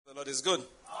Lord is good.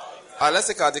 Let's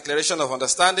take our declaration of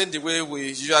understanding the way we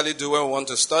usually do when we want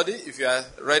to study. If you are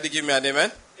ready, give me an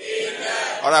amen.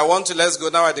 Amen. All right, let's go.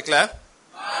 Now I declare.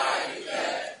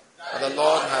 That the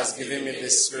Lord has given me the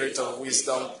spirit of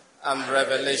wisdom and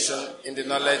revelation in the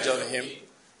knowledge of Him,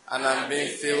 and I'm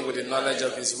being filled with the knowledge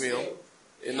of His will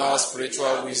in all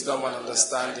spiritual wisdom and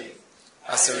understanding.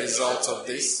 As a result of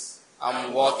this,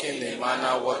 I'm walking in a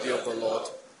manner worthy of the Lord.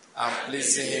 I'm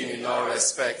pleasing Him in all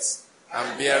respects.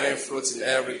 I'm bearing fruit in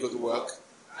every good work,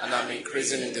 and I'm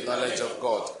increasing in the knowledge of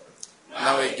God.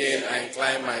 Now again, I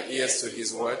incline my ears to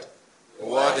His word. The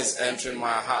word is entering my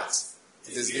heart.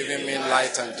 It is giving me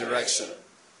light and direction.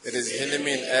 It is healing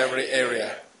me in every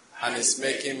area, and it's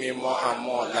making me more and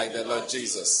more like the Lord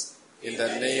Jesus. In the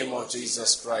name of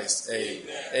Jesus Christ, amen.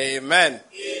 Amen.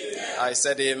 I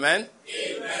said amen.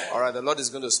 Amen. All right, the Lord is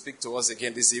going to speak to us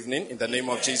again this evening in the name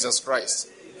of Jesus Christ.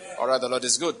 All right, the Lord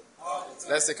is good.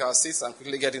 Let's take our seats and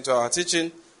quickly get into our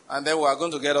teaching, and then we are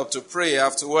going to get up to pray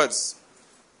afterwards.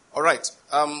 All right.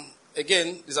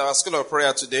 Again, this is our school of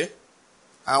prayer today,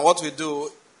 and what we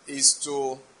do is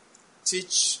to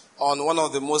teach on one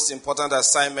of the most important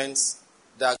assignments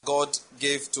that God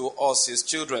gave to us, His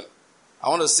children. I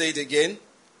want to say it again.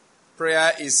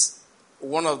 Prayer is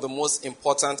one of the most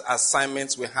important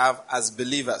assignments we have as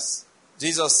believers.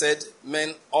 Jesus said,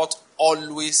 men ought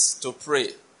always to pray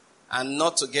and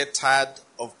not to get tired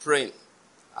of praying.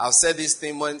 I've said this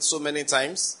thing so many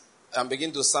times. I'm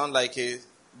beginning to sound like a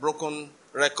broken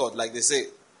record, like they say.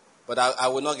 But I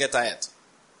will not get tired.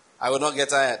 I will not get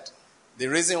tired. The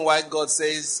reason why God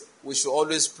says we should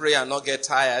always pray and not get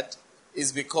tired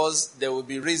is because there will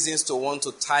be reasons to want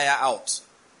to tire out.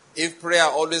 If prayer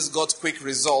always got quick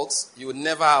results, you would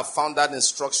never have found that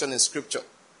instruction in Scripture.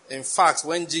 In fact,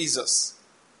 when Jesus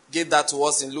gave that to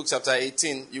us in Luke chapter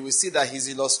 18, you will see that his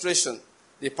illustration,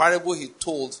 the parable he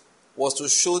told, was to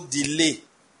show delay,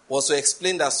 was to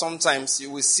explain that sometimes you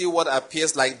will see what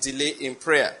appears like delay in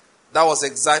prayer. That was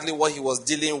exactly what he was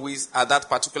dealing with at that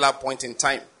particular point in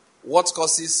time. What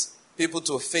causes people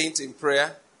to faint in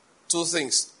prayer? Two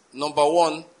things. Number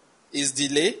one is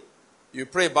delay. You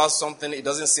pray about something, it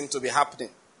doesn't seem to be happening.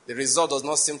 The result does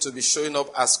not seem to be showing up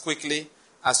as quickly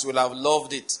as you would have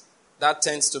loved it. That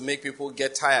tends to make people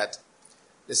get tired.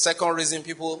 The second reason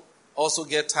people also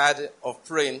get tired of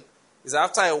praying is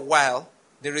after a while,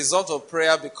 the result of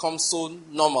prayer becomes so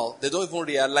normal, they don't even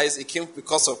realize it came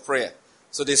because of prayer.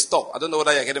 So they stop. I don't know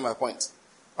whether you're getting my point.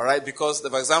 All right, because,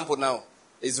 for example, now,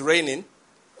 it's raining.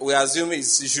 We assume it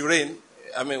should rain.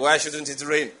 I mean, why shouldn't it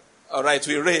rain? All right,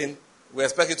 we rain. We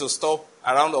expect it to stop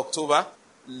around October,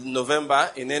 November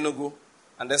in Enugu,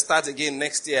 and then start again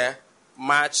next year,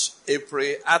 March,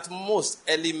 April, at most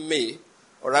early May.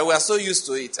 All right, we are so used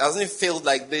to it. It hasn't failed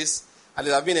like this, and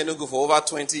it has been in Enugu for over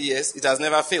 20 years. It has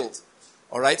never failed.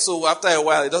 All right, so after a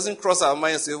while, it doesn't cross our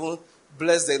minds to even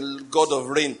bless the God of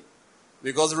rain,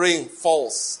 because rain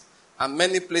falls. And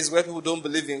many places where people don't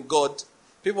believe in God,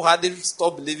 people hardly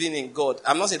stop believing in God.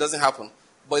 I'm not saying it doesn't happen,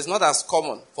 but it's not as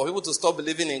common for people to stop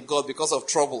believing in God because of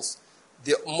troubles.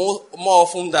 They more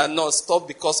often than not stop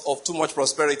because of too much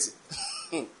prosperity.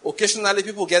 Occasionally,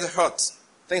 people get hurt.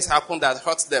 Things happen that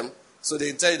hurt them, so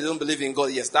they tell you they don't believe in God.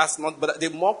 Yes, that's not. But the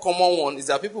more common one is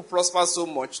that people prosper so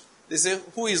much, they say,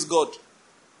 who is God?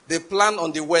 They plan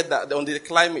on the weather, on the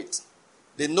climate.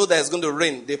 They know that it's going to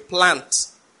rain. They plant.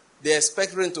 They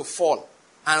expect rain to fall.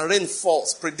 And rain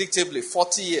falls predictably.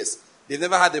 40 years. They've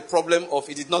never had a problem of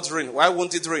it did not rain. Why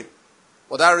won't it rain?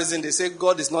 For that reason, they say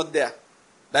God is not there.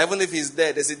 That even if He's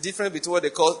there, there's a difference between what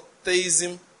they call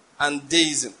theism and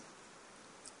deism.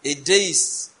 A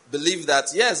deist believes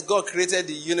that, yes, God created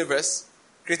the universe,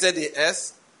 created the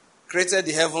earth, created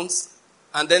the heavens,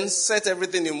 and then set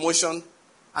everything in motion,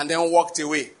 and then walked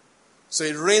away. So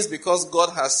it rains because God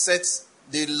has set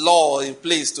the law in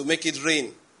place to make it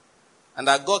rain. And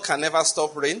that God can never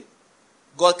stop rain.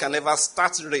 God can never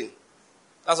start rain.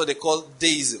 That's what they call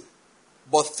deism.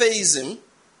 But theism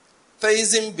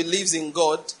believes in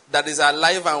God that is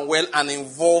alive and well and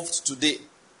involved today.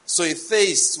 So a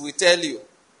theist will tell you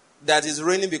that it's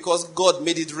raining because God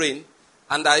made it rain,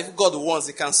 and that if God wants,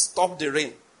 He can stop the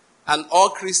rain. And all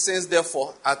Christians,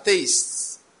 therefore, are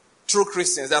theists. True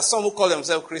Christians. There are some who call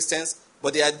themselves Christians,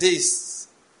 but they are deists.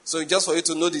 So just for you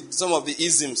to know some of the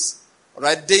isms. All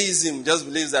right? Deism just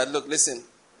believes that, look,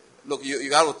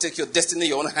 you have to take your destiny in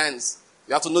your own hands.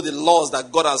 You have to know the laws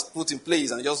that God has put in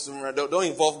place, and just don't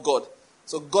involve God.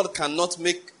 So God cannot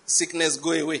make sickness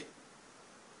go away.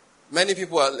 Many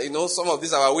people are, some of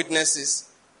these are our witnesses.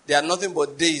 They are nothing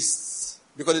but deists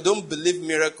because they don't believe in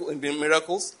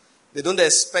miracles. They don't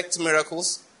expect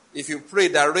miracles. If you pray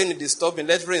that rain is stopping,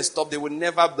 let rain stop, they will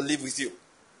never believe with you.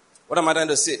 What am I trying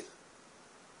to say?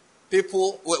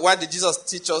 Why did Jesus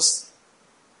teach us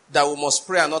that we must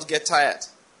pray and not get tired?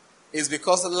 It's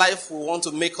because life will want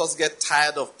to make us get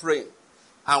tired of praying.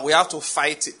 And we have to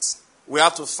fight it. We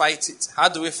have to fight it. How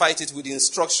do we fight it? With the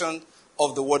instruction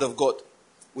of the Word of God.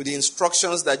 With the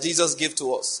instructions that Jesus gave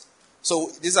to us. So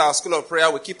this is our school of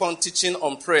prayer. We keep on teaching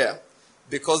on prayer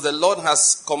because the Lord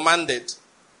has commanded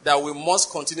that we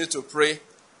must continue to pray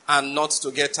and not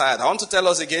to get tired. I want to tell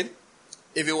us again,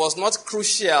 if it was not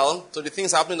crucial to the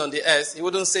things happening on the earth, he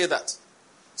wouldn't say that.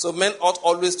 So men ought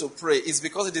always to pray. It's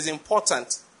because it is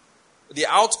important. The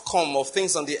outcome of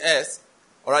things on the earth,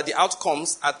 or the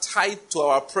outcomes are tied to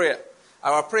our prayer.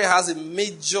 Our prayer has a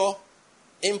major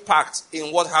impact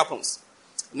in what happens.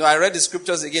 I read the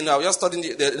scriptures again. I was just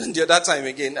studying the other time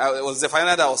again. It was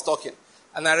Zephaniah that I was talking.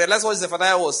 And I realized what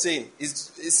Zephaniah was saying.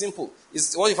 It's simple.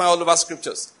 It's what you find all over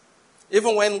scriptures.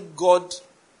 Even when God,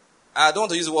 I don't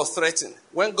want to use the word threaten,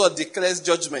 when God declares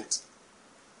judgment,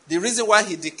 the reason why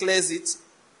he declares it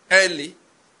early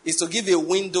is to give a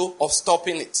window of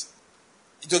stopping it.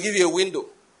 To give you a window.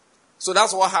 So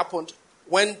that's what happened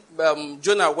when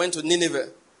Jonah went to Nineveh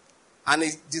and he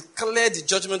declared the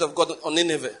judgment of God on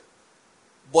Nineveh.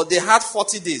 But they had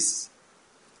 40 days.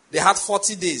 They had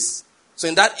 40 days. So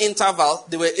in that interval,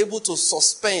 they were able to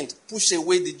push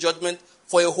away the judgment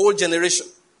for a whole generation.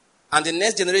 And the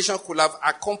next generation could have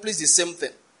accomplished the same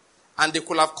thing. And they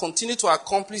could have continued to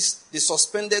accomplish the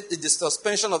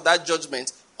suspension of that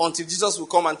judgment until Jesus will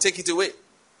come and take it away.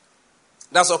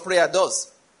 That's what prayer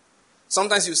does.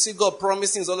 Sometimes you see God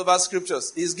promising all over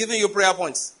scriptures. He's giving you prayer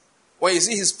points. When you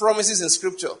see his promises in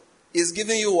scripture, he's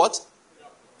giving you what?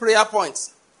 Prayer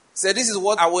points. Say, this is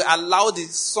what I will allow the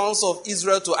sons of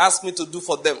Israel to ask me to do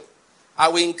for them. I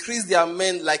will increase their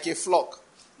men like a flock.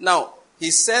 Now,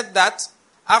 he said that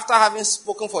after having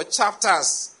spoken for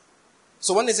chapters.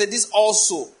 So when he said this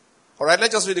also, all right,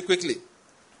 let's just read it quickly.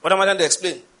 What am I going to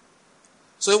explain?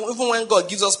 So even when God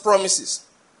gives us promises,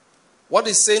 what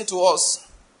he's saying to us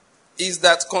is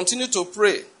that continue to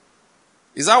pray.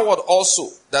 Is that word also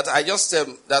that I just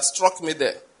that struck me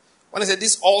there? When he said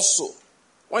this also,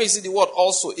 when you see the word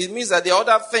also, it means that there are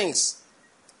other things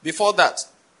before that.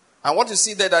 And what you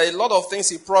see there are a lot of things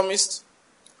he promised.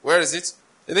 Where is it?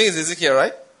 I think it's Ezekiel,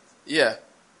 right? Yeah.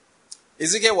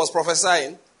 Ezekiel was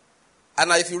prophesying.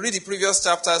 And if you read the previous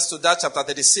chapters to that chapter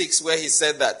 36 where he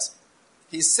said that,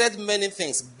 he said many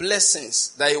things, blessings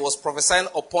that he was prophesying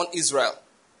upon Israel.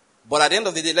 But at the end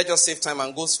of the day, let's just save time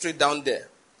and go straight down there.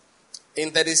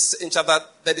 In chapter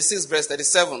 36 verse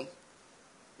 37,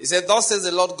 he said, thus says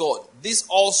the Lord God, this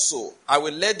also I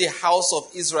will let the house of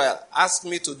Israel ask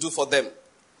me to do for them.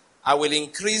 I will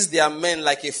increase their men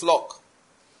like a flock.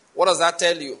 What does that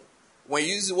tell you? When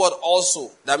you use the word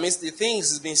also, that means the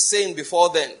things he's been saying before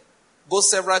then. Go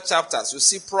several chapters. You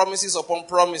see promises upon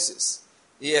promises.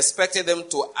 He expected them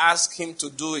to ask him to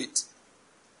do it.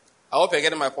 I hope you're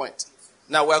getting my point.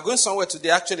 Now, we are going somewhere today.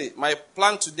 Actually, my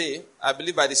plan today, I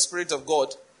believe by the Spirit of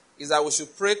God, is that we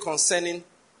should pray concerning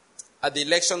the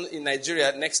election in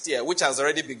Nigeria next year, which has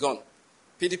already begun.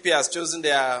 PDP has chosen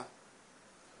their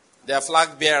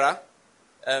flag bearer.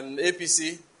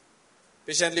 APC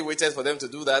patiently waited for them to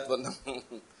do that, but no,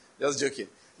 just joking.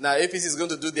 Now, APC is going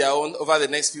to do their own over the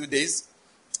next few days.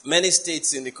 Many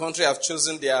states in the country have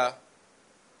chosen their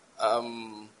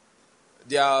own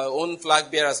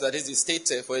flag bearers, that is the state,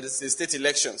 for the state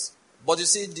elections. But you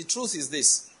see, the truth is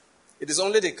this. It is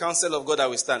only the counsel of God that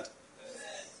will stand.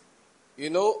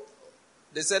 You know,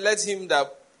 they said, let him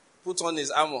that put on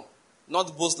his armor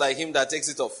not boast like him that takes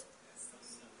it off.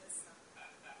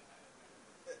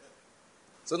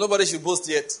 So nobody should boast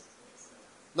yet.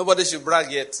 Nobody should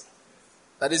brag yet.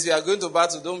 That is, if you are going to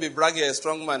battle, don't be bragging a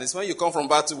strong man. It's when you come from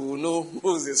battle, we will know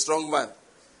who is a strong man.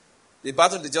 The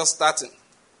battle is just starting.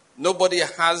 Nobody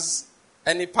has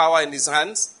any power in his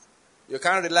hands. You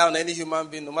can't rely on any human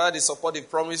being, no matter the support they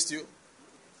promised you.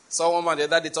 Someone the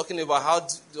other day talking about how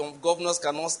governors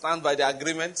cannot stand by the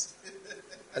agreement.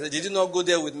 I said, did you not go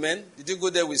there with men? Did you go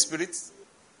there with spirits?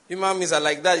 Human beings are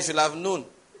like that. You should have known.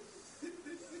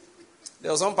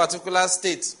 There was one particular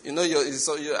state. You know,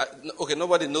 okay,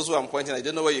 nobody knows who I'm pointing at. I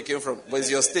don't know where you came from, but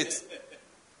it's your state.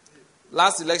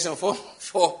 Last election,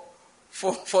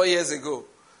 4 years ago,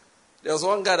 there was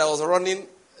one guy that was running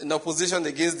in opposition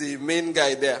against the main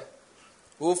guy there,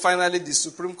 who finally the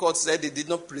Supreme Court said they did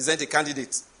not present a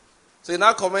candidate. So he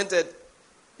now commented,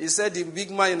 he said the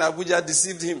big man in Abuja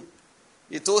deceived him.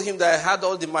 He told him that I had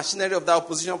all the machinery of the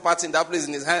opposition party in that place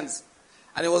in his hands.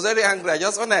 And he was very angry.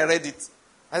 When I read it,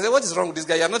 I said, what is wrong with this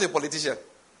guy? You are not a politician.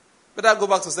 Better go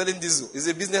back to selling diesel. He's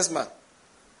a businessman.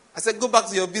 I said, go back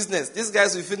to your business. These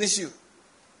guys will finish you.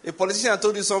 A politician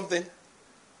told you something.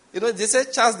 They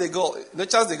said Charles de Gaulle.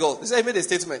 Charles de Gaulle. They said he made a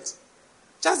statement.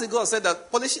 Charles de Gaulle said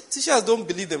that politicians don't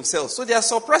believe themselves, so they are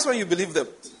surprised when you believe them.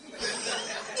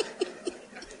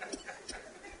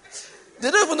 They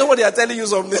don't even know what they are telling you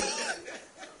something.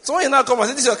 So when you now come and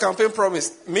say, this is your campaign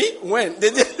promise. Me? When?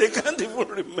 They can't even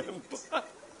remember.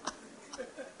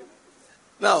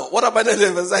 Now, what am I going to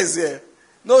emphasize here?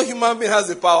 No human being has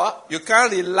the power. You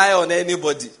can't rely on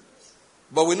anybody.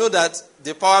 But we know that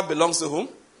the power belongs to whom?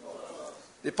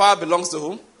 The power belongs to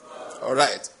whom? All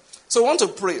right. So we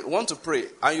want to pray.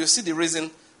 And you see the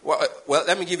reason. Well,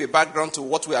 let me give a background to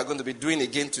what we are going to be doing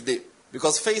again today.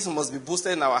 Because faith must be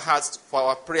boosted in our hearts for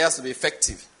our prayers to be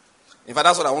effective. In fact,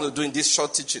 that's what I want to do in this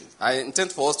short teaching. I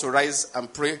intend for us to rise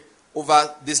and pray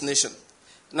over this nation.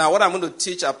 Now, what I'm going to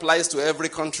teach applies to every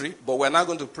country, but we're not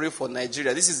going to pray for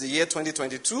Nigeria. This is the year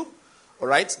 2022, all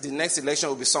right? The next election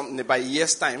will be something by a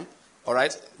year's time, all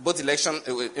right? Both election,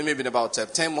 it may be in about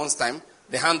 10 months' time.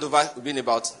 The handover will be in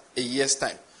about a year's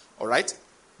time, all right?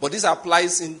 But this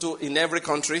applies in every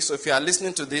country. So if you are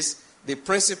listening to this, the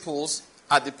principles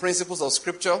are the principles of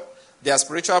Scripture. They are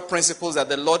spiritual principles that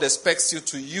the Lord expects you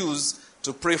to use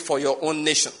to pray for your own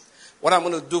nation. What I'm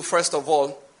going to do first of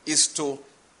all is to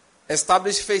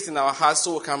establish faith in our hearts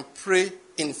so we can pray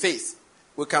in faith.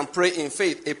 We can pray in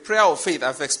faith. A prayer of faith,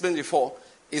 I've explained before,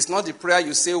 is not the prayer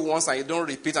you say once and you don't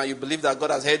repeat and you believe that God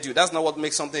has heard you. That's not what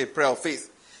makes something a prayer of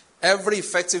faith. Every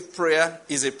effective prayer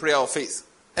is a prayer of faith.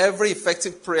 Every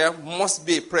effective prayer must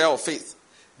be a prayer of faith.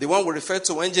 The one we referred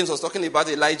to when James was talking about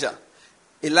Elijah.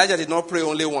 Elijah did not pray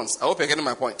only once. I hope you're getting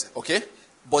my point, okay?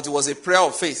 But it was a prayer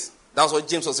of faith. That's what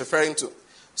James was referring to.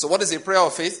 So what is a prayer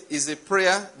of faith? It's a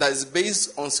prayer that is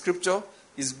based on Scripture,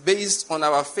 is based on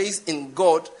our faith in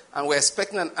God, and we're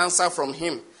expecting an answer from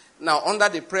Him. Now, under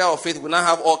the prayer of faith, we now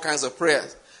have all kinds of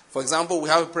prayers. For example, we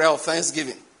have a prayer of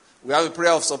thanksgiving. We have a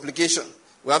prayer of supplication.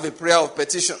 We have a prayer of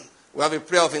petition. We have a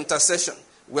prayer of intercession.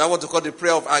 We have what we call the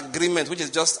prayer of agreement, which is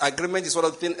just agreement is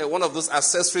one of those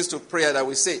accessories to prayer that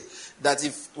we say. That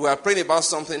if we are praying about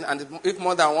something and if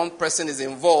more than one person is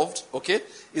involved, okay,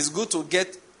 it's good to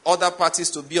get other parties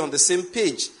to be on the same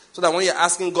page so that when you're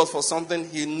asking God for something,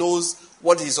 He knows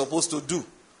what He's supposed to do.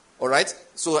 All right?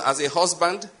 So as a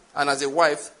husband and as a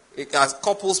wife, as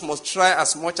couples must try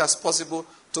as much as possible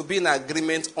to be in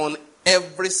agreement on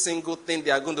every single thing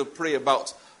they are going to pray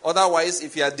about. Otherwise,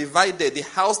 if you are divided, the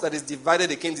house that is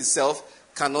divided against itself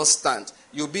cannot stand.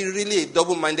 You'll be really a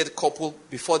double-minded couple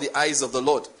before the eyes of the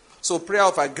Lord. So prayer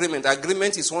of agreement.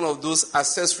 Agreement is one of those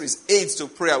accessories, aids to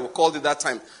prayer. We called it that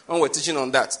time when we're teaching on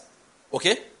that.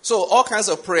 Okay? So all kinds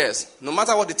of prayers, no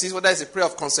matter what it is, whether it's a prayer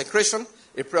of consecration,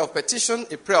 a prayer of petition,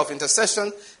 a prayer of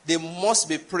intercession, they must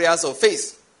be prayers of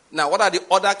faith. Now, what are the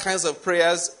other kinds of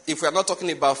prayers if we are not talking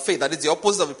about faith? That is the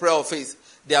opposite of a prayer of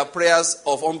faith. They are prayers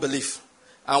of unbelief.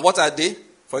 And what are they?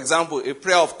 For example, a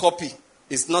prayer of copy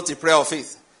is not a prayer of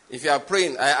faith. If you are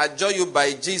praying, I adjure you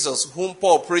by Jesus, whom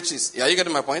Paul preaches. Are you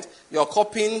getting my point? You are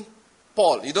copying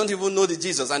Paul. You don't even know the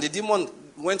Jesus. And the demon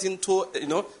went into,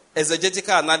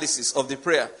 exegetical analysis of the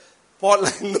prayer. Paul,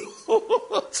 I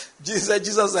know.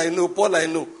 Jesus, I know. Paul, I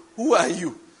know. Who are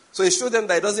you? So he showed them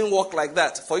that it doesn't work like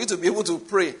that. For you to be able to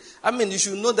pray, you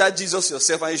should know that Jesus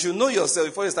yourself. And you should know yourself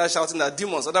before you start shouting at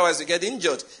demons. Otherwise, you get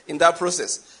injured in that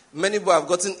process. Many people have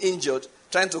gotten injured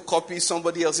trying to copy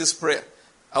somebody else's prayer.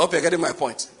 I hope you're getting my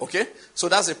point. Okay? So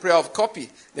that's a prayer of copy.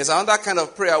 There's another kind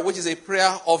of prayer, which is a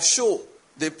prayer of show.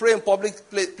 They pray in public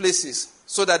places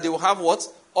so that they will have what?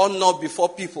 Honor before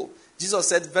people. Jesus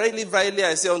said, verily, verily,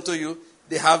 I say unto you,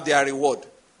 they have their reward. Do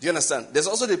you understand? There's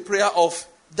also the prayer of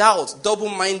doubt,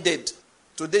 double-minded.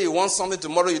 Today you want something,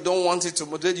 tomorrow you don't want it,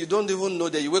 tomorrow you don't even know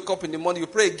that. You wake up in the morning, you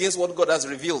pray against what God has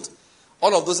revealed.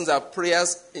 All of those things are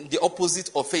prayers in the opposite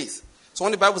of faith. So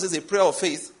when the Bible says a prayer of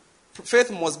faith,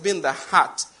 faith must be in the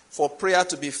heart for prayer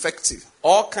to be effective.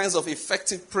 All kinds of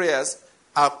effective prayers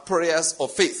are prayers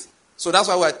of faith. So that's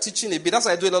why we're teaching a bit. That's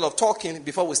why I do a lot of talking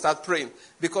before we start praying.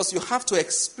 Because you have to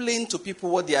explain to people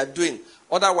what they are doing.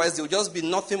 Otherwise, they will just be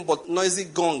nothing but noisy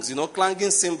gongs,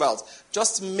 clanging cymbals.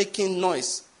 Just making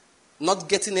noise. Not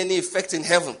getting any effect in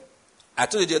heaven. I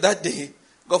told you that day,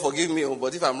 God forgive me,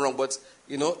 but if I'm wrong, but,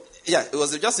 it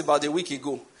was just about a week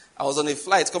ago. I was on a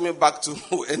flight coming back to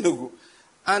Enugu.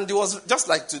 And it was just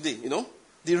like today,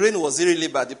 The rain was really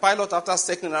bad. The pilot, after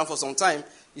circling around for some time,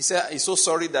 he said he's so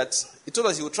sorry that he told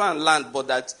us he would try and land, but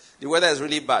that the weather is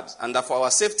really bad. And that for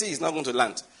our safety, he's not going to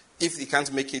land if he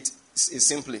can't make it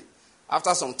simply.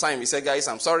 After some time, he said, guys,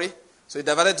 I'm sorry. So he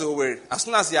diverted to Owerri. As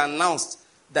soon as he announced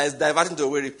that he's diverting to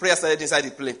Owerri, prayer started inside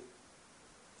the plane.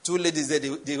 Two ladies there,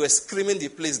 they were screaming the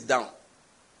place down.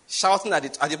 shouting at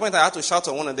the point I had to shout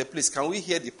on one of the please, can we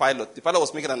hear the pilot? The pilot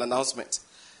was making an announcement.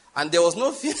 And there was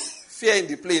no fear in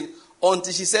the plane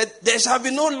until she said, there shall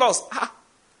be no loss.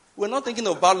 We're not thinking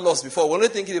of bad loss before. We're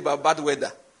not thinking about bad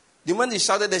weather. The moment he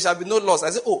shouted, there shall be no loss,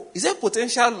 I said, oh, is there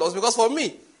potential loss? Because for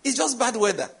me, it's just bad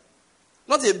weather.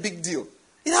 Not a big deal.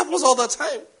 It happens all the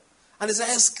time. And they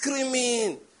started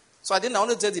screaming. So I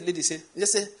wanted to tell the lady,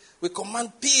 just say, we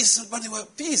command peace.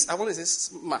 Peace. I wanted to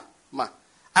say, ma.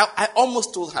 I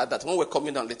almost told her that when we were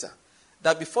coming down later,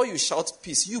 that before you shout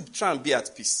peace, you try and be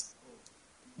at peace.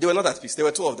 They were not at peace. There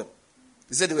were two of them.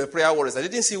 They said they were prayer warriors. I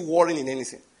didn't see warring in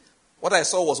anything. What I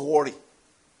saw was worry.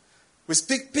 We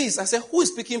speak peace. I said, who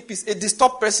is speaking peace? A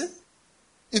disturbed person?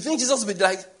 You think Jesus will be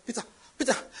like, Peter,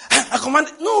 I command.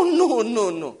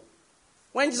 No.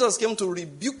 When Jesus came to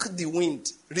rebuke the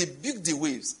wind, rebuke the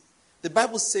waves, the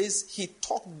Bible says he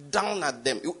talked down at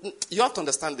them. You have to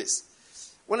understand this.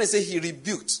 When I say he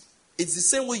rebuked, it's the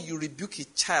same way you rebuke a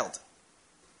child.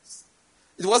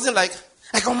 It wasn't like,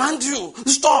 I command you,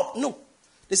 stop. No.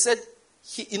 They said,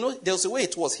 there was a way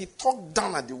it was. He talked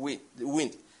down at the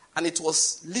wind. And it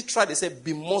was literal, they said,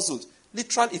 be muzzled.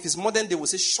 Literal, if it's modern, they will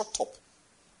say, shut up.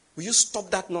 Will you stop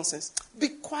that nonsense? Be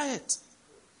quiet.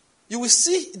 You will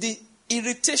see the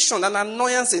irritation and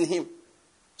annoyance in him.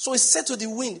 So he said to the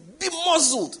wind, be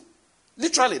muzzled.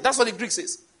 Literally, that's what the Greek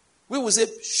says. We will say,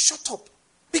 shut up.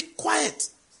 Be quiet.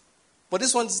 But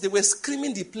this one, they were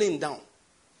screaming the plane down.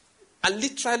 And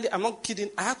literally, I'm not kidding,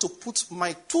 I had to put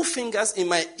my 2 fingers in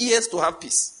my ears to have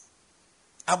peace.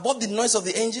 Above the noise of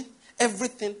the engine,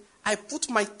 everything, I put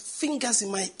my fingers in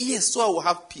my ears so I will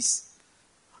have peace.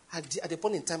 At the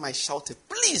point in time, I shouted,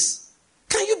 please,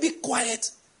 can you be quiet?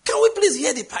 Can we please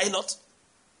hear the pilot?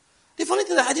 The funny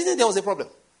thing is that I didn't think there was a problem.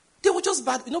 They were just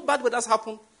bad. Bad weather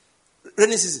happen.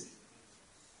 Rainy season.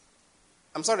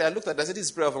 I'm sorry, I looked at that. I said, this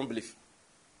is prayer of unbelief.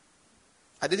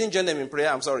 I didn't join them in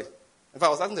prayer. I'm sorry. In fact, I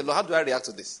was asking the Lord, how do I react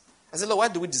to this? I said, Lord, why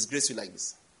do we disgrace you like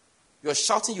this? You're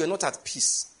shouting, you're not at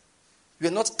peace.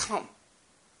 You're not calm.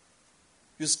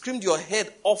 You screamed your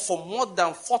head off for more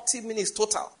than 40 minutes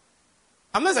total.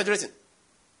 I'm not exaggerating.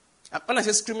 When I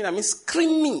say screaming, I mean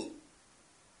screaming.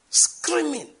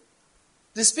 Screaming.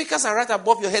 The speakers are right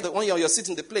above your head when you're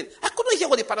sitting in the plane. I couldn't hear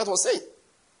what the pilot was saying.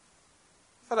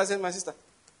 Father said, my sister.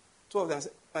 2 of them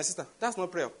said, my sister, that's not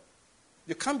prayer.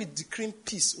 You can't be decreeing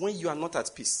peace when you are not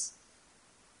at peace.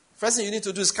 First thing you need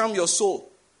to do is calm your soul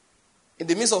in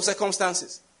the midst of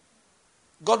circumstances.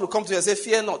 God will come to you and say,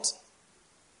 fear not.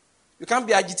 You can't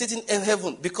be agitating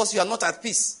heaven because you are not at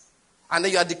peace. And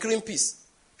then you are decreeing peace.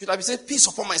 You should have said, peace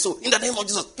upon my soul. In the name of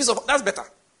Jesus. Peace upon. That's better.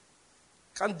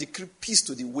 Can't decree peace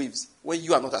to the waves when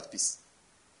you are not at peace.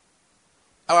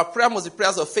 Our prayer must be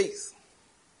prayers of faith.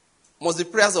 Must be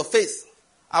prayers of faith.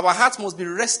 Our hearts must be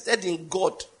rested in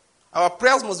God. Our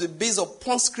prayers must be based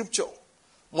upon scripture.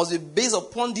 Must be based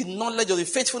upon the knowledge of the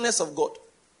faithfulness of God.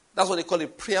 That's what they call a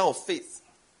prayer of faith.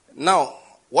 Now,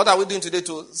 what are we doing today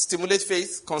to stimulate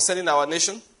faith concerning our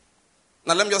nation?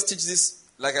 Now, let me just teach this,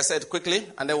 like I said, quickly,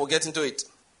 and then we'll get into it.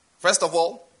 First of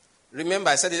all, remember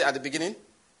I said it at the beginning.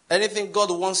 Anything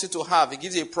God wants you to have, He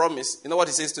gives you a promise. You know what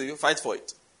He says to you? Fight for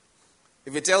it.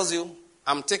 If He tells you,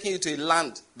 I'm taking you to a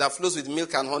land that flows with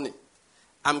milk and honey.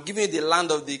 I'm giving you the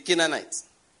land of the Canaanites,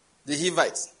 the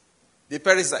Hivites, the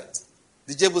Perizzites,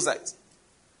 the Jebusites.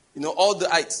 All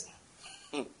the ites.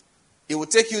 He will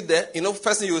take you there.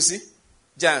 First thing you will see?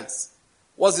 Giants.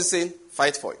 What's He saying?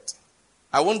 Fight for it.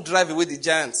 I won't drive away the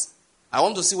giants. I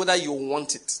want to see whether you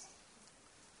want it.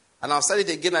 And I've said it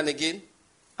again and again.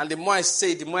 And the more I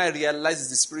say it, the more I realize it's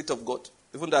the Spirit of God.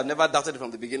 Even though I've never doubted it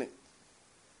from the beginning.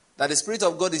 That the Spirit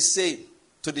of God is saying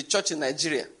to the church in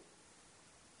Nigeria,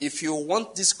 if you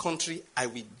want this country, I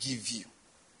will give you.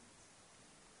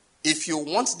 If you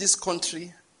want this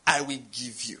country, I will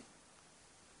give you.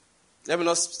 Let me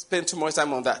not spend too much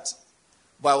time on that.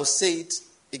 But I will say it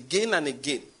again and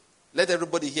again. Let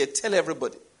everybody hear, tell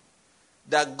everybody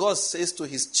that God says to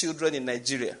His children in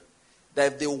Nigeria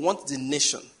that if they want the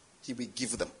nation, He will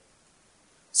give them.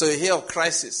 So you hear of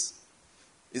crisis,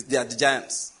 they are the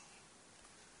giants.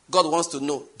 God wants to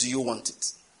know, do you want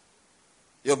it?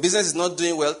 Your business is not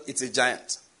doing well, it's a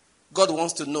giant. God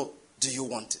wants to know, do you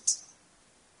want it?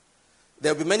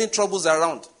 There will be many troubles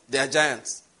around, they are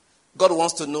giants. God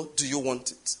wants to know, do you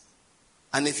want it?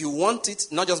 And if you want it,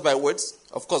 not just by words,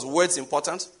 of course, words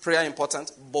important, prayer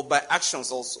important, but by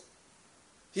actions also.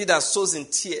 He that sows in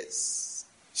tears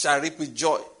shall reap with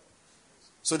joy.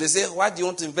 So they say, why do you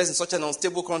want to invest in such an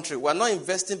unstable country? We are not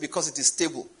investing because it is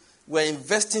stable. We are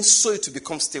investing so it to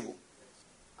become stable.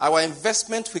 Our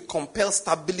investment will compel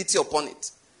stability upon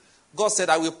it. God said,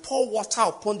 I will pour water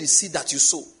upon the seed that you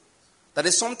sow. That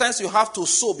is, sometimes you have to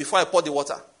sow before I pour the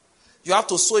water. You have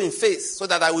to sow in faith so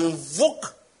that I will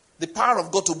invoke the power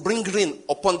of God to bring rain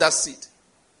upon that seed.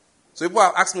 So people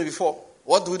have asked me before,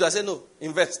 what do we do? I say, no,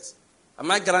 invest. Am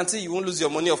I guarantee you won't lose your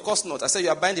money? Of course not. I say, you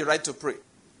are buying the right to pray.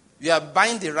 You are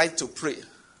buying the right to pray.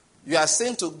 You are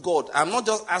saying to God, I'm not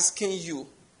just asking you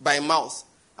by mouth.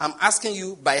 I'm asking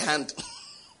you by hand.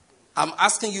 I'm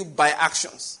asking you by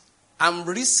actions. I'm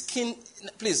risking,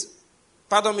 please,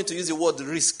 pardon me to use the word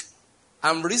risk.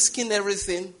 I'm risking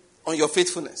everything on your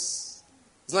faithfulness.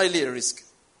 It's not really a risk.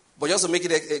 But just to make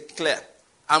it clear,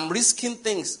 I'm risking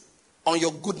things on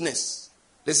your goodness.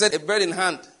 They said a bird in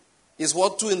hand is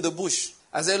worth two in the bush.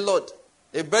 I said, Lord,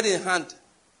 a bird in hand,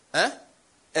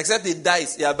 except it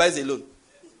dies, he abides alone.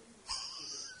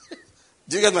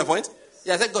 Do you get my point?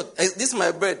 Yeah, I said, God, this is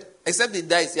my bread. Except it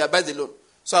dies, he abides alone.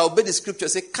 So I obey the scripture.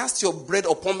 Say, cast your bread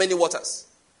upon many waters.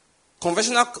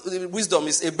 Conventional wisdom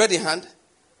is a bird in hand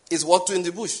is worth two in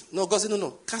the bush. No, God said,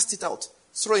 no. Cast it out.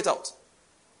 Throw it out.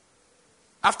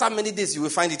 After many days, you will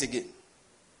find it again.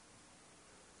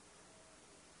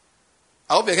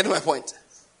 I hope you're getting my point.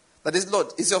 That is, Lord,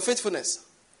 it's your faithfulness.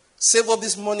 Save up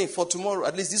this money for tomorrow.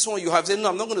 At least this one you have said, no,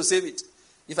 I'm not going to save it.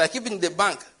 If I keep it in the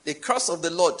bank, the curse of the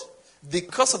Lord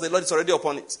is already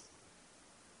upon it.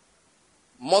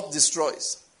 Moth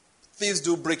destroys. Thieves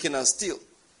do break in and steal.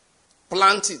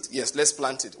 Plant it. Yes, let's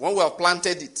plant it. When we have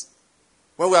planted it,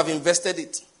 when we have invested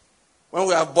it, when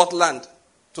we have bought land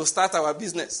to start our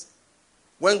business,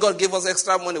 when God gave us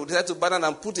extra money, we decided to buy land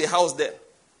and put a house there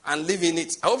and live in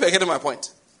it. I hope you're getting my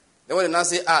point. Then when they now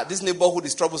say, this neighborhood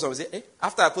is troublesome, we say,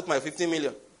 after I put my 15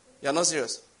 million, you're not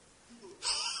serious.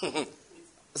 I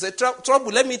say,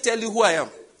 trouble, let me tell you who I am.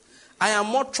 I am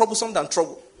more troublesome than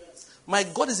trouble. My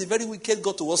God is a very wicked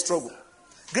God towards trouble.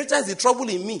 Greater is the trouble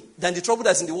in me than the trouble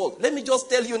that's in the world. Let me just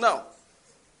tell you now.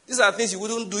 These are things you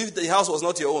wouldn't do if the house was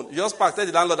not your own. You just park, tell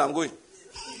the landlord I'm going.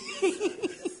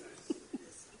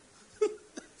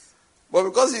 But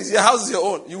because your house is your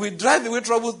own, you will drive away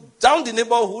trouble down the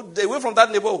neighborhood, away from that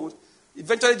neighborhood.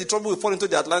 Eventually the trouble will fall into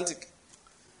the Atlantic.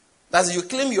 That's you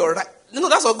claim your right. No,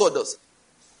 that's what God does.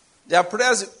 There are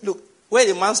prayers, look, where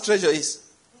a man's treasure is.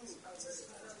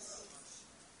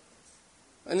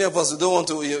 Many of us who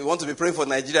want to be praying for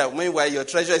Nigeria, meanwhile your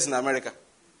treasure is in America.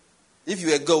 If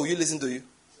you were God, will you listen to you?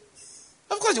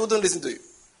 Of course you wouldn't listen to you.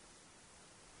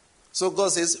 So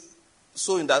God says,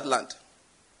 sow in that land.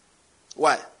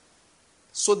 Why?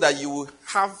 So that you will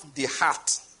have the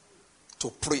heart to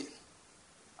pray.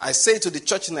 I say to the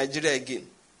church in Nigeria again,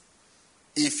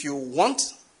 if you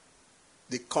want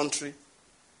the country,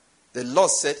 the Lord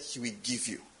said he will give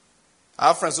you. I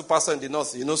have friends who pastor in the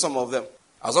north. You know some of them.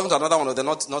 I was talking to another one of them,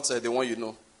 not the one you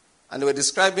know. And they were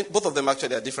describing, both of them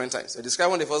actually at different times. They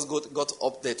described when they first got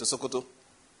up there to Sokoto.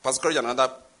 Pastor Courage and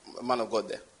another man of God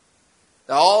there.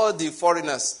 All the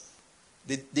foreigners,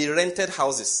 they rented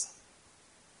houses.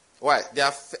 Why? They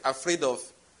are afraid of,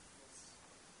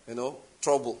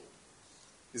 trouble.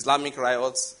 Islamic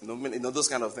riots, those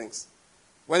kind of things.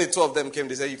 When the two of them came,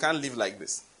 they said, you can't live like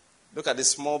this. Look at the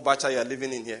small bacha you are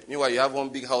living in here. Meanwhile, you have one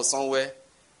big house somewhere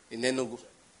in Enugu,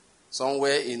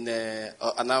 somewhere in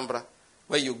Anambra,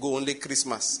 where you go only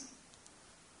Christmas.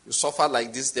 You suffer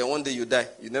like this, then one day you die.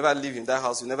 You never live in that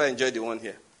house. You never enjoy the one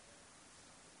here.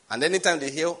 And anytime they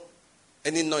hear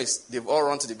any noise, they've all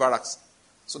run to the barracks.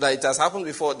 So that it has happened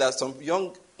before that some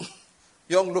young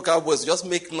local boys just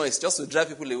make noise just to drive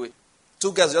people away.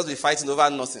 Two guys just be fighting over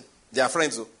nothing. They are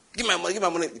friends. So, give my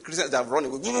money. The Christians, they have run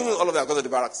away. All of them go to the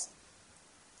barracks.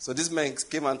 So this man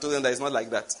came and told them that it's not like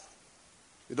that.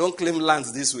 You don't claim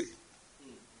lands this way.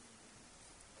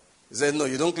 He said, no,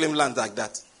 you don't claim land like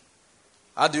that.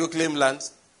 How do you claim land?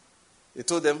 He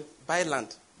told them, buy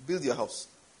land, build your house.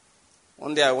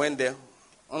 One day I went there.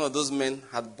 One of those men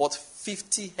had bought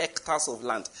 50 hectares of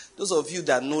land. Those of you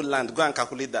that know land, go and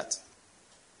calculate that.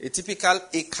 A typical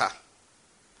acre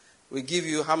will give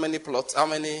you how many plots, how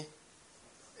many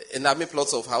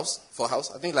plots of house, for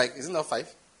house? I think isn't that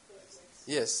 5?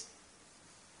 Yes.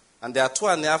 And there are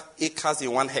 2.5 acres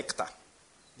in 1 hectare.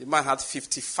 The man had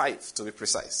 55 to be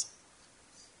precise.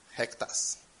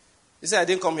 Hectares. He said, I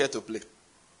didn't come here to play.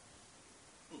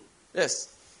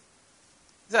 Yes.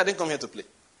 He said, I didn't come here to play.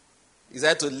 He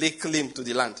said to lay claim to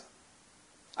the land.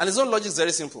 And his own logic is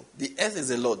very simple. The earth is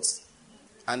the Lord's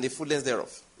and the fullness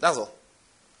thereof. That's all.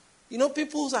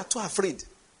 People are too afraid.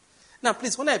 Now,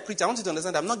 please, when I preach, I want you to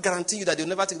understand I'm not guaranteeing you that they'll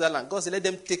never take that land. God said, let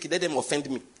them take it, let them offend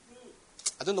me.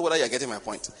 I don't know whether you're getting my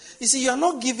point. You see, you are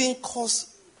not giving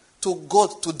cause to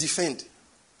God to defend.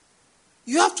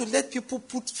 You have to let people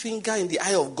put finger in the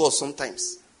eye of God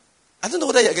sometimes. I don't know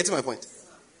whether you're getting my point.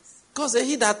 God said,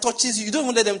 he that touches you, you don't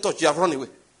even let them touch, you have run away.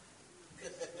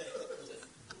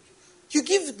 You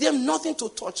give them nothing to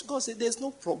touch. God said, there's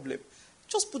no problem.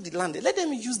 Just put the land there. Let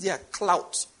them use their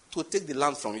clout to take the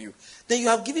land from you. Then you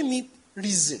have given me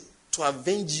reason to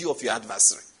avenge you of your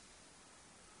adversary.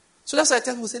 So that's why I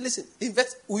tell people, say, listen,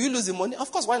 invest. Will you lose the money?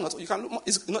 Of course, why not? You can.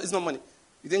 It's not money.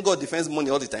 You think God defends money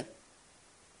all the time?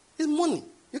 It's money.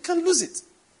 You can lose it.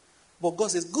 But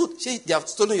God says, good. They have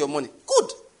stolen your money.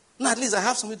 Good. Now at least I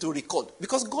have something to record.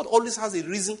 Because God always has a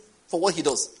reason for what he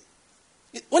does.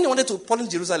 When he wanted to punish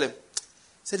Jerusalem,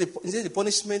 he said the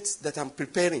punishment that I'm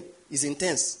preparing is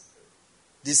intense.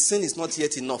 The sin is not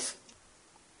yet enough.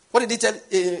 What did he tell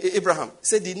Abraham? He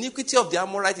said the iniquity of the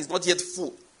Amorite is not yet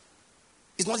full.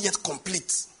 It's not yet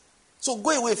complete. So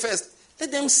go away first.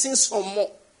 Let them sin some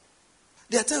more.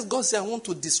 There are times God said, I want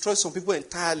to destroy some people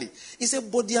entirely. He said,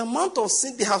 but the amount of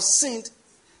sin they have sinned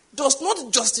does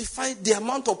not justify the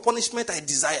amount of punishment I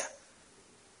desire.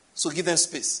 So give them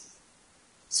space.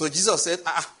 So Jesus said,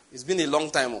 it's been a long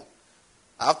time.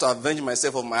 I have to avenge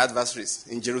myself of my adversaries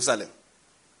in Jerusalem.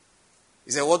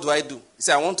 He said, what do? He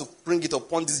said, I want to bring it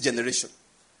upon this generation. He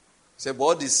said, but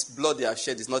all this blood they have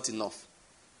shed is not enough.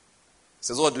 He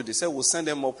says, what do they? He said, we'll send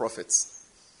them more prophets.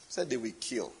 He said, they will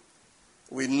kill.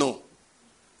 We know.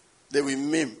 They will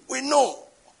maim. We know.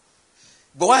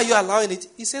 But why are you allowing it?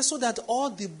 He says, so that all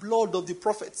the blood of the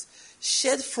prophets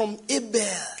shed from Abel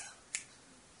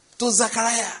to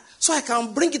Zechariah, so I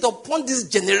can bring it upon this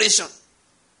generation.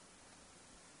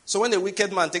 So when a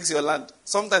wicked man takes your land,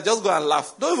 sometimes just go and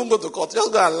laugh. Don't even go to court.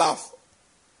 Just go and laugh.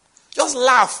 Just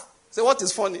laugh. Say, what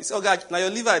is funny? Say, oh God, now your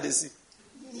liver they see.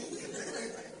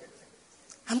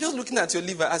 I'm just looking at your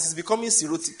liver as it's becoming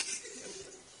cirrhotic.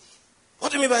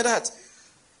 What do you mean by that?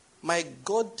 My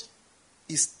God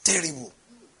is terrible.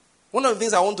 One of the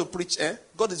things I want to preach,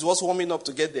 God is also warming up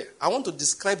to get there. I want to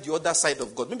describe the other side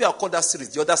of God. Maybe I'll call that series,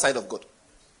 The Other Side of God.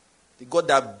 The God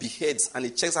that beheads and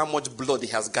he checks how much blood he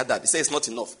has gathered. He says it's not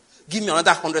enough. Give me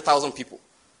another 100,000 people.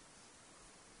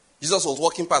 Jesus was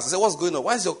walking past. He said, what's going on?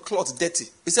 Why is your cloth dirty?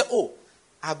 He said,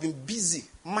 I've been busy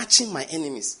matching my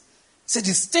enemies. He said,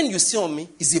 the stain you see on me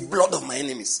is the blood of my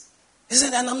enemies. He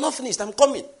said, and I'm not finished. I'm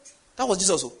coming. That was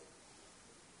Jesus.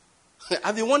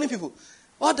 I've been warning people.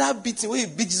 All that beating, when he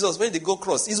beat Jesus, when they go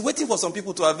cross, he's waiting for some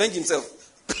people to avenge himself.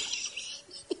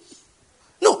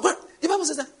 No, but the Bible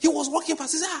says that he was walking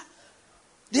past. He said,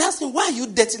 they asked him, why are you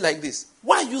dirty like this?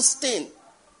 Why are you stained?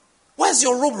 Why is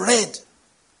your robe red?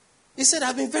 He said,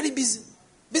 I've been very busy.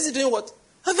 Busy doing what?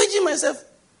 Avenging myself.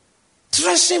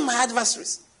 Thrashing my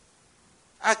adversaries.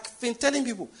 I've been telling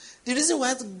people, the reason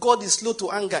why God is slow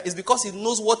to anger is because he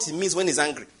knows what he means when he's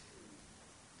angry.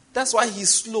 That's why he's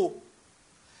slow.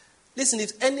 Listen,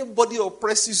 if anybody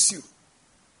oppresses you,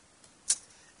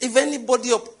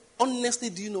 honestly,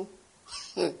 do you know?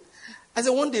 I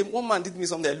said, one day, one man did me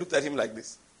something, I looked at him like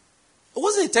this. It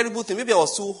wasn't a terrible thing. Maybe I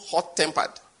was too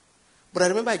hot-tempered. But I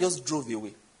remember I just drove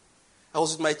away. I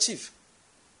was with my chief.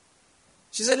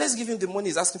 She said, let's give him the money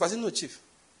he's asking for. I said, no, chief.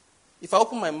 If I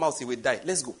open my mouth, he will die.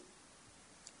 Let's go.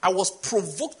 I was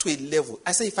provoked to a level.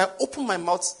 I said, if I open my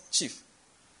mouth, chief,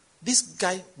 this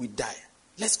guy will die.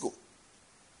 Let's go.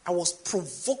 I was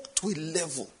provoked to a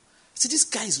level. I said, this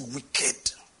guy is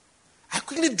wicked. I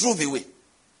quickly drove away. I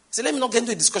said, let me not get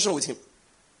into a discussion with him.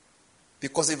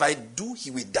 Because if I do, he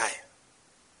will die.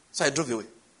 So I drove away.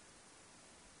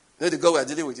 You know the guy we are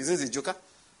dealing with, isn't he a joker?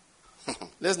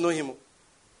 Let's know him.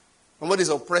 Somebody is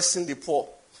oppressing the poor.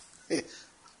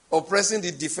 Oppressing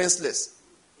the defenseless.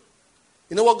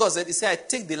 You know what God said? He said, I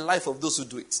take the life of those who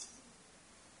do it.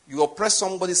 You oppress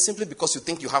somebody simply because you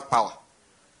think you have power.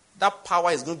 That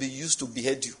power is going to be used to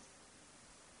behead you.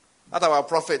 That our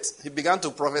prophet, he began to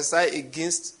prophesy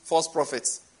against false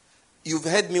prophets. You've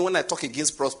heard me when I talk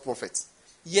against false prophets.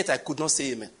 Yet I could not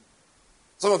say amen.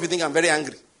 Some of you think I'm very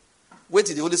angry. Wait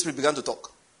till the Holy Spirit began to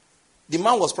talk. The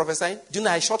man was prophesying. Do you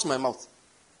know, I shut my mouth.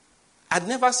 I'd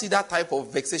never seen that type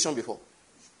of vexation before.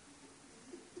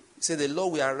 He said, the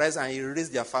Lord will arise and erase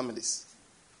their families.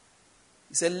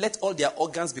 He said, let all their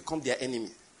organs become their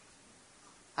enemy.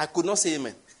 I could not say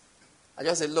amen. I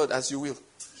just said, Lord, as you will.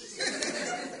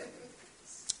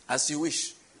 As you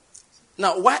wish.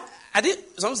 Now, why?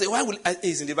 Some say, why will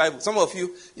it's in the Bible? Some of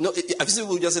you, I've seen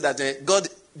people just say that God,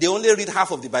 they only read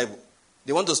half of the Bible.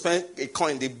 They want to spend a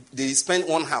coin, they spend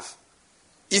one half.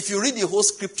 If you read the whole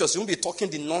scriptures, you won't be talking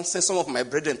the nonsense some of my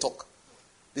brethren talk.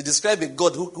 They describe a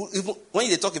God who even when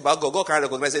they talk about God, God can't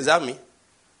recognize, is that me?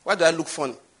 Why do I look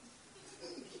funny?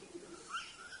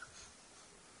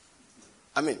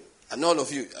 I know all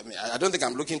of you, I don't think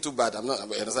I'm looking too bad. I'm not, I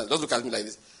understand. Don't look at me like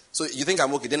this. So you think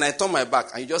I'm okay. Then I turn my back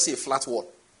and you just see a flat wall.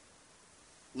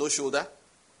 No shoulder,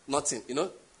 nothing,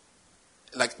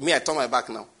 Like me, I turn my back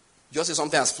now. You just see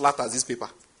something as flat as this paper.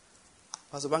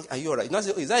 Pastor Bank, are you all right? You know,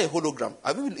 is that a hologram?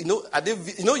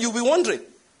 You'll be wondering.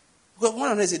 Well,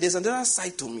 one day, there's another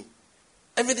side to me.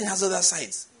 Everything has other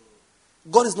sides.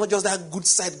 God is not just that good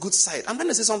side. I'm going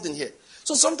to say something here.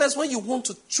 So sometimes when you want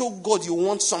to show God you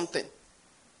want something,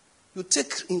 you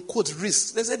take, in quote,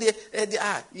 risks. They say,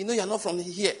 you're not from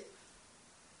here.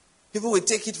 People will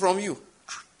take it from you.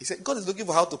 He said, God is looking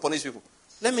for how to punish people.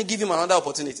 Let me give him another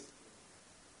opportunity.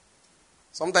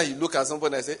 Sometimes you look at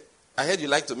somebody and say, I heard you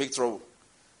like to make trouble.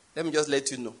 Let me just let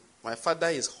you know. My father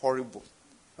is horrible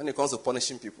when it comes to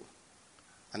punishing people.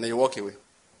 And then you walk away.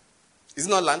 Is it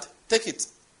not land? Take it.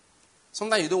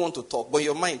 Sometimes you don't want to talk, but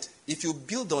your mind, if you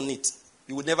build on it,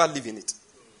 you will never live in it.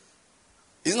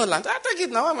 Is it not land? I take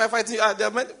it now. Why am I fighting?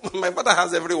 My father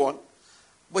has everyone.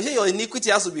 But here your iniquity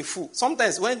has to be full.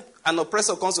 Sometimes when an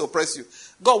oppressor comes to oppress you,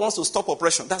 God wants to stop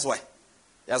oppression. That's why.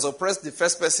 He has oppressed the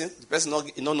first person. The person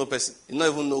he not know person. He not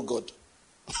even know God.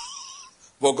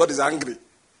 But God is angry.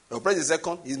 He oppressed the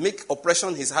second. He make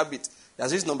oppression his habit. He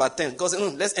has reached number 10. God said,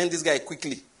 let's end this guy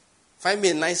quickly. Find me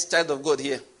a nice child of God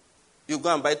here. You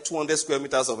go and buy 200 square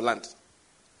meters of land.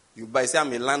 You buy, say,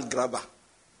 I'm a land grabber.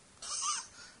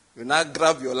 You now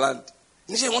grab your land.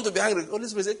 Initially, you want to be angry. Holy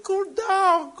Spirit say, cool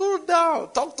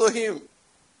down. Talk to him.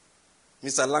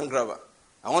 Mr. Land Grabber,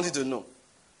 I want you to know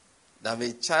that I'm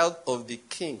a child of the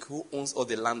king who owns all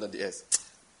the land on the earth.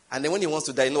 And then when he wants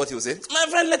to die, you know what he will say? My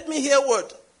friend, let me hear a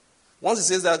word. Once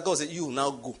he says that, God says, you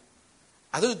now go.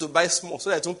 I told you to buy small so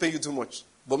that I don't pay you too much.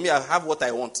 But me, I have what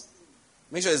I want.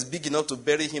 Make sure it's big enough to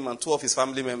bury him and 2 of his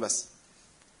family members.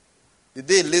 The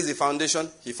day he lays the foundation,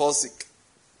 he falls sick.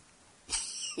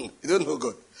 You don't know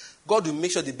God. God will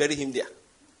make sure they bury him there.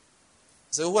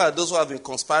 So who are those who have been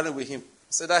conspiring with him?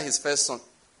 Say that his first son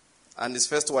and his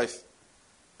first wife.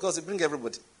 Because he bring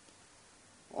everybody.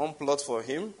 One plot for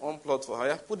him, one plot for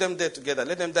her. Put them there together.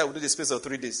 Let them die within the space of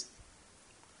 3 days.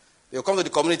 They'll come to the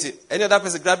community. Any other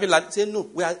person grabbing land, say, no,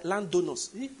 we are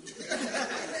landowners.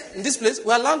 In this place,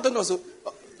 we are landowners. So,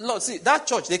 Lord, see, that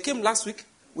church, they came last week.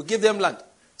 We gave them land.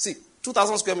 See,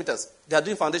 2,000 square meters. They are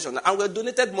doing foundation. And we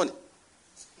donated money.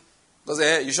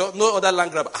 Because you sure? No other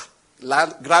land grabber.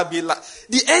 Land grabbing land.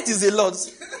 The earth is the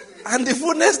Lord's. And the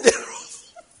fullness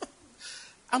thereof.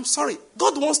 I'm sorry.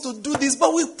 God wants to do this,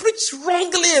 but we preach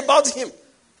wrongly about him.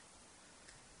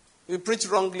 We preach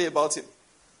wrongly about him.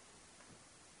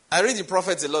 I read the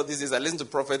prophets a lot these days. I listen to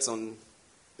prophets on,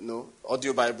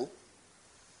 audio Bible.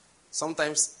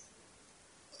 Sometimes,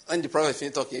 when the prophet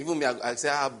finishes talking, even me, I say,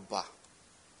 Abba,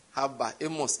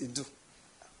 Amos, Idu.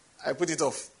 I put it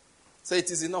off. Say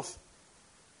it is enough.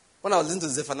 When I was listening to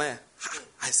Zephaniah,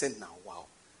 I said, now, wow.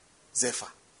 Zephyr,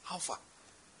 how far?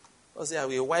 I say, I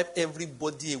will wipe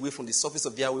everybody away from the surface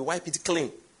of the earth. We wipe it clean.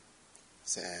 I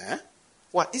say,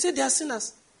 What? He said, they are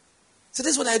sinners. He said,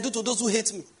 this is what I do to those who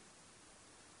hate me.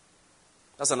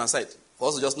 That's an aside. For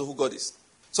us to just know who God is.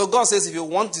 So God says, if you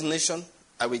want the nation,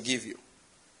 I will give you.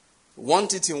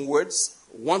 Want it in words.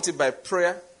 Want it by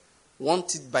prayer.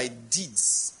 Want it by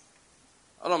deeds.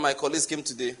 One of my colleagues came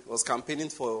today, was campaigning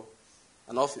for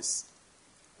an office.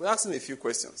 We asked him a few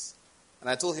questions. And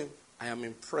I told him, I am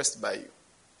impressed by you.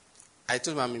 I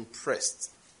told him I'm impressed.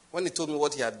 When he told me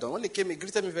what he had done, when he came, he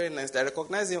greeted me very nicely. I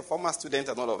recognized him, former student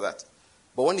and all of that.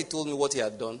 But when he told me what he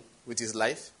had done with his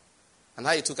life, and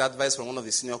how he took advice from one of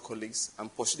his senior colleagues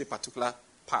and pursued a particular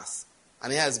path,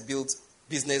 and he has built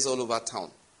business all over town.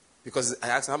 Because I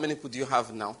asked him, how many people do you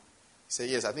have now? He said,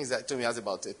 yes, I think he told me he has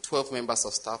about 12 members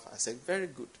of staff. I said, very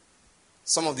good.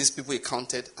 Some of these people he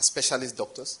counted as specialist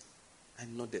doctors. I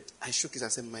nodded. I shook his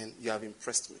and said, man, you have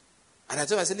impressed me. And I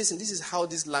told him, I said, listen, this is how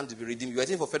this land will be redeemed. You are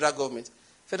waiting for federal government.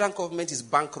 Federal government is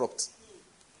bankrupt.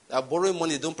 They are borrowing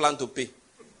money they don't plan to pay.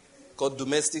 Called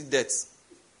domestic debts.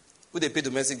 Who they pay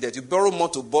domestic debt? You borrow more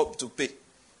to pay.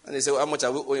 And they say, well, how much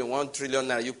are we owing? 1 trillion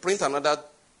now. You print another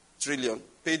trillion,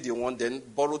 pay the one, then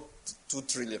borrow 2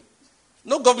 trillion.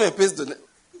 No government pays the...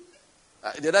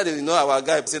 the other day, our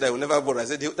guy said I will never borrow. I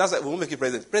said, that's why we won't make you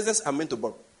president. Presidents are meant to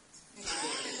borrow.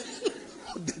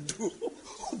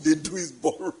 What they do is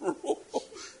borrow.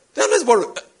 They always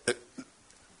borrow.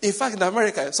 In fact, in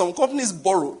America, some companies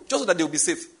borrow just so that they will be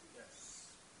safe.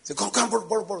 Say, come,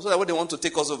 borrow. So that when they want to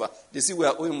take us over, they see we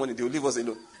are owing money, they will leave us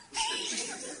alone.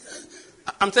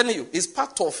 I'm telling you, it's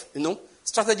part of,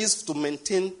 strategies to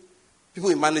maintain people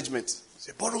in management.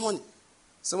 Say, borrow money.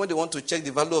 So when they want to check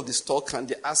the value of the stock and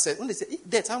the asset, when they say,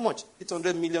 debt, how much?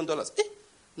 $800 million.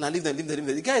 Now leave them.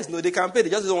 The guys know they can pay, they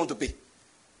just don't want to pay.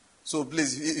 So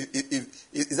please,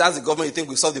 if that's the government you think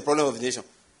will solve the problem of the nation,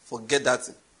 forget that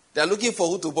thing. They are looking for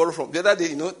who to borrow from. The other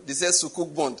day, they said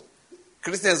Sukuk bond.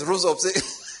 Christians rose up, say,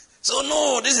 so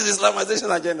no, this is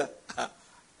Islamization agenda.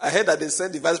 I heard that they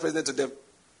sent the vice president to them.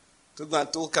 to go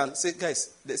and told Khan, say,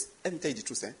 guys, let me tell you the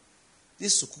truth.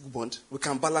 This Sukuk bond, we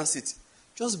can balance it.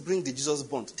 Just bring the Jesus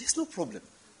bond. There's no problem.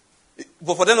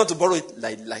 But for them not to borrow it,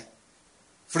 like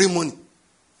free money.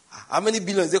 How many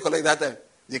billions they collect that time?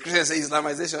 The Christians say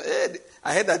Islamization. Hey,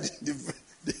 I heard that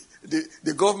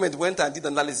the government went and did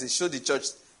analysis, showed the church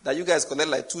that you guys collect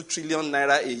like 2 trillion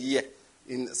naira a year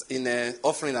in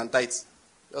offering and tithes.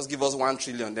 Just give us 1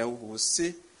 trillion, then we will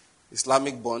see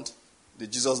Islamic bond, the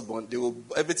Jesus bond.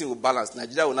 Everything will balance.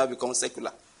 Nigeria will now become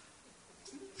secular.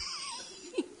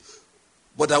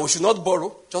 But that we should not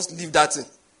borrow, just leave that in.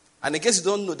 And in case you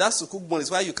don't know, that Sukuk bond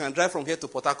is why you can drive from here to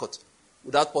Port Harcourt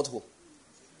without pothole.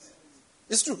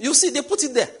 It's true. You see, they put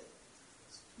it there.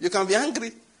 You can be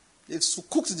angry. They've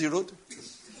cooked the road.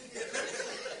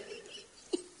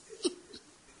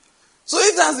 So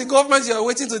if that's the government you are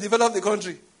waiting to develop the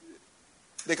country,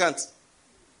 they can't.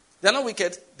 They're not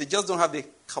wicked. They just don't have the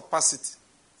capacity.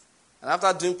 And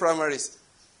after doing primaries,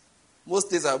 most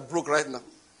states are broke right now.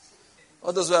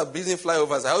 All those who are building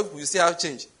flyovers, I hope you still have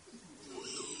change.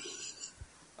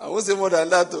 I won't say more than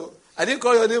that, though. I didn't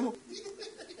call your name.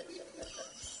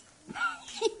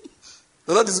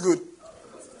 The Lord is good.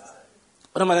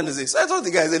 What am I going to say? So I told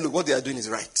the guys, look, what they are doing is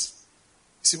right.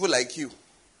 It's people like you.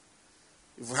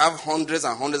 If we have hundreds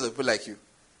and hundreds of people like you,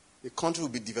 the country will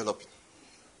be developing.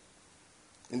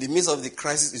 In the midst of the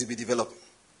crisis, it will be developing.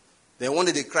 Then one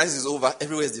day the crisis is over,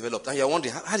 everywhere is developed. And you're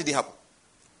wondering, how did it happen?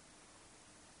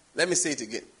 Let me say it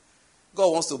again.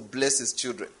 God wants to bless his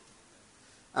children.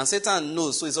 And Satan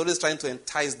knows, so he's always trying to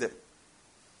entice them.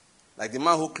 Like the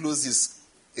man who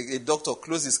a doctor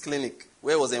closed his clinic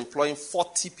where he was employing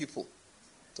 40 people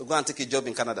to go and take a job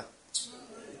in Canada.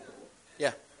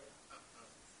 Yeah.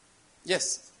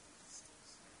 Yes.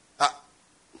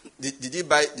 Did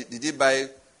he buy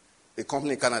a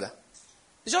company in Canada?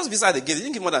 He just visa the gate. He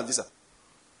didn't give more than visa.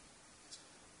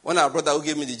 When our brother who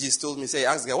gave me the gist told me,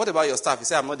 ask the guy, what about your staff? He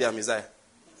said, I'm not their Messiah.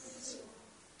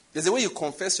 There's a way you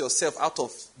confess yourself out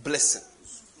of blessing.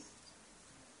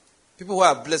 People who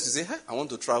are blessed, you say, hey, I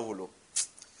want to travel.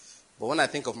 But when I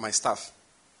think of my staff,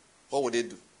 what would they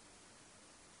do?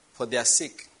 For their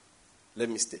sake, let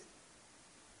me stay.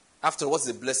 After what's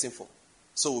the blessing for?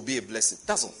 So it will be a blessing.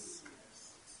 That's all.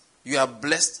 You are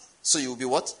blessed, so you will be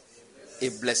what? A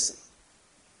blessing.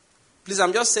 Please,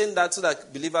 I'm just saying that so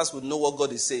that believers will know what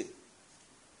God is saying.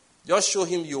 Just show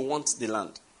him you want the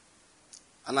land.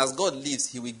 And as God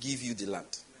lives, he will give you the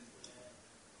land.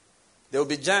 There will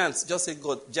be giants. Just say,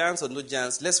 God, giants or no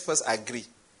giants, let's first agree.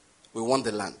 We want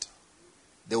the land.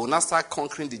 They will not start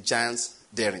conquering the giants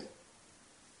therein.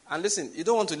 And listen, you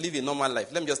don't want to live a normal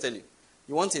life. Let me just tell you.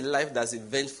 You want a life that's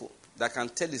eventful, that can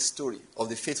tell the story of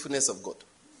the faithfulness of God.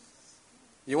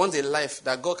 You want a life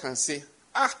that God can say,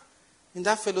 in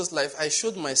that fellow's life, I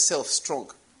showed myself strong.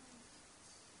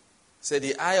 Say,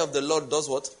 the eye of the Lord does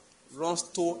what? Runs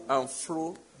to and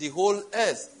fro the whole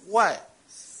earth. Why?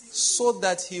 So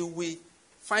that he will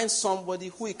find somebody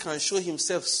who he can show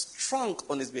himself strong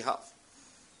on his behalf.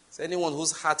 So anyone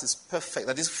whose heart is perfect,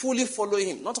 that is fully following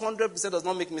him, not 100% does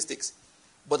not make mistakes,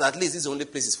 but at least this is the only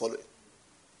place he's following.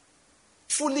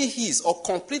 Fully his or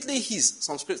completely his,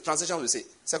 some translations will say,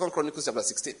 2 Chronicles chapter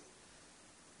 16.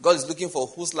 God is looking for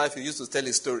whose life he used to tell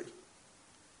his story.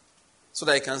 So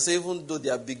that he can say, even though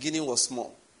their beginning was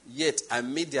small, yet I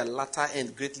made their latter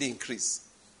end greatly increase.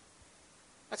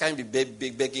 How can you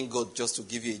be begging God just to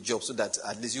give you a job so that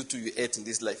at least you too you ate in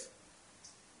this life?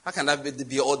 How can that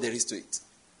be all there is to it?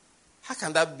 How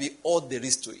can that be all there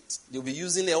is to it? You'll be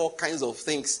using all kinds of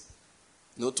things,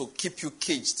 to keep you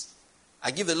caged. I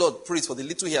give the Lord praise for the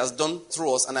little he has done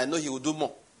through us, and I know he will do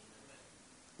more.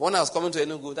 When I was coming to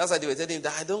Enugu, that's why they were telling him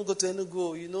that I don't go to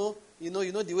Enugu. You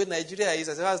know the way Nigeria is.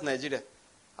 I said, how's Nigeria?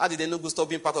 How did Enugu stop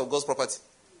being part of God's property?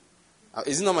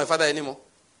 Is he not my father anymore?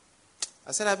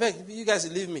 I said, I beg, you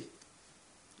guys leave me.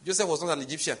 Joseph was not an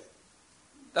Egyptian.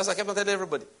 That's what I kept on telling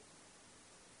everybody.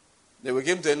 Then we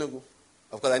came to Enugu.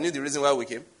 Of course, I knew the reason why we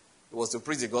came. It was to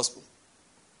preach the gospel.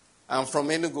 And from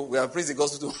Enugu, we have preached the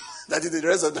gospel to that is the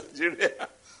rest of Nigeria.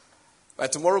 By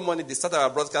tomorrow morning, they start our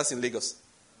broadcast in Lagos.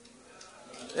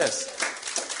 Yes.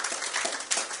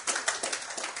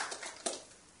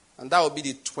 And that will be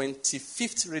the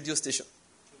 25th radio station.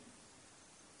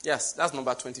 Yes, that's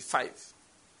number 25.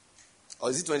 Or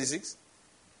is it 26?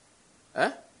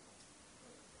 Huh?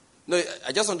 No,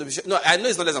 I just want to be sure. No, I know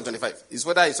it's not less than 25. It's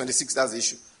whether it's 26, that's the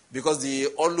issue. Because the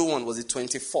Olu one was the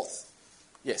 24th.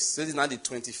 Yes, so it's now the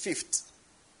 25th.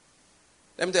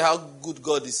 Let me tell you how good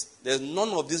God is. There's none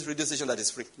of this radio station that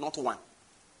is free. Not one.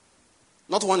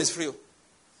 Not one is free.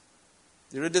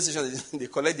 The radio station, they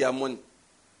collect their money.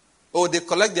 Oh, they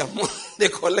collect their money. They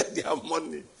collect their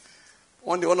money.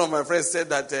 One day, one of my friends said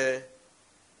that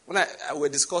when I were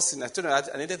discussing, I told him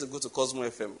I needed to go to Cosmo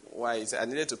FM. Why? He said, I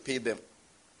needed to pay them.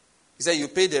 He said, you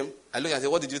pay them? I looked and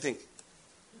said, what did you think?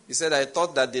 He said, I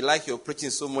thought that they like your preaching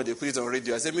so much, they put it on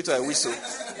radio. I said, me too, I wish so.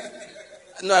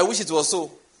 No, I wish it was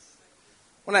so.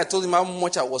 When I told him how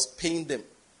much I was paying them,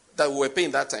 that we were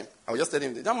paying that time, I was just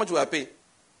telling him, how much we were paying?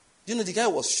 You know, the guy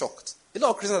was shocked. A lot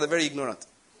of Christians are very ignorant.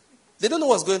 They don't know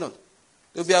what's going on.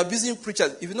 They'll be abusing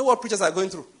preachers. If you know what preachers are going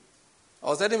through. I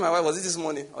was telling my wife, was it this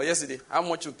morning or yesterday, how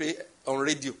much you pay on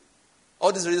radio?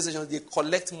 All these radio stations, they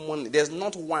collect money. There's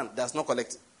not one that's not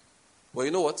collecting. But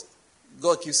you know what?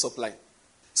 God keeps supplying.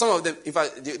 Some of them, in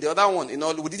fact, the other one,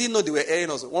 we didn't know they were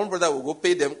airing us. One brother will go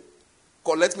pay them,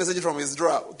 collect messages from his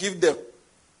drawer, give them.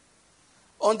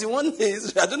 Until one day,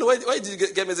 I don't know where did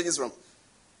you get messages from?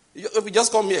 If you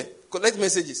just come here, collect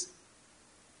messages.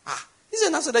 He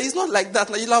said, answer that it's not like that.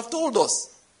 Now you'll have told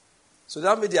us. So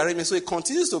that made the arrangement. So he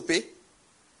continues to pay.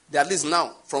 They at least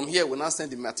now, from here, will now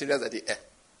send the materials at the air.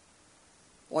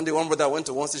 One day, one brother went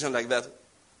to one station like that.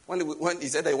 When he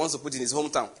said that he wants to put it in his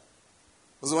hometown.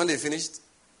 So when they finished,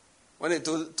 when they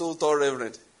told Tall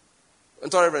Reverend, when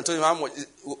Tall Reverend told him how much,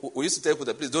 we used to tell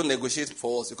people, please don't negotiate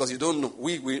for us because you don't know.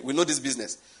 We know this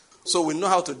business. So we know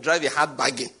how to drive a hard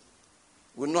bargain.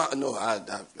 We know,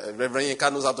 Reverend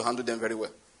Yinka knows how to handle them very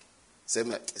well.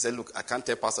 He said, look, I can't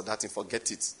tell Pastor that and forget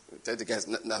it. Tell the guys,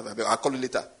 I'll call you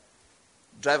later.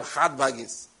 Drive hard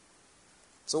bargains.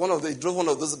 So he drove one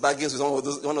of those bargains with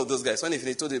one of those guys. When he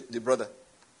finished, he told the brother.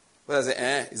 I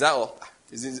said, is that all?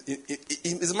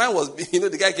 His mind was,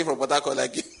 the guy came from Port Harcourt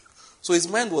like you. So his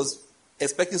mind was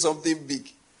expecting something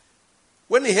big.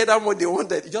 When he heard how much they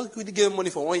wanted, he just quickly gave him money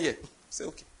for 1 year. He said,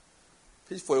 okay.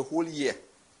 Paid for a whole year.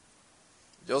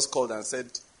 Just called and said,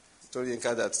 told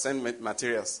Yinka that send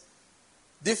materials.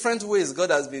 Different ways God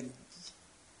has been.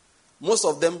 Most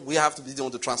of them, we have to be the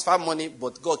one to transfer money,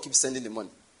 but God keeps sending the money.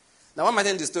 Now, why am I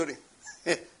telling the story?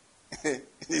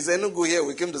 He said, no, go here.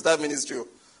 We came to start ministry.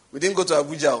 We didn't go to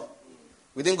Abuja.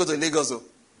 We didn't go to Lagos.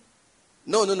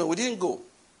 No, we didn't go.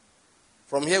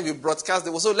 From here, we broadcast.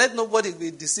 So let nobody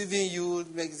be deceiving you.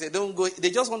 They don't go. They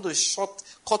just want to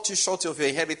cut you short of your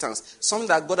inheritance. Something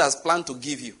that God has planned to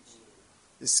give you.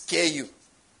 They scare you.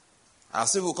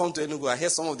 As people come to Enugu, I hear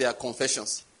some of their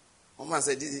confessions. One man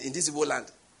said, in this Igbo land,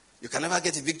 you can never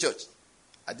get a big church.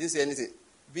 I didn't say anything.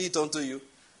 Be it unto you,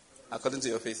 according to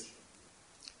your faith.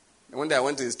 And one day I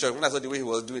went to his church. When I saw the way he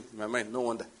was doing, in my mind, no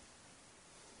wonder.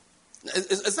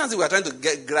 It's not as if we are trying to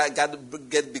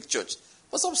get big church.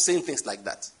 But stop saying things like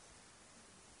that.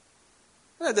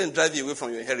 Let them drive you away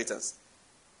from your inheritance.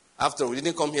 After all, we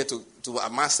didn't come here to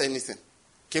amass anything.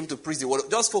 Came to preach the word.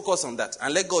 Just focus on that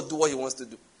and let God do what he wants to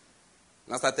do.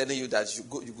 And I start telling you that you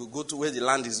go to where the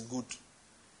land is good.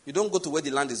 You don't go to where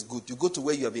the land is good. You go to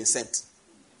where you have been sent.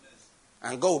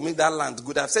 And God will make that land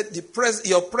good. I've said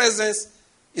your presence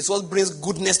is what brings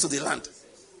goodness to the land.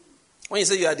 When you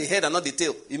say you are the head and not the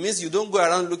tail, it means you don't go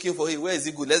around looking for, hey, where is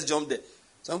it good? Let's jump there.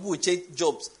 Some people will change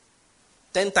jobs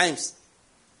 10 times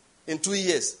in 2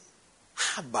 years.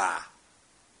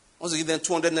 Once you give them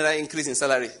 200 naira increase in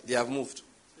salary, they have moved.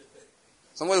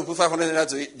 Somebody will put 500 naira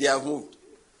to it, they have moved.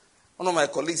 One of my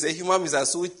colleagues said, human beings are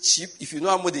so cheap. If you know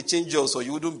how much they change jobs, or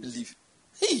you wouldn't believe.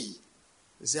 Hey!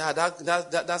 They say,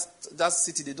 that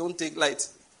city, they don't take light.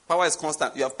 Power is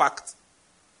constant. You are packed.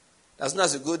 As soon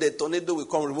as you go there, tornado will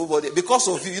come, remove all the... Because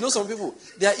of you, some people,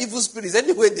 they are evil spirits.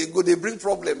 Anywhere they go, they bring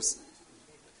problems.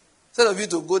 Instead of you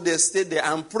to go there, stay there,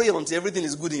 and pray until everything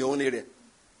is good in your own area.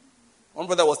 One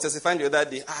brother was testifying the other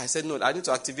day. I said, no, I need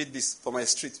to activate this for my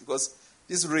street because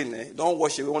this rain, don't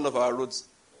wash away one of our roads.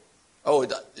 Oh,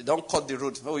 don't cut the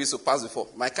road. Oh, we used to pass before.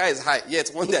 My car is high. Yet,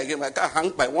 one day again, my car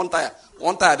hung by one tire.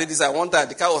 One tire did this side, one tire.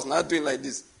 The car was not doing like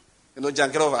this.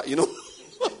 Jank it over,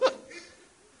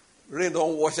 Rain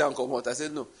don't wash and come out. I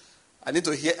said, no. I need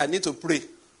to pray.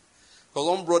 Because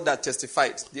one brother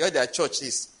testified. The way their church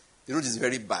is, the road is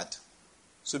very bad.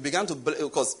 So he began to,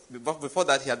 because before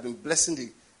that, he had been blessing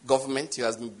the government. He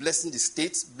has been blessing the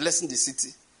state, blessing the city.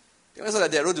 They saw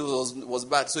that their road was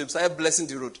bad. So he started blessing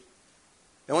the road.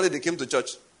 And one day they came to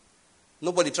church.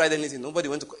 Nobody tried anything. Nobody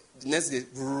went to... The next day,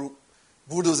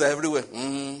 bulldozer everywhere.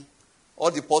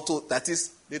 All the portal, that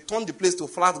is, they turned the place to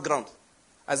flat ground.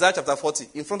 Isaiah chapter 40,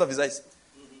 in front of his eyes.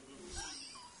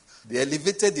 They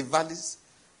elevated the valleys,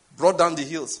 brought down the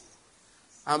hills,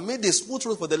 and made a smooth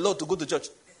road for the Lord to go to church.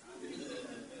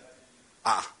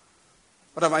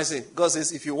 What am I saying? God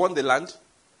says, if you want the land,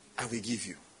 I will give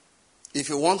you. If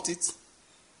you want it,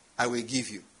 I will give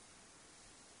you.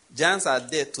 Giants are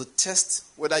there to test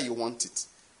whether you want it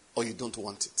or you don't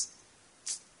want it.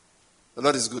 The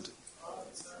Lord is good.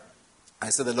 I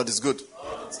said the Lord is good.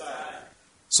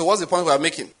 So what's the point we are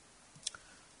making?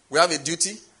 We have a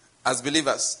duty as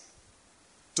believers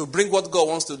to bring what God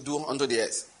wants to do onto the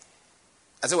earth.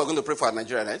 I said we're going to pray for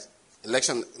Nigeria, right?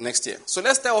 Election next year. So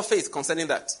let's tell our faith concerning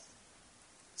that.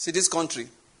 See, this country,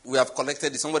 we have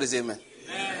collected it. Somebody say amen.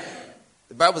 Amen.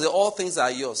 The Bible says all things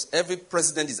are yours. Every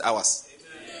president is ours.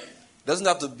 Amen. It doesn't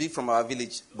have to be from our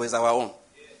village, but it's our own.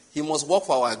 Yes. He must work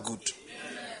for our good.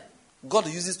 Amen. God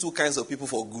uses two kinds of people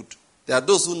for good. There are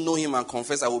those who know him and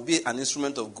confess I will be an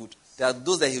instrument of good. There are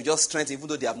those that he will just strengthen even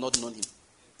though they have not known him.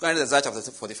 Go and read Isaiah chapter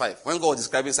 45. When God was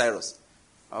describing Cyrus,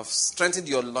 I've strengthened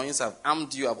your loins, I've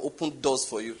armed you, I've opened doors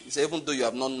for you. He said, even though you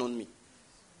have not known me.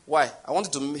 Why? I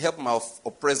wanted to help my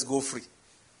oppressed go free.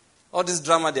 All this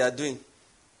drama they are doing.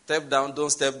 Step down, don't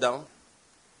step down.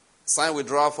 Sign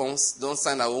withdrawal forms, don't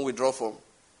sign our own withdrawal form.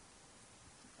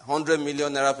 100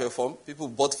 million naira per form. People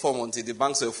bought form until the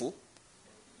banks were full.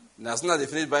 And as soon as they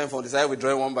finish buying form, they started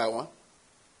withdrawing one by one.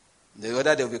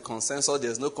 Whether there will be consensus,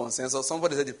 there's no consensus.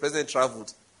 Somebody said the president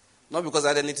traveled. Not because I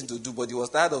had anything to do, but he was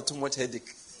tired of too much headache.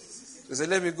 He said,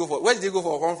 let me go for... Where did he go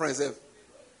for a conference?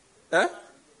 Huh?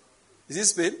 Is it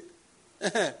Spain?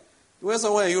 He went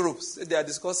somewhere in Europe. They are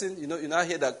discussing, you now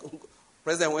hear that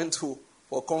president went for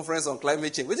a conference on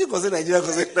climate change. What do you consider Nigeria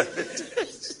consider climate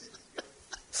change?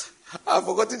 I've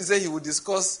forgotten to say he would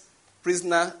discuss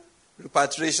prisoner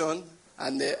repatriation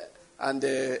and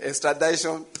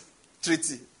extradition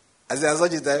treaty. As there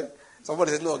such a time,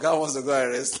 somebody said, no, God wants to go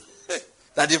arrest.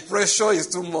 That the pressure is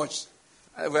too much.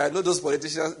 I know those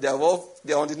politicians, they are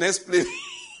on the next plane.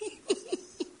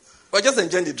 We're just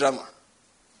enjoying the drama.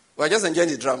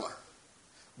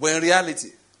 But in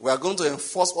reality, we are going to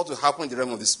enforce what will happen in the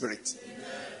realm of the Spirit. Amen.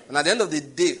 And at the end of the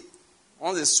day,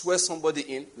 once they swear somebody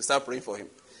in, we start praying for him.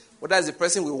 Whether it's the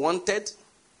person we wanted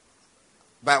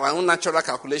by our own natural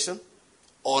calculation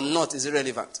or not is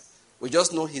irrelevant. We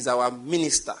just know he's our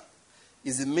minister.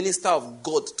 He's the minister of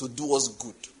God to do us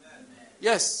good. Amen.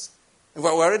 Yes. And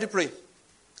we're already praying.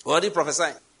 We're already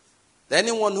prophesying. That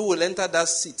anyone who will enter that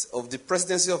seat of the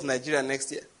presidency of Nigeria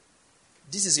next year,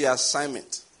 this is your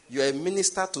assignment. You are a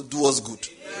minister to do us good.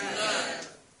 Amen.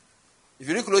 If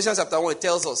you read Colossians chapter 1, it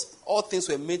tells us all things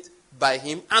were made by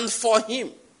him and for him.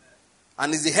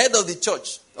 And is the head of the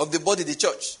church, of the body, the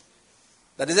church.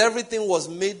 That is, everything was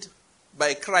made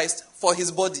by Christ for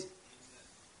his body.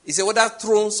 He said whether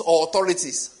thrones or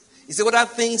authorities. He said whether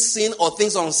things seen or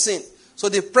things unseen. So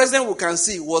the president we can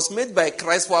see was made by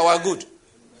Christ for our good.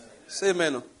 Say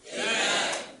amen.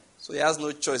 Amen. So he has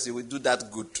no choice. He will do that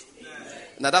good. Amen.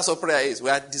 Now that's what prayer is. We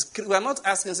are not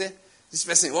asking, say, this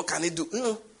person, what can he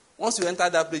do? Once you enter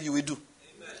that place, you will do.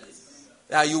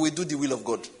 Yeah, you will do the will of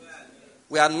God.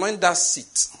 We anoint that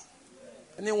seat.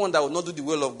 Anyone that will not do the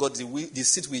will of God, the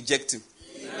seat will eject him.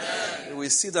 He will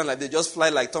sit down like they just fly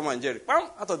like Tom and Jerry. Bam,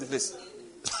 out of the place.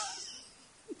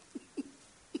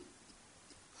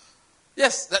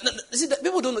 Yes. See,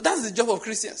 people don't know. That's the job of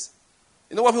Christians.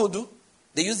 You know what people do?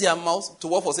 They use their mouths to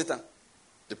work for Satan.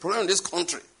 The problem in this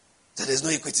country is that there's no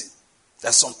equity.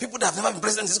 There's some people that have never been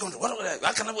president in this country.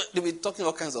 They'll be talking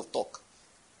all kinds of talk.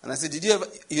 And I said,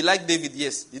 you like David?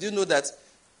 Yes. Did you know that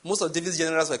most of David's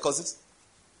generals were cousins?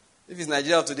 If it's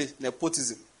Nigeria today,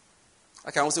 nepotism.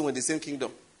 I can also win the same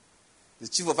kingdom. The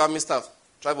chief of army staff,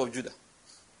 tribe of Judah.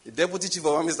 The deputy chief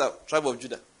of army staff, tribe of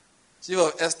Judah. Chief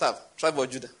of air staff, tribe of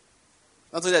Judah.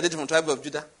 Not only are they from tribe of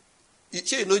Judah.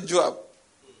 You know Joab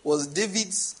was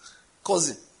David's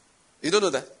cousin. You don't know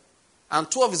that? And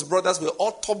two of his brothers were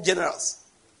all top generals.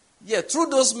 Yeah, through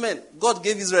those men, God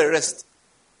gave Israel rest.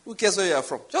 Who cares where you are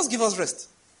from? Just give us rest.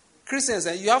 Christians,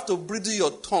 you have to bridle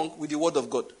your tongue with the word of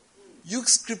God. Use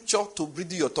scripture to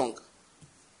bridle your tongue.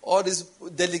 All these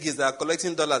delegates that are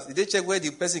collecting dollars, did they check where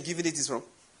the person giving it is from?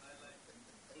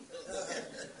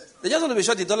 They just want to be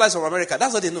sure the dollar is from America.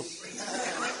 That's what they know.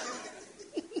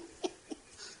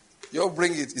 You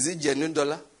bring it. Is it genuine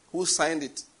dollar? Who signed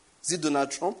it? Is it Donald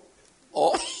Trump?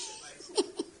 Or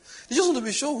they just want to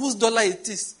be sure whose dollar it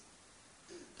is.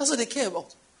 That's what they care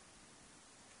about.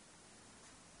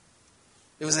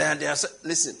 They will say,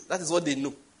 listen, that is what they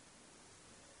know.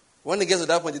 When they get to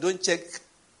that point, they don't check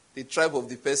the tribe of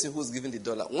the person who's giving the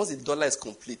dollar. Once the dollar is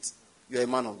complete, you're a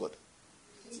man of God.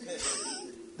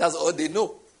 That's all they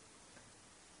know.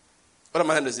 What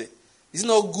am I trying to say? Isn't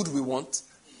all good we want?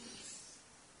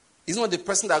 Isn't not the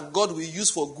person that God will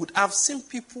use for good? I've seen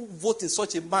people vote in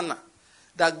such a manner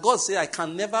that God said, I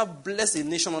can never bless a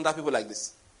nation under people like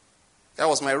this. That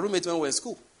was my roommate when we were in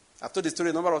school. I've told the story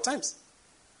a number of times.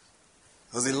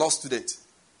 He was a law student.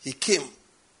 He came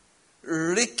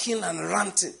raking and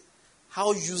ranting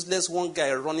how useless one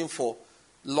guy running for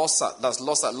LOSA, that's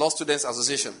LOSA, Law Students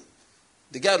Association.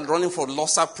 The guy running for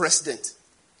LOSA president.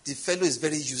 the fellow is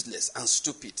very useless and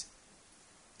stupid.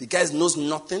 The guy knows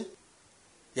nothing.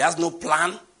 He has no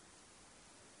plan.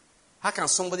 How can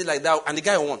somebody like that, and the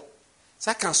guy won.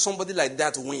 So how can somebody like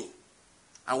that win?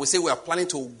 And we say we are planning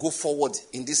to go forward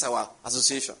in this our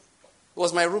association. It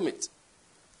was my roommate.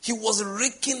 He was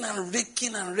raking and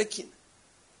raking and raking.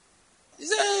 He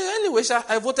said, anyway,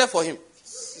 I voted for him.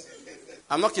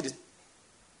 I'm not kidding.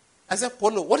 I said,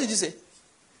 Paulo, what did you say?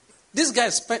 This guy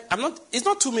spent, it's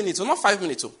not 2 minutes, or not 5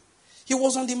 minutes. He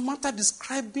was on the matter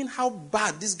describing how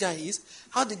bad this guy is,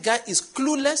 how the guy is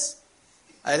clueless.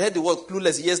 I heard the word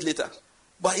clueless years later.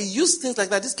 But he used things like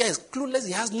that. This guy is clueless.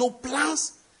 He has no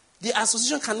plans. The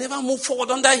association can never move forward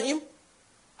under him.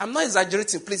 I'm not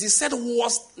exaggerating, please. He said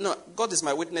worst. No, God is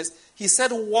my witness. He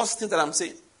said worst things that I'm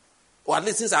saying. Or at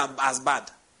least things are as bad.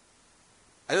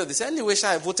 I know. They said, anyway,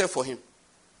 I voted for him.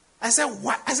 I said,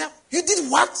 what? I said, you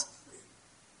did what?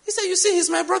 He said, you see, he's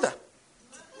my brother.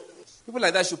 People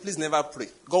like that should please never pray.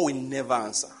 God will never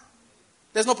answer.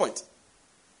 There's no point.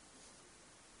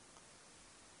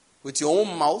 With your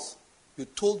own mouth, you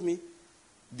told me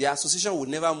the association will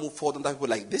never move forward under people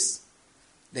like this.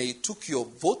 Then you took your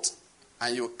vote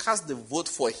and you cast the vote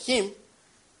for him.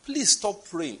 Please stop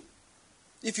praying.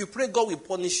 If you pray, God will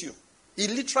punish you. He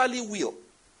literally will.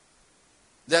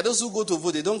 There are those who go to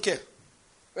vote, they don't care.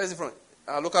 Where is it from?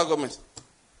 Our local government.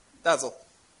 That's all.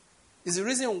 It's the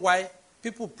reason why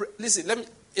people pray. Listen,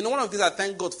 one of the things I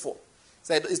thank God for.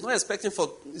 It's not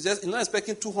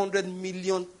expecting 200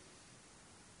 million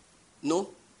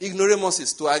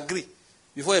ignoramuses to agree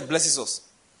before he blesses us.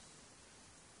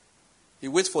 He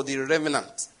waits for the remnant.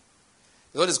 That's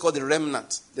what is called the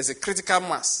remnant. There's a critical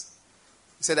mass.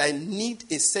 He said, I need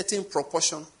a certain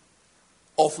proportion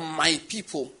of my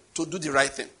people to do the right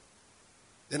thing.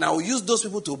 Then I will use those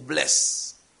people to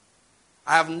bless.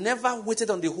 I have never waited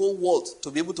on the whole world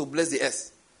to be able to bless the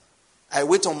earth. I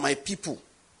wait on my people.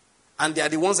 And they are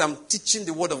the ones I'm teaching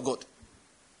the word of God.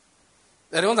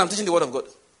 They are the ones I'm teaching the word of God.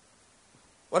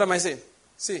 What am I saying?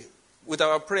 See, with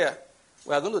our prayer,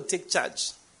 we are going to take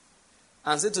charge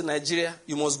and say to Nigeria,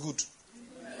 you must good.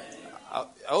 I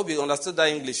hope you understood that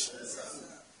English.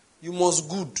 You must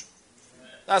good.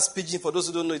 That's pidgin for those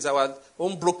who don't know. It's our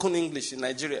own broken English in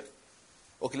Nigeria.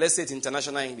 Okay, let's say it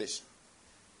international English.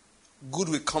 Good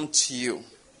will come to you.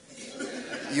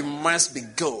 You must be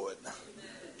good.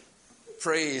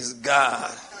 Praise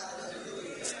God.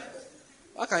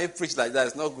 How can you preach like that?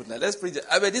 It's not good now. Let's preach.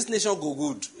 I mean, this nation go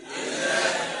good.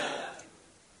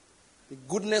 The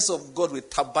goodness of God will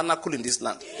tabernacle in this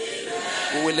land.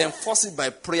 We will enforce it by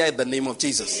prayer in the name of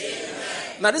Jesus.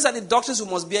 Now, these are the doctrines we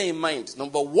must bear in mind.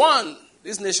 Number one,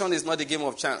 this nation is not a game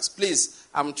of chance. Please,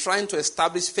 I'm trying to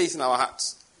establish faith in our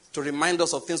hearts to remind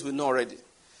us of things we know already.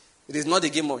 It is not a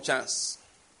game of chance.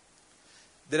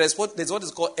 There's what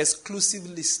is called exclusive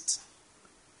list.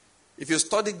 If you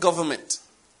study government,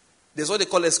 there's what they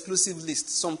call exclusive list.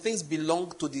 Some things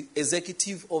belong to the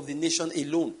executive of the nation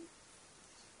alone.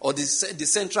 Or the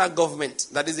central government,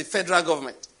 that is the federal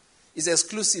government, is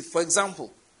exclusive. For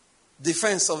example,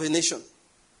 defense of a nation.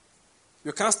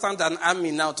 You can't stand an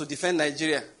army now to defend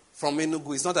Nigeria from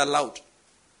Enugu. It's not allowed.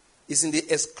 It's in the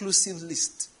exclusive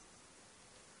list.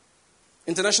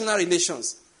 International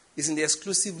relations is in the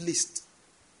exclusive list.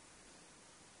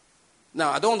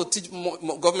 Now, I don't want to teach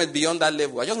more government beyond that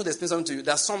level. I just want to explain something to you.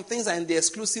 There are some things that are in the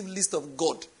exclusive list of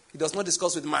God. He does not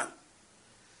discuss with man.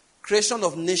 Creation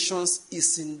of nations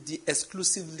is in the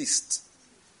exclusive list.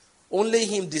 Only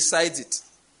him decides it.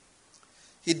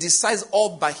 He decides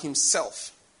all by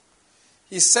himself.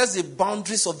 He sets the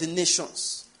boundaries of the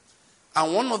nations.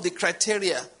 And one of the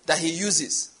criteria that he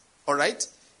uses, all right,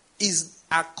 is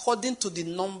according to the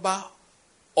number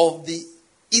of the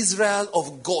Israel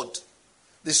of God.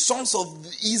 The sons of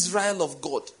Israel of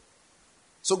God.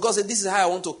 So God said, this is how I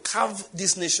want to carve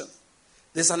this nation.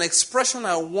 There's an expression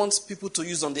I want people to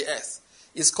use on the earth.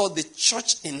 It's called the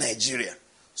church in Nigeria.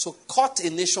 So cut a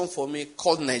nation for me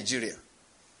called Nigeria.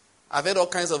 I've heard all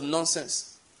kinds of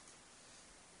nonsense.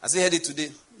 As I heard it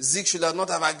today, Zeke should have not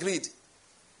have agreed.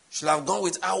 Should have gone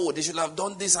with Awo. They should have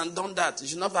done this and done that. They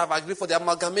should not have agreed for the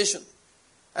amalgamation.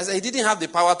 I said, he didn't have the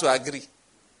power to agree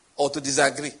or to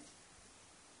disagree.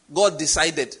 God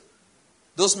decided.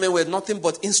 Those men were nothing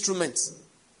but instruments.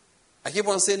 I keep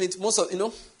on saying it.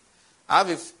 I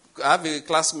have a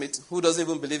classmate who doesn't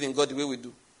even believe in God the way we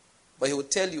do. But he will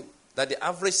tell you that the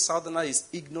average southerner is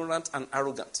ignorant and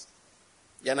arrogant.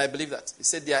 Yeah, and I believe that. He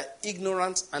said they are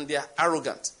ignorant and they are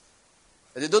arrogant.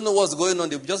 They don't know what's going on.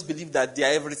 They just believe that they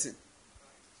are everything.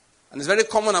 And it's very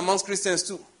common amongst Christians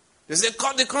too. They say,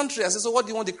 cut the country. I say, so what do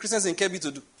you want the Christians in Kebbi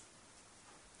to do?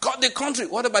 Cut the country.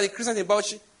 What about the Christians in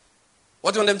Bauchi?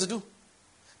 What do you want them to do?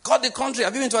 Cut the country.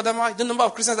 Have you been to Adamawa? The number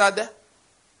of Christians that are there?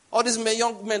 All these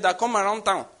young men that come around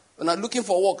town and are looking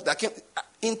for work, that can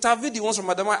interview the ones from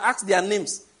Adamawa, ask their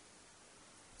names.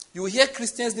 You will hear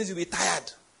Christians' names, you'll be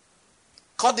tired.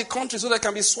 Cut the country so they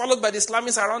can be swallowed by the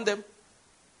Islamists around them.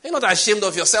 You're not ashamed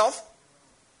of yourself.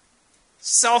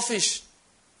 Selfish.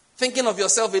 Thinking of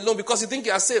yourself alone because you think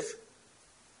you are safe.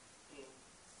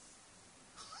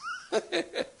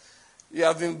 You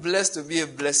have been blessed to be a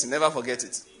blessing. Never forget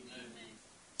it.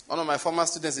 One of my former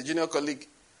students, a junior colleague,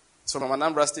 is from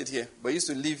Anambra State here, but used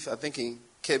to live, I think, in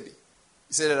Kebbi.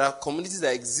 He said there are communities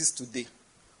that exist today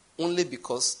only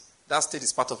because that state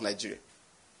is part of Nigeria.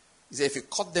 He said if you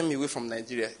cut them away from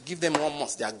Nigeria, give them 1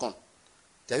 month, they are gone.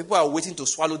 There are people who are waiting to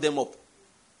swallow them up.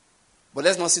 But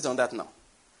let's not sit on that now.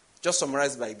 Just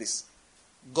summarize like this.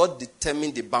 God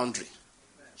determined the boundary.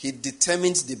 He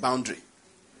determined the boundary.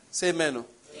 Say amen. No?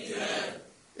 Amen.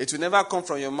 It will never come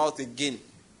from your mouth again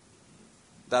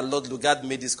that Lord Lugard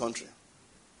made this country.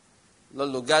 Lord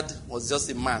Lugard was just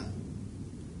a man.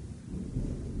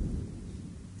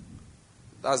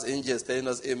 That's angels telling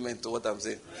us amen to what I'm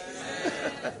saying.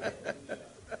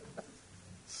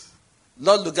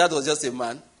 Lord Lugard was just a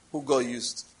man who God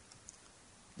used.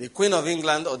 The Queen of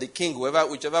England or the King,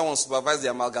 whichever one supervised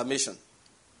the amalgamation,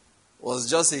 was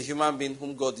just a human being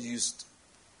whom God used.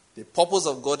 The purpose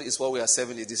of God is what we are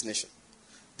serving in this nation.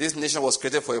 This nation was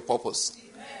created for a purpose.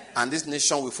 Amen. And this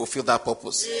nation will fulfill that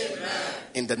purpose. Amen.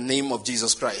 In the name of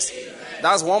Jesus Christ. Amen.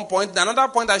 That's one point. Another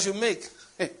point I should make.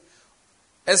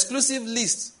 Exclusive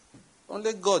list.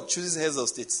 Only God chooses heads of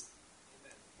states.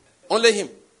 Only Him.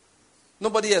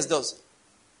 Nobody else does.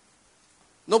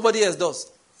 Nobody else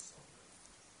does.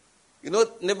 You know,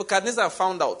 Nebuchadnezzar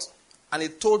found out and he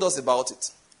told us about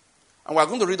it. And we're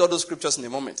going to read all those scriptures in a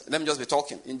moment. Let me just be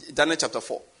talking. In Daniel chapter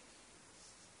 4. It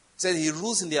said he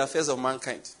rules in the affairs of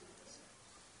mankind.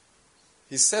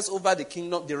 He sets over the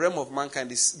kingdom, the realm of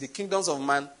mankind, the kingdoms of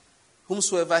man,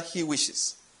 whomsoever he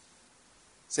wishes.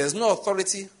 So there's no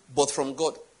authority but from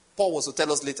God. Paul was to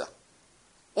tell us later.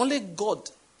 Only God.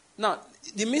 Now,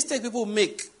 the mistake people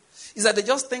make is that they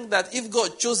just think that if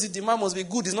God chose it, the man must be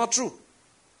good. It's not true.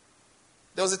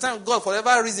 There was a time God, for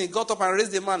whatever reason, got up and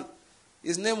raised a man.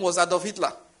 His name was Adolf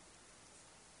Hitler.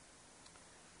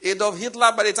 Adolf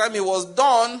Hitler, by the time he was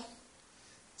done,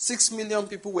 6 million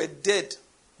people were dead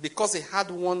because he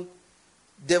had one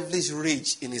devilish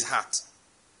rage in his heart.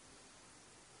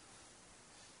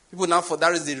 People now, for that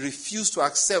reason, they refuse to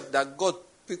accept that God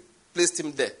placed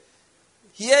him there.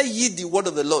 Hear ye the word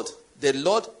of the Lord. The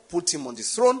Lord put him on the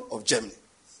throne of Germany.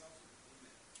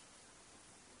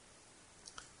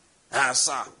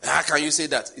 Sir, how can you say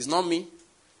that? It's not me.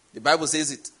 The Bible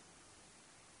says it.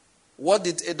 What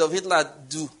did Adolf Hitler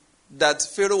do that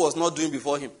Pharaoh was not doing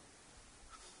before him?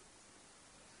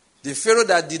 The Pharaoh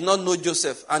that did not know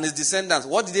Joseph and his descendants,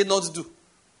 what did they not do?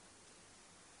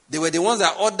 They were the ones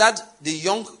that ordered the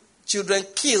young children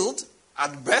killed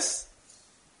at birth.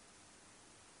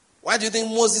 Why do you think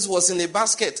Moses was in a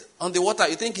basket on the water?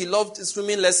 You think he loved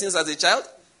swimming lessons as a child?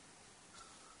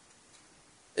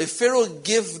 A Pharaoh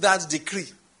gave that decree.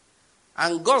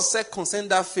 And God said, concerning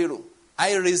that Pharaoh,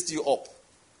 I raised you up.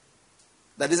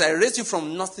 That is, I raised you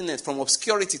from nothingness, from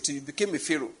obscurity till you became a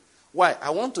Pharaoh. Why? I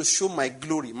want to show my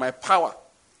glory, my power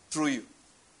through you.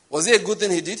 Was it a good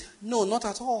thing he did? No, not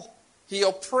at all. He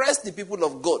oppressed the people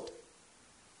of God.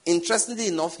 Interestingly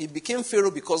enough, he became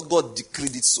Pharaoh because God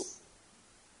decreed it so.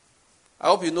 I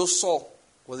hope you know Saul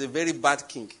was a very bad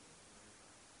king.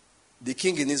 The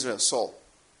king in Israel, Saul.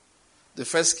 The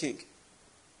first king.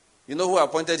 You know who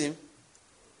appointed him?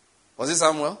 Was it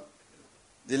Samuel?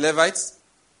 The Levites?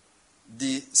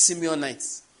 The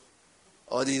Simeonites?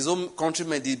 Or his own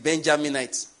countrymen, the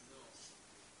Benjaminites?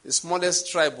 The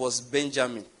smallest tribe was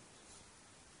Benjamin.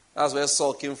 That's where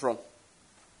Saul came from.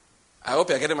 I hope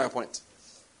you're getting my point.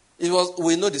 We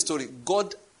know the story.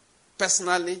 God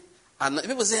personally, and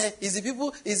people say, is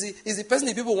the person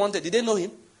the people wanted? Did they know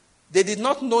him? They did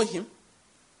not know him.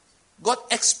 God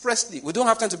expressly, we don't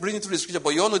have time to bring it through the scripture,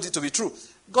 but you all know it to be true.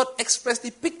 God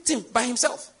expressly picked him by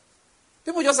himself.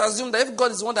 People just assume that if God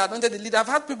is the one that anointed the leader, I've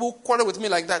had people quarrel with me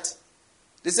like that.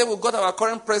 They say we got our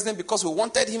current president because we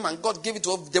wanted him and God gave it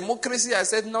to us. Democracy, I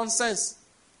said, nonsense.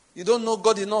 You don't know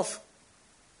God enough.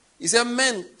 He said,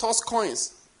 men toss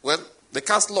coins. Well, they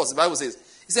cast lots, the Bible says.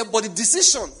 He said, but the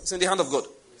decision is in the hand of God.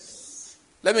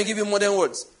 Let me give you modern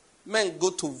words. Men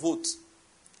go to vote.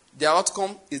 Their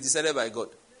outcome is decided by God.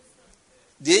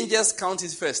 The angels count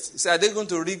it first. He said, are they going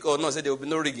to rig or not? He said, there will be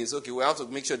no rigging. So, okay, we have to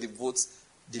make sure the votes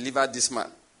deliver this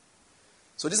man.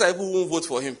 So these are people who won't vote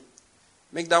for him.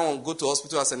 Make that one go to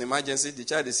hospital as an emergency. The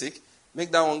child is sick.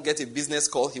 Make that one get a business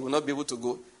call. He will not be able to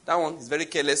go. That one is very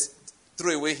careless.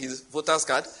 Throw away his voter's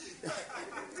card.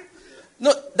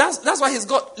 No, that's why he's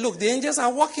got. Look, the angels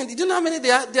are working. Did you know how many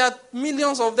there are? There are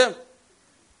millions of them.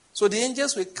 So the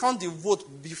angels will count the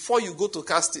vote before you go to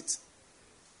cast it.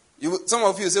 Some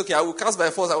of you say, okay, I will cast by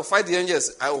force. I will fight the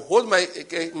angels. I will hold my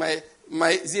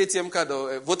ATM card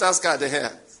or voter's card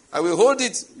here. I will hold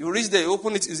it. You reach there, you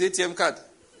open it, use ATM card.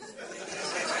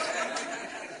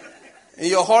 In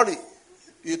your hurry,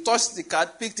 you touch the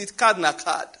card, picked it, card na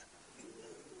card.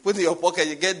 Put it in your pocket,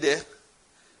 you get there.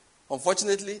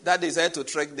 Unfortunately, that day you decided to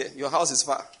trek there. Your house is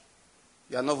far.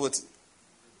 You are not voting.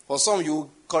 For some, you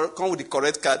come with the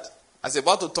correct card. As you're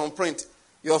about to turn print,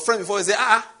 your friend before you say,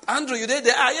 Andrew, you did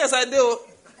there? Yes, I do.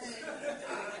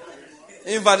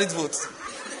 Invalid vote.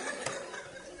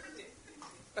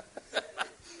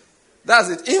 That's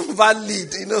it.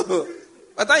 Invalid,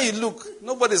 By the time you look,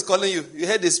 nobody's calling you. You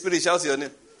heard the spirit shout your name.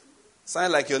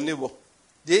 Sound like your neighbor.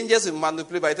 The angels will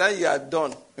manipulate. By the time you are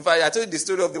done. In fact, I told you the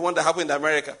story of the one that happened in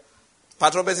America.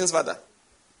 Pat Robertson's father.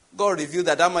 God revealed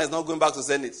that man is not going back to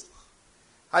Senate.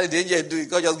 How did the angel do it?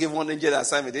 God just gave one angel an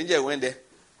assignment. The angel went there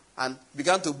and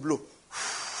began to blow.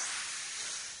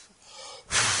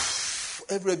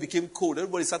 Everybody became cold.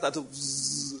 Everybody started to...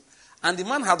 And the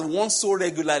man had won so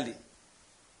regularly.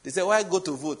 They said, why go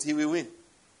to vote? He will win.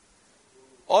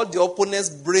 All the opponents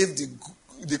braved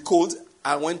the cold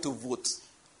and went to vote.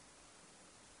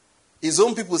 His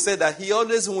own people said that he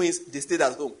always wins. They stayed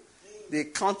at home. They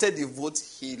counted the vote.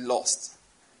 He lost.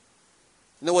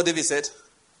 You know what David said?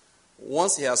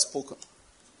 Once he has spoken.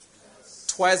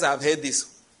 Twice I have heard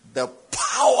this. The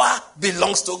power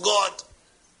belongs to God.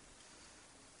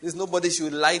 There's nobody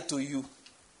should lie to you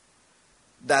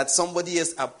that somebody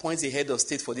else appoints a head of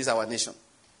state for this our nation.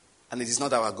 And it is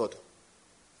not our God.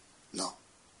 No.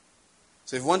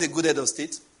 So if you want a good head of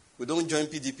state, we don't join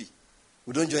PDP.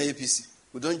 We don't join APC.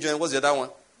 We don't join, what's the other one?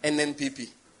 NNPP.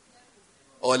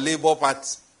 Or Labour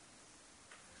Party.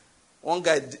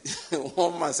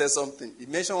 One man said something. He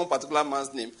mentioned one particular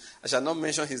man's name. I shall not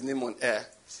mention his name on air.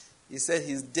 He said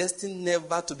he's destined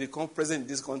never to become president in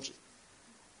this country.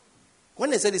 When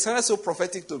they said it sounded so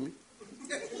prophetic to me.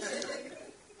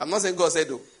 I'm not saying God said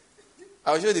though.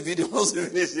 I'll show you the video once we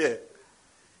finish here.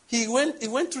 He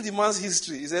went through the man's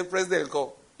history. He said, President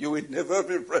Cole, you will never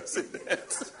be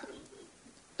president.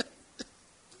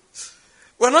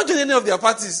 We're not joining any of their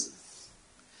parties.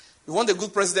 We want a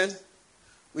good president.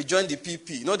 We join the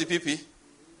PP. You know the PP?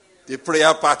 The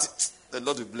prayer party. The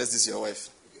Lord will bless this your wife.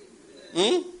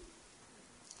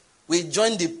 We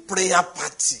join the prayer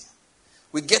party.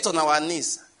 We get on our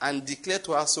knees and declare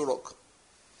to our Sorok,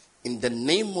 in the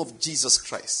name of Jesus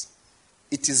Christ,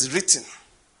 it is written,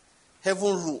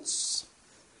 heaven rules,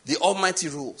 the Almighty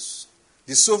rules,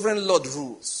 the Sovereign Lord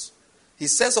rules. He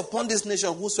says upon this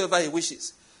nation whosoever he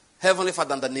wishes. Heavenly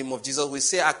Father, in the name of Jesus, we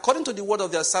say, according to the word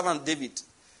of their servant David,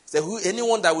 say,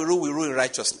 anyone that will rule in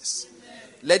righteousness. Amen.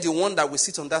 Let the one that will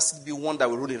sit on that seat be one that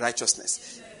will rule in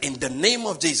righteousness. Amen. In the name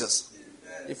of Jesus.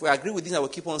 Amen. If we agree with this, I will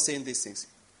keep on saying these things.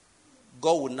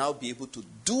 God will now be able to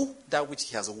do that which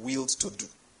he has willed to do.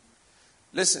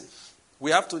 Listen,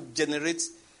 we have to generate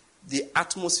the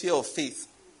atmosphere of faith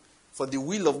for the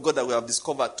will of God that we have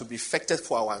discovered to be effected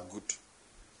for our good.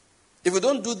 If we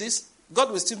don't do this,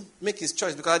 God will still make his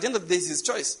choice, because at the end of the day, it's his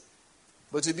choice.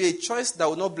 But it will be a choice that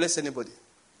will not bless anybody.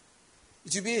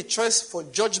 It will be a choice for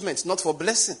judgment, not for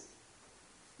blessing.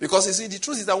 Because you see, the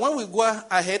truth is that when we go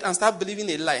ahead and start believing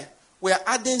a lie, we are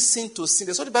adding sin to sin.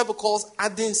 That's what the Bible calls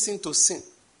adding sin to sin.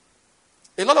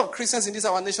 A lot of Christians in this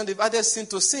our nation, they've added sin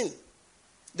to sin.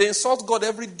 They insult God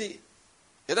every day.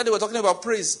 The other day we were talking about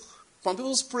praise. Some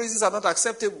people's praises are not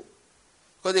acceptable.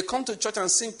 Because they come to church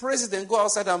and sing praises, then go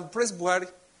outside and praise Buhari.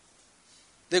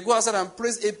 They go outside and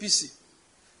praise APC.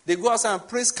 They go outside and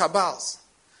praise cabals.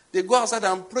 They go outside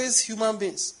and praise human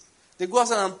beings. They go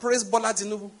outside and praise Bola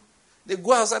Tinubu. They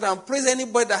go outside and praise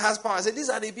anybody that has power. I say, these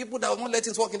are the people that will not let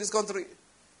things work in this country.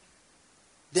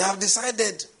 They have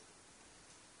decided.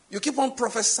 You keep on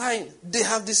prophesying. They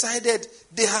have decided.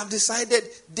 They have decided.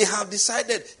 They have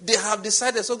decided. They have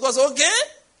decided. So God said, okay.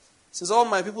 Since all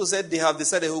my people said they have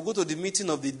decided, we'll go to the meeting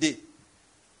of the day.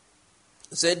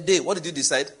 He said, day, what did you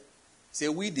decide? He said,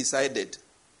 we decided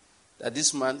that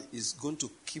this man is going to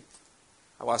keep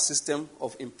our system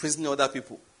of imprisoning other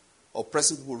people or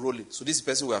pressing people rolling. So this is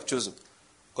the person we have chosen.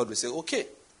 God will say, okay.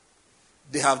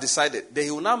 They have decided. Then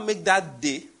he will now make that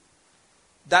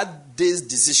day's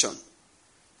decision.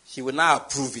 He will now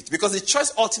approve it. Because the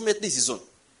choice ultimately is his own.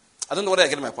 I don't know whether I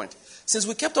get my point. Since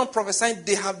we kept on prophesying,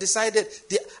 they have decided.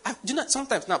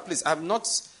 Sometimes, now please,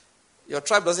 your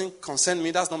tribe doesn't concern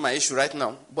me. That's not my issue right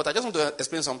now. But I just want to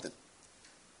explain something.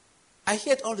 I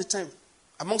hear it all the time.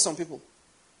 among some people.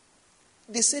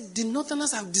 They said the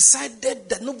Northerners have decided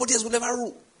that nobody else will ever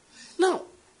rule. Now,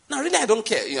 really, I don't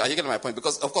care. Are you getting my point?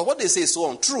 Because, of course, what they say is so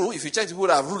untrue. If you check the people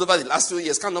that have ruled over the last few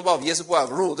years, count number of years people have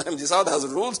ruled. The South has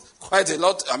ruled quite a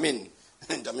lot. I mean,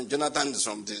 Jonathan is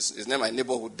from his name, my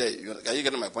neighborhood there. Are you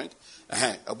getting my point?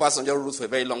 Obasanjo ruled for a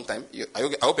very long time. I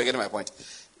hope you're getting my point.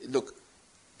 Look,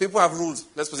 people have ruled.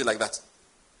 Let's put it like that.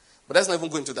 But let's not even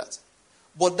go into that.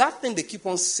 But that thing they keep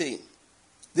on saying,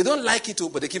 they don't like it too,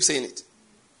 but they keep saying it.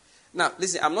 Now,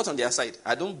 listen, I'm not on their side.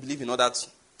 I don't believe in all that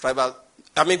tribal.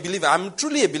 I'm a believer. I'm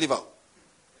truly a believer.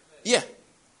 Yeah.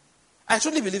 I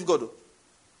truly believe God.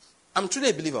 I'm truly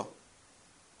a believer.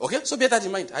 Okay? So bear that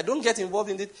in mind. I don't get involved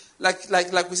in it.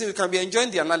 Like we say, we can be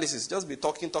enjoying the analysis. Just be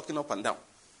talking up and down.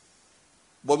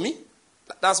 But me,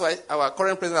 that's why our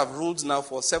current president have ruled now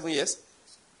for 7 years.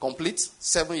 Complete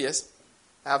 7 years.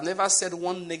 I have never said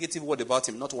one negative word about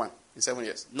him. Not one. In 7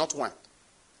 years. Not one.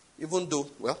 Even though,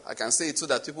 well, I can say it so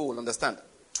that people will understand.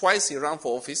 Twice he ran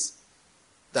for office.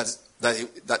 That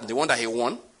the one that he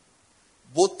won.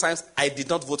 Both times I did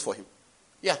not vote for him.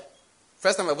 Yeah.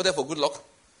 First time I voted for Goodluck.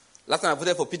 Last time I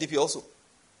voted for PDP also.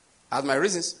 I had my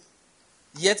reasons.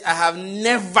 Yet I have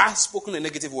never spoken a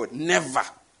negative word. Never.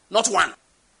 Not one.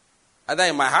 Either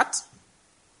in my heart,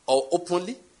 or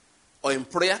openly, or in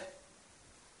prayer.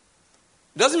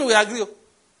 Doesn't mean we agree.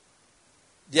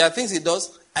 There are things he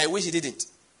does, I wish he didn't.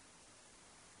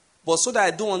 But so that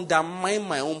I don't undermine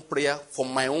my own prayer for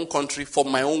my own country, for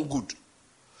my own good.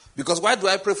 Because why do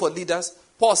I pray for leaders?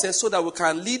 Paul says, so that we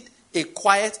can lead a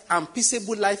quiet and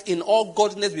peaceable life in all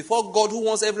godliness before God, who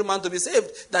wants every man to be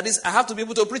saved. That is, I have to be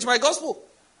able to preach my gospel.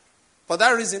 For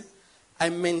that reason, I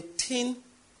maintain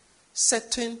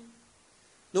certain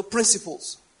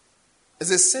principles.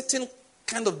 There's a certain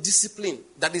kind of discipline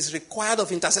that is required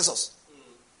of intercessors.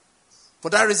 For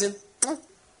that reason,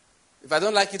 if I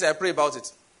don't like it, I pray about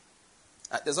it.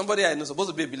 There's somebody I know, supposed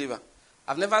to be a believer.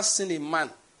 I've never seen a man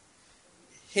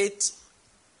hate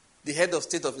the head of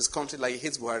state of his country like he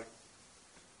hates Buhari.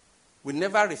 We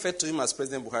never refer to him as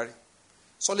President Buhari.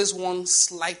 It's always one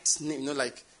slight name,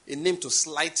 like a name to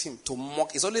slight him, to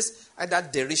mock. It's always either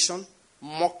derision,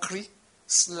 mockery,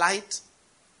 slight.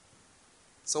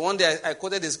 So one day I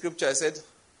quoted the scripture. I said,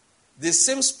 the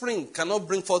same spring cannot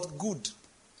bring forth good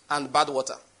and bad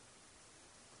water.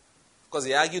 Because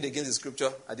he argued against the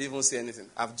scripture, I didn't even say anything.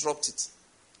 I've dropped it.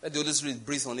 Let the Holy Spirit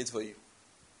breathe on it for you.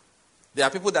 There are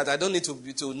people that I don't need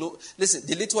to know. Listen,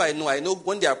 the little I know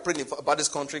when they are praying about this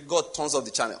country, God turns off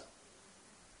the channel.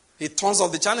 He turns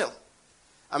off the channel.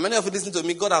 And many of you listen to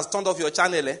me, God has turned off your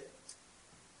channel. And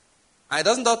it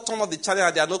doesn't turn off the channel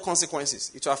and there are no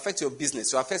consequences. It will affect your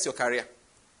business. It will affect your career.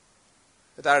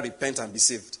 Better repent and be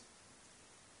saved.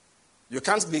 You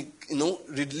can't be,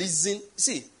 releasing.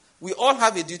 See, we all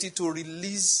have a duty to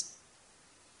release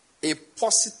a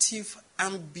positive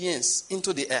ambience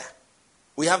into the air.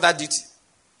 We have that duty.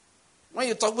 When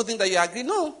you talk about things that you agree,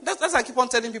 no, that's what I keep on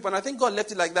telling people, and I think God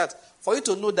left it like that. For you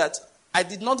to know that I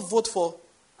did not vote for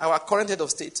our current head of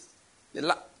state.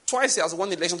 Twice he has won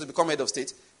the election to become head of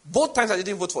state. Both times I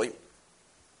didn't vote for him.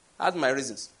 I had my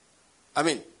reasons. That's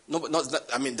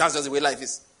just the way life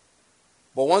is.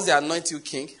 But once they anoint you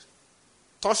king,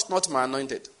 touch not my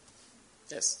anointed.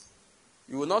 Yes.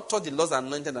 You will not touch the Lord's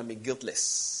anointed and be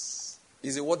guiltless.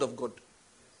 It's the word of God.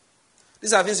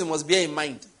 These are things you must bear in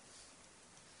mind.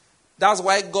 That's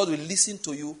why God will listen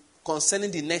to you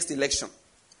concerning the next election.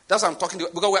 That's what I'm talking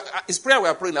about. Because it's prayer we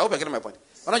are praying. I hope you're getting my point.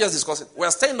 We're not just discussing. We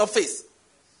are staying up faith.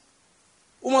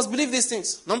 We must believe these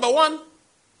things. Number one,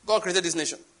 God created this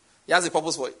nation. He has a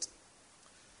purpose for it.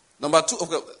 Number two,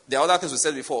 okay, there are other things we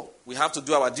said before. We have to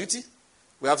do our duty.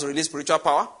 We have to release spiritual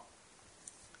power.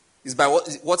 It's by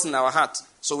what's in our heart.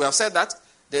 So we have said that.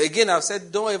 Then again, I've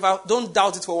said, don't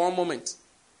doubt it for one moment.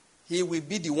 He will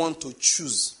be the one to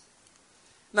choose.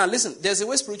 Now listen, there's a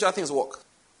way spiritual things work.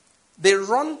 They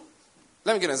run.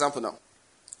 Let me give an example now.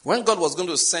 When God was going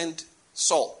to send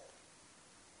Saul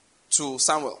to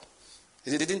Samuel,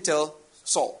 he didn't tell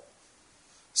Saul.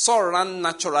 Saul ran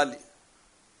naturally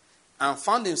and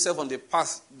found himself on the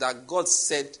path that God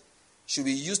said should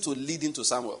be used to lead him to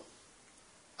Samuel.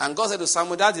 And God said to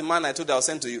Samuel, that's the man I told you I'll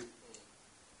send to you.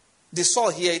 Did Saul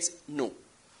hear it? No.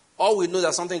 All we know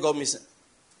that something got missing.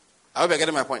 I hope you're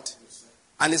getting my point.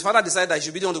 And his father decided that he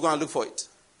should be the one to go and look for it.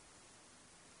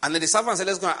 And then the servant said,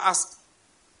 let's go and ask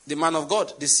the man of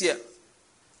God, the seer.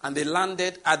 And they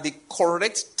landed at the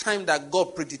correct time that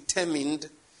God predetermined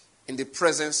in the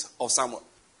presence of Samuel.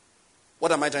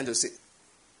 What am I trying to say?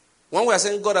 When we are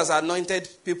saying God has anointed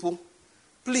people,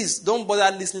 please don't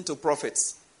bother listening to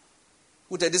prophets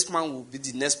who tell this man will be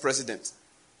the next president.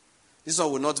 This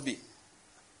one will not be.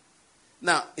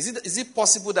 Now, is it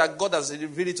possible that God has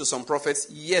revealed it to some prophets?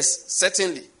 Yes,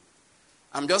 certainly.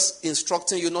 I'm just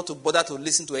instructing you not to bother to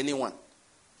listen to anyone,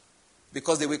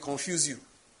 because they will confuse you.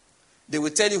 They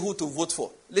will tell you who to vote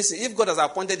for. Listen, if God has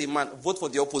appointed a man, vote for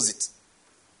the opposite.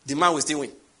 The man will still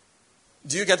win.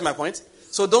 Do you get my point?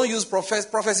 So don't use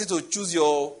prophecy to choose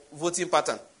your voting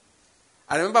pattern.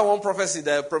 I remember one prophecy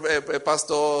that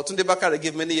Pastor Tunde Bakare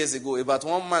gave many years ago about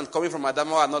one man coming from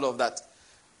Adamawa and all of that.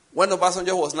 When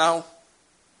Obasanjo was now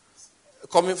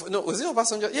coming from, no, was it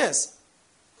Obasanjo? Yes.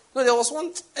 No, there was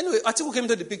one, anyway, Atiku came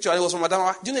into the picture and it was from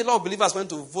Adamawa. Do you know a lot of believers went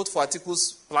to vote for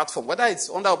Atiku's platform, whether it's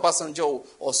under Obasanjo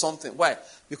or something. Why?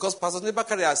 Because Pastor Tunde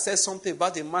Bakare has said something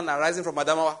about a man arising from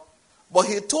Adamawa. But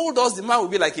he told us the man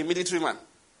would be like a military man.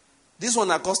 This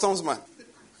one a customs man.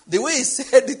 The way he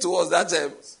said it to us, that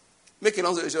make a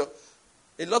long story short,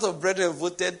 a lot of brethren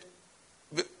voted.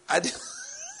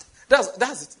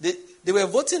 That's it. They were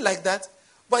voting like that.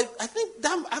 But I think,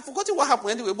 I forgot what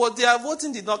happened anyway. But their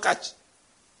voting did not catch.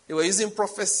 They were using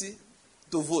prophecy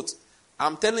to vote.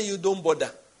 I'm telling you, don't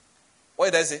bother.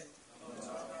 What did I say?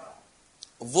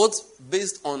 Vote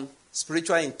based on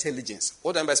spiritual intelligence.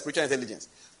 What do I mean by spiritual intelligence?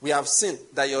 We have seen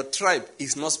that your tribe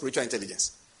is not spiritual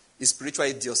intelligence. It's spiritual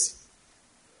idiocy.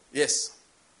 Yes.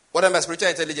 What am I spiritual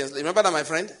intelligence? Remember that my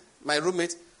friend, my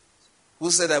roommate, who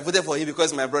said I voted for him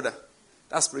because he's my brother?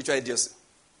 That's spiritual idiocy.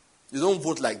 You don't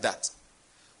vote like that.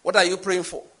 What are you praying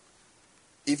for?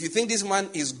 If you think this man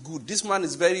is good, this man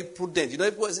is very prudent. You know,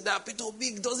 people say that Peter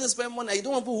Big doesn't spend money. You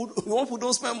want people who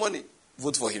don't spend money.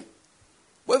 Vote for him.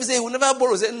 But if you say he will never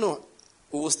borrow, say no.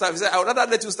 We will stop. He said, I would rather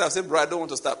let you stop. Say, bro, I don't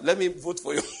want to stop. Let me vote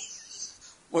for you.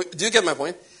 Do you get my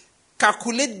point?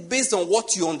 Calculate based on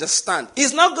what you understand.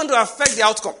 It's not going to affect the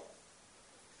outcome.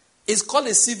 It's called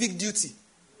a civic duty.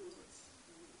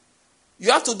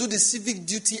 You have to do the civic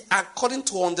duty according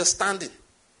to understanding.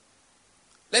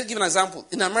 Let's give an example.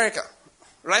 In America,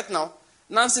 right now,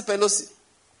 Nancy Pelosi,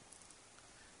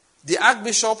 the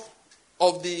Archbishop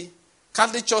of the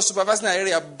Catholic Church supervising the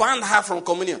area, banned her from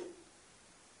communion.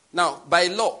 Now, by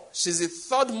law, she's the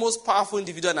third most powerful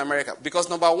individual in America, because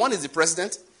number one is the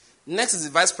president, next is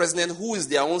the vice president, who is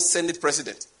their own Senate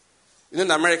president. You know,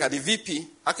 in America, the VP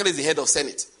actually is the head of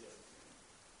Senate.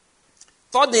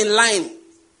 Third in line,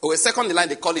 or second in line,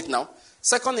 they call it now.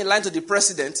 Second in line to the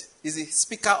president is the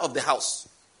Speaker of the House,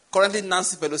 currently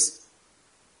Nancy Pelosi.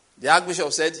 The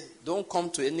Archbishop said, don't come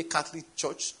to any Catholic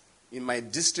church in my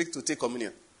district to take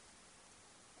communion.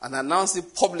 And announce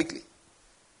it publicly.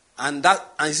 And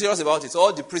he's serious about it.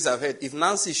 All the priests have heard. If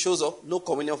Nancy shows up, no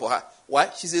communion for her. Why?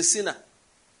 She's a sinner.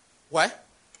 Why?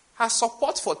 Her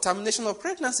support for termination of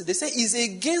pregnancy, they say, is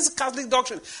against Catholic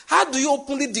doctrine. How do you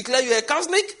openly declare you're a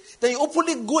Catholic? Then you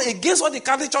openly go against what the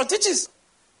Catholic Church teaches.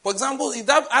 For example, if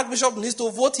that Archbishop needs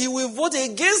to vote, he will vote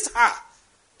against her.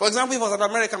 For example, if it was an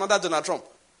American under Donald Trump,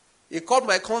 he called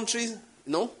my country,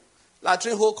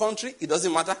 latrine whole country, it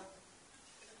doesn't matter.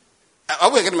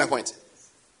 Are we getting my point?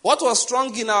 What was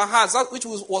strong in our hearts, which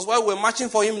was why we were marching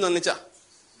for him in Onitsha,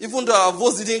 even though our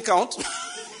votes didn't count.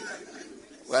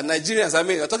 We are Nigerians,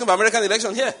 we're talking about American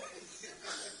election here.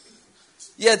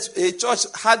 Yet a church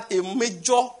had a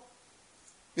major,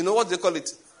 what they call it?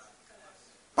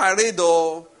 Parade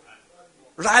or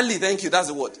rally, thank you, that's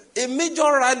the word. A major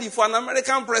rally for an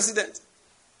American president.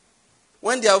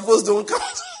 When their votes don't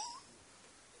count.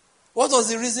 What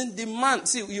was the reason? The man,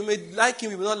 see, you may like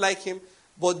him, you may not like him,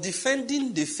 but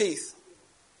defending the faith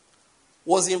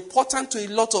was important to a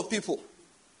lot of people.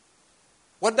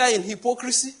 Whether in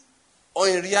hypocrisy or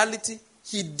in reality,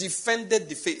 he defended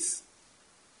the faith.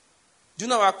 Do you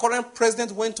know our current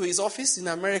president went to his office in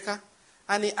America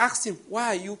and he asked him, why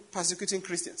are you persecuting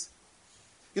Christians?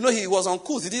 He was on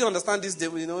course. He didn't understand this.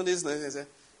 He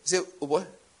said, oh boy,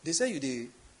 they say you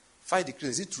fight the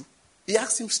Christians. Is it true? He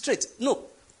asked him straight. No.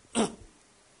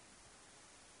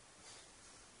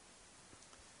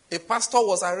 A pastor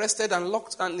was arrested and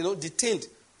locked and detained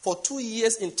for 2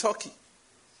 years in Turkey.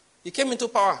 He came into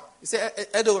power. He said,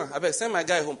 Erdogan, I beg, send my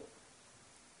guy home.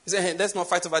 He said, hey, let's not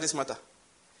fight over this matter.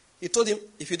 He told him,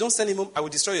 if you don't send him home, I will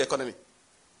destroy your economy.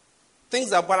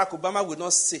 Things that Barack Obama would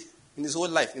not say in his whole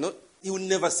life, he would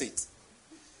never say it.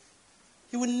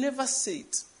 He would never say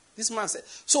it. This man said.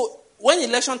 So, when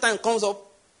election time comes up,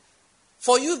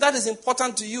 for you that is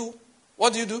important to you,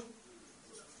 what do?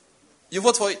 You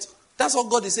vote for it. That's what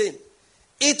God is saying.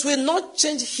 It will not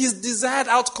change his desired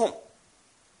outcome.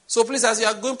 So please, as you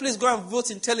are going, please go and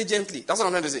vote intelligently. That's what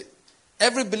I'm trying to say.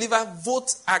 Every believer,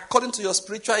 vote according to your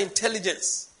spiritual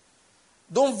intelligence.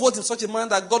 Don't vote in such a manner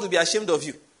that God will be ashamed of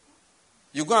you.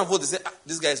 You go and vote and say,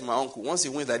 this guy is my uncle. Once he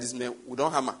wins like this, man, we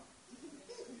don't hammer.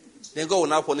 Then God will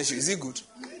now punish you. Is he good?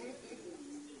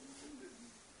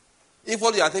 If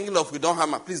what you are thinking of, we don't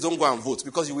hammer, please don't go and vote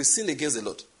because you will sin against the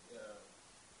Lord.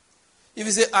 If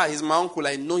you say, he's my uncle,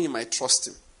 I know him, I trust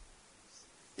him.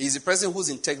 He's the person whose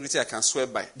integrity I can swear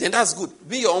by. Then that's good.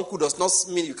 Being your uncle does not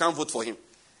mean you can't vote for him.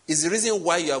 It's the reason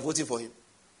why you are voting for him.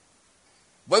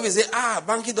 But if you say,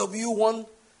 Banky W won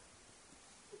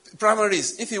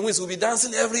primaries, if he wins, we'll be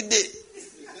dancing every day.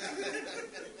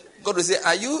 God will say,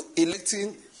 are you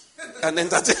electing an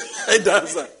entertainment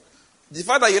dancer? The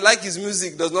fact that you like his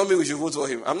music does not mean we should vote for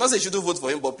him. I'm not saying you shouldn't vote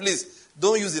for him, but please,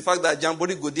 don't use the fact that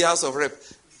Jambori go the House of Rep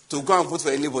to go and vote for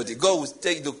anybody. God will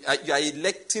take, you are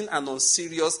electing an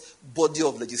unserious body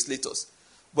of legislators.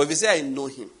 But if you say, I know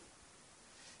him,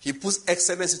 he puts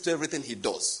excellence into everything he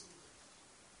does.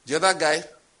 The other guy,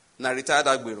 retired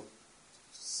Agbero.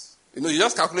 You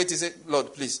just calculate, you say,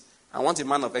 Lord, please, I want a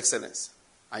man of excellence.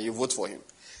 And you vote for him.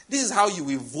 This is how you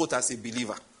will vote as a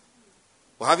believer.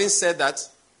 But having said that,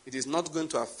 it is not going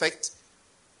to affect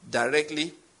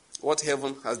directly what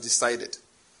heaven has decided.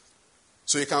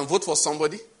 So you can vote for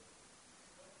somebody,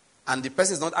 and the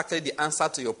person is not actually the answer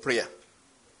to your prayer.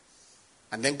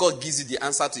 And then God gives you the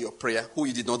answer to your prayer, who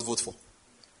you did not vote for.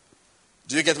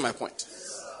 Do you get my point?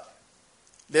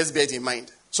 Let's bear it in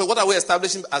mind. So what are we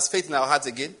establishing as faith in our hearts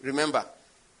again? Remember,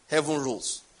 heaven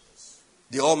rules.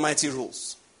 The Almighty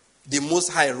rules. The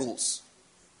Most High rules.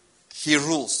 He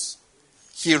rules.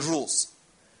 He rules.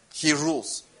 He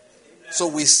rules. So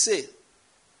we say,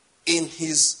 in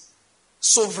his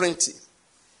sovereignty,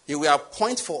 he will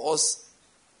appoint for us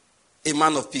a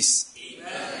man of peace.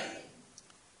 Amen.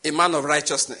 A man of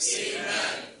righteousness.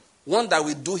 Amen. One that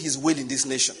will do his will in this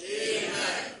nation.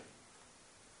 Amen.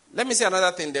 Let me say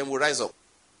another thing, then we'll rise up.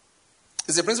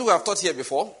 It's a principle we have taught here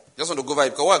before. Just want to go over it,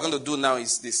 because what I'm going to do now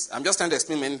is this. I'm just trying to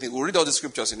explain many things. We'll read all the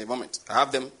scriptures in a moment. I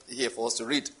have them here for us to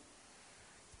read.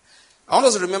 I want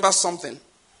us to remember something.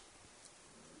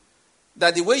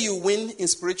 That the way you win in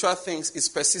spiritual things is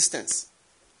persistence.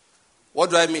 What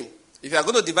do I mean? If you are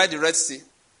going to divide the Red Sea,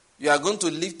 you are going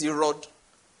to lift the rod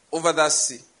over that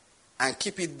sea and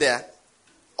keep it there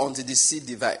until the sea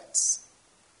divides.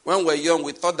 When we were young,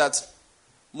 we thought that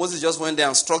Moses just went there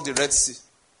and struck the Red Sea.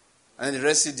 And the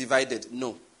Red Sea divided.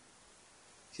 No.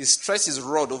 He stretched his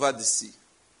rod over the sea.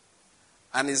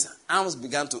 And his arms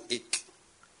began to ache.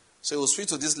 So he will switch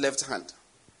to this left hand.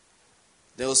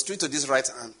 They will switch to this right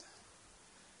hand.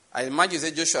 I imagine you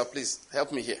say, Joshua, please,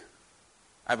 help me here.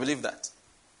 I believe that.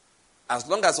 As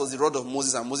long as it was the rod of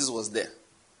Moses and Moses was there.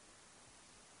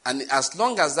 And as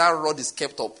long as that rod is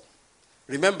kept up.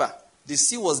 Remember, the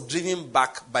sea was driven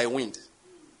back by wind.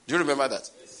 Do you remember that?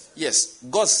 Yes.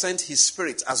 God sent his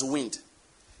spirit as wind.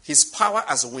 His power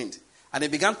as wind. And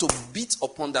it began to beat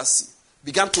upon that sea.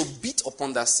 Began to beat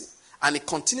upon that sea. And it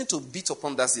continued to beat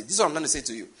upon that sea. This is what I'm going to say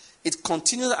to you. It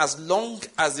continued as long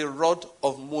as the rod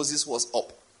of Moses was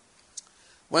up.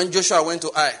 When Joshua went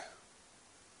to Ai,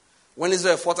 when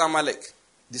Israel fought Amalek,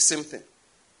 the same thing.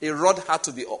 A rod had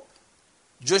to be up.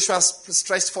 Joshua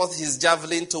stretched forth his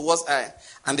javelin towards Ai.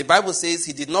 And the Bible says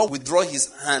he did not withdraw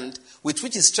his hand with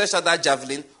which he stretched out that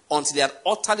javelin until he had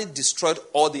utterly destroyed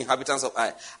all the inhabitants of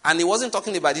Ai. And he wasn't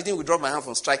talking about, he didn't withdraw my hand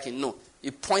from striking. No.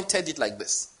 He pointed it like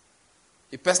this.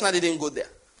 He personally didn't go there.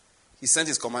 He sent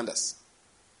his commanders.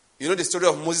 You know the story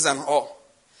of Moses and Hur.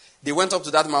 They went up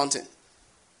to that mountain.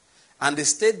 And they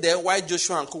stayed there while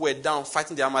Joshua and Co were down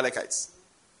fighting the Amalekites.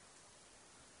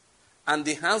 And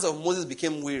the hands of Moses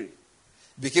became weary.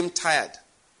 Became tired.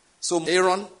 So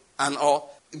Aaron and Hur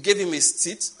gave him a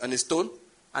stick and a stone.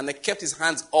 And they kept his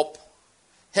hands up.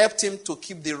 Helped him to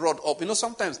keep the rod up. You know,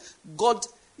 sometimes God,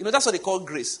 that's what they call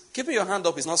grace. Keeping your hand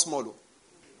up is not small.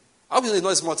 Obviously, it's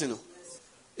not a small thing.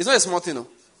 It's not a small thing.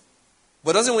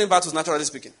 But it doesn't win battles, naturally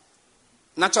speaking.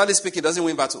 Naturally speaking, it doesn't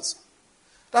win battles.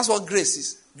 That's what grace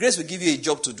is. Grace will give you a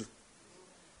job to do.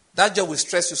 That job will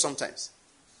stress you sometimes.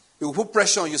 It will put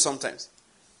pressure on you sometimes.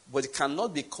 But it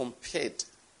cannot be compared.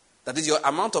 That is, your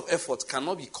amount of effort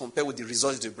cannot be compared with the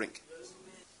results they bring.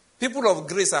 People of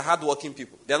grace are hardworking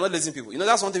people. They are not lazy people.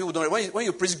 That's one thing people don't. When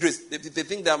you preach grace, they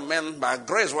think that men by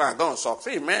grace we are going to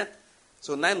succeed, man.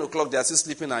 So 9 o'clock they are still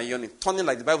sleeping and yawning, turning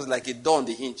like the Bible is like a door on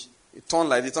the hinge. You turn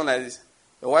like this, turn like this.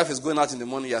 Your wife is going out in the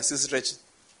morning, you are still stretching.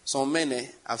 Some men,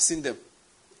 I've seen them.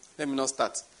 Let me not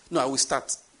start. No, I will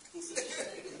start.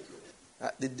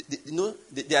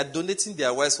 They are donating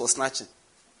their wives for snatching.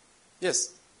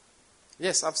 Yes.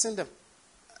 Yes, I've seen them.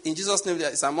 In Jesus' name,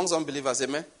 it's amongst unbelievers.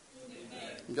 Amen?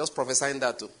 I'm just prophesying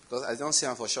that too. Because I don't see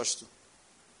them for church too.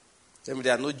 Tell me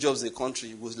there are no jobs in the country.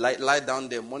 You will lie down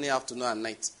there morning, afternoon, and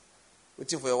night.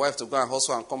 Waiting for your wife to go and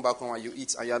hustle and come back home and you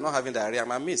eat. And you are not having diarrhea.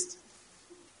 I'm amazed.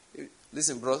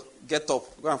 Listen, bro, get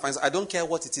up. Go and find it. I don't care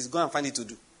what it is. Go and find it to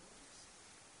do.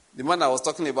 The man I was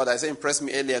talking about, I said impressed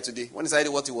me earlier today. When he said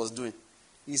what he was doing,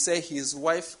 he said his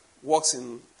wife works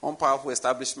in one powerful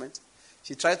establishment.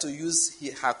 She tried to use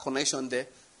her connection there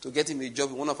to get him a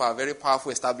job in one of our very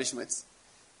powerful establishments.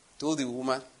 Told the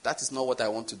woman, that is not what I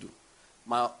want to do.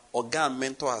 My organ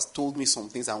mentor has told me some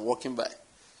things I'm working by.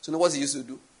 So you know what he used to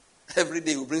do? Every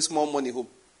day he would bring small money home.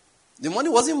 The money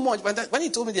wasn't much, but when he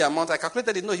told me the amount, I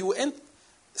calculated it. No, he will earn,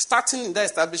 starting in that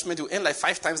establishment, he will earn like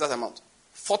 5 times that amount.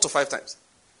 4 to 5 times.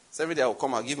 So every day I will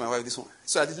come, I'll give my wife this one.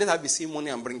 So I let her be seeing money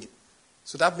and bring it.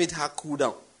 So that made her cool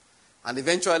down. And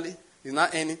eventually, he's now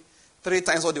earning 3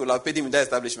 times what they will have paid him in that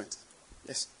establishment.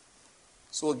 Yes.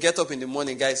 So get up in the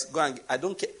morning, guys. Go and, I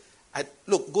don't care.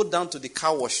 Look, go down to the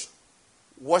car wash.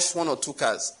 Wash 1 or 2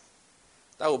 cars.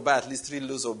 That will buy at least 3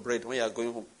 loaves of bread when you are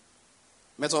going home.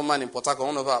 Met one man in Port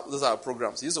Harcourt, those are our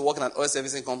programs. He used to work in an oil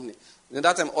servicing company. In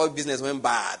that time, oil business went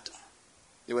bad.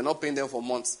 They were not paying them for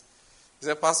months. He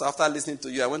said, Pastor, after listening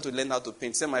to you, I went to learn how to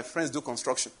paint. He said, my friends do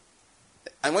construction.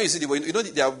 And when you see the boy, you know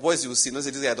there are boys you will see, you know,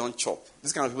 say, these guys don't chop.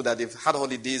 These kind of people that they've had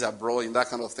holidays abroad and that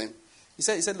kind of thing. He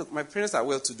said, look, my parents are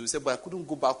well to do. He said, but I couldn't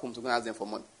go back home to go and ask them for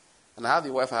money. And I have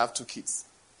a wife, I have 2 kids.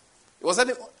 It was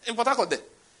in Port Harcourt there.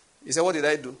 He said, what did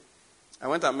I do? I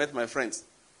went and met my friends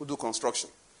who do construction.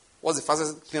 What's the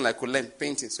fastest thing I could learn?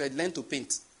 Painting. So I learned to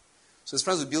paint. So his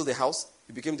friends would build a house.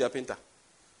 He became their painter.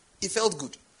 He felt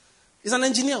good. He's an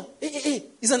engineer. Hey,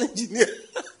 he's an engineer.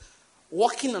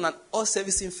 Working on an oil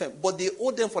servicing firm. But they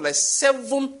owed them for like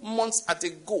 7 months at a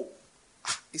go.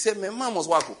 He said, my mom was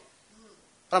working.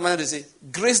 What am I going to say?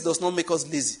 Grace does not make us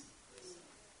lazy.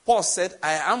 Paul said,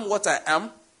 I am what I am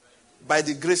by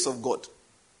the grace of God.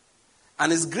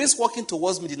 And his grace working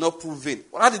towards me did not prove vain.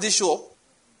 Well, how did it show?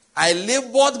 I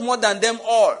labored more than them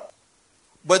all.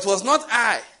 But it was not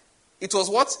I. It was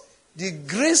what? The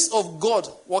grace of God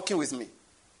working with me.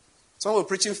 Some were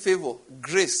preaching favor,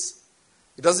 grace.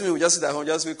 It doesn't mean we just sit at home,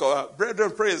 just wake up,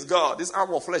 brethren, praise God. This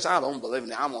arm of flesh, I don't believe in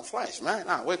the arm of flesh, man.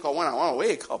 I wake up when I want to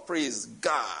wake up, praise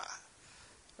God.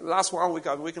 Last 1 week,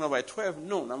 I've been waking up by 12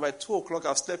 noon, and by 2 o'clock,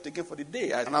 I've slept again for the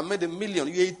day. And I made $1 million.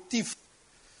 You're a thief.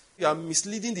 You are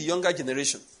misleading the younger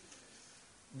generation.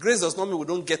 Grace does not mean we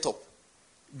don't get up.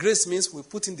 Grace means we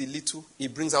put in the little,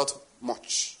 it brings out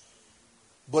much.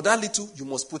 But that little, you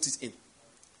must put it in.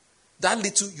 That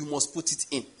little, you must put it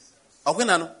in. Okay,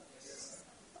 Nano?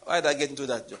 Why did I get into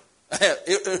that job?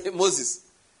 Moses.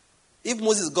 If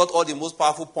Moses got all the most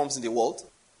powerful pumps in the world,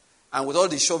 and with all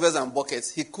the shovels and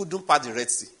buckets, he couldn't part the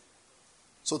Red Sea.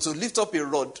 So to lift up a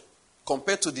rod,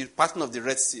 compared to the parting of the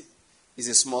Red Sea, is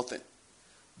a small thing.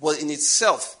 But in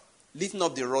itself, lifting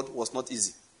up the rod was not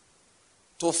easy.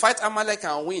 To fight Amalek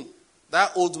and win,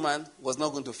 that old man was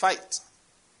not going to fight.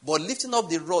 But lifting up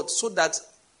the rod so that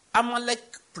Amalek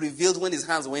prevailed when his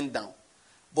hands went down,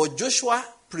 but Joshua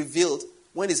prevailed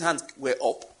when his hands were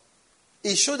up.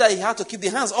 It showed that he had to keep the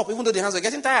hands up even though the hands were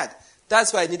getting tired.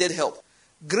 That's why I needed help.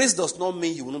 Grace does not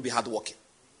mean you will not be hardworking.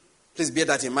 Please bear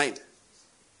that in mind.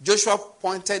 Joshua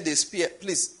pointed the spear.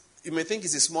 Please, you may think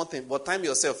it's a small thing, but time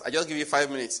yourself. I just give you 5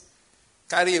 minutes.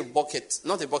 Carry a bucket,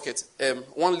 not a bucket,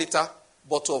 1 liter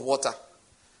bottle of water.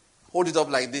 Hold it up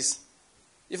like this.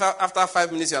 If after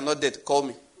 5 minutes you are not dead, call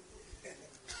me.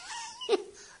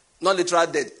 Not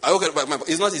literally dead.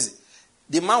 It's not easy.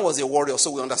 The man was a warrior,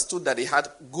 so we understood that he had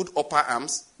good upper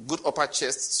arms, good upper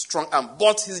chest, strong arm.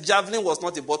 But his javelin was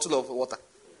not a bottle of water.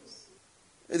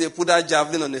 If they put that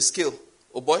javelin on a scale,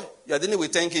 oh boy, you are dealing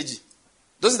with 10 kg.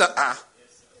 Those that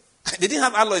they didn't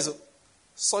have alloys,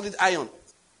 solid iron.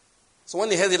 So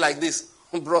when he held it like this,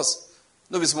 bros,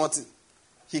 no be small thing.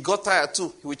 He got tired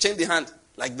too. He would change the hand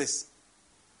like this.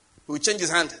 He would change his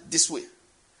hand this way.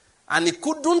 And he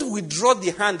couldn't withdraw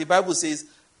the hand, the Bible says,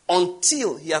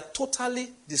 until he had totally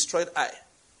destroyed Ai.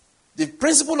 The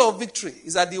principle of victory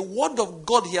is that the word of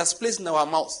God he has placed in our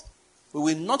mouth, we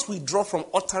will not withdraw from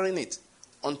uttering it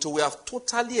until we have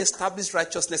totally established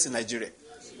righteousness in Nigeria.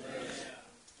 Amen.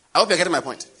 I hope you're getting my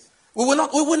point. We will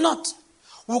not.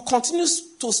 We will continue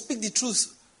to speak the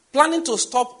truth, planning to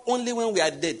stop only when we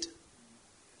are dead,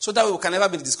 so that we can never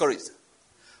be discouraged.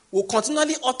 We'll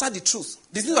continually utter the truth.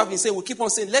 The things I've been saying, we'll keep on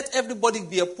saying, let everybody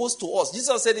be opposed to us.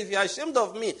 Jesus said, if you are ashamed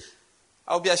of me,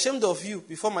 I'll be ashamed of you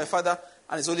before my Father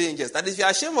and his holy angels. That if you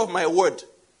are ashamed of my word,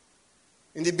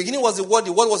 in the beginning was the word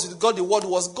was with God, the word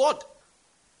was God.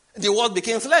 The word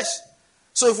became flesh.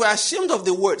 So if we are ashamed of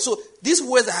the word, so these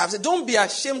words I have said, don't be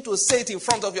ashamed to say it in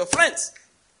front of your friends.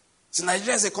 So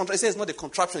Nigeria is a contraction. It says it's not a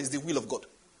contraption, it's the will of God.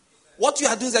 What you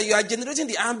are doing is that you are generating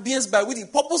the ambience by which the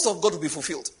purpose of God will be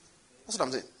fulfilled. That's what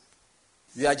I'm saying.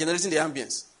 You are generating the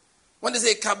ambience. When they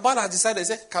say Kabbalah decided, they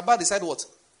say, Kabbalah decided what?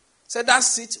 Said that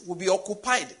seat will be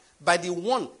occupied by the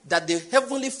one that the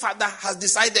Heavenly Father has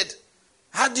decided.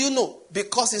 How do you know?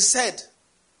 Because he said,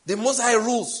 the Most High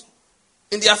rules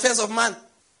in the affairs of man.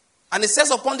 And he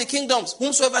sets upon the kingdoms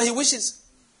whomsoever he wishes,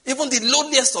 even the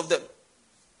lowliest of them.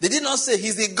 They did not say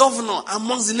he's the governor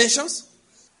amongst the nations.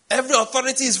 Every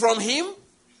authority is from him.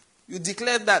 You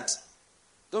declare that.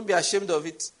 Don't be ashamed of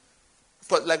it.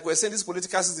 But like we're saying, this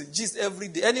political system, gist every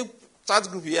day. Any chat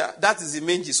group here, that is the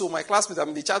main gist. So my classmates, I'm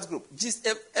in the chat group. Gist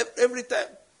every time.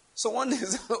 So one day,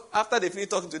 after they finished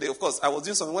talking today, of course, I was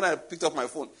doing something when I picked up my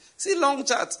phone. See, long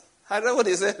chat. I read what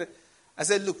they said. I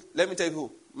said, look, let me tell you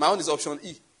who. My own is option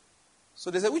E.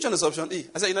 So they said, which one is option E?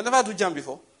 I said, you never do JAM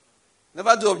before?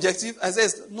 Never do objective? I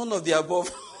said, none of the above.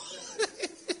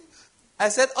 I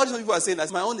said, all these people are saying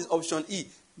that my own is option E.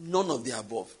 None of the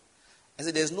above. I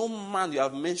said, there's no man you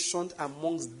have mentioned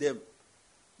amongst them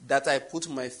that I put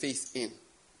my faith in.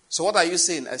 So what are you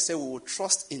saying? I said, we will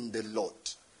trust in the Lord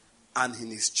and in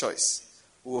his choice.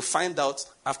 We will find out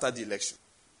after the election.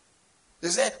 They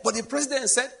said, but the president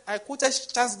said, I quoted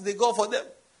Charles de Gaulle for them.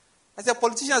 I said,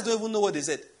 politicians don't even know what they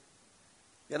said.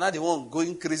 You're not the one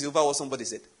going crazy over what somebody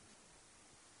said.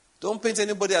 Don't paint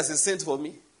anybody as a saint for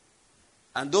me.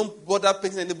 And don't bother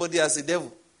painting anybody as a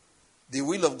devil. The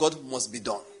will of God must be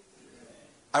done.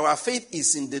 Our faith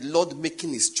is in the Lord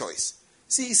making his choice.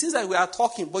 See, it seems like we are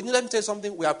talking, but let me tell you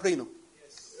something, we are praying.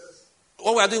 Yes.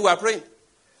 What we are doing, we are praying.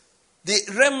 The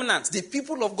remnant, the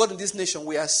people of God in this nation,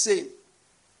 we are saying,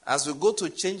 as we go to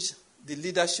change the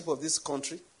leadership of this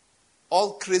country,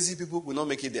 all crazy people will not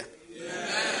make it there.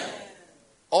 Amen.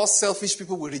 All selfish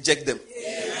people will reject them.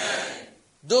 Amen.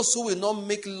 Those who will not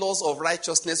make laws of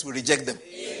righteousness will reject them.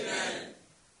 Amen.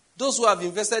 Those who have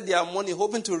invested their money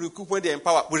hoping to recoup when they are in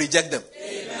power will reject them.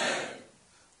 Amen.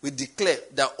 We declare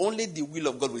that only the will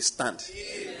of God will stand.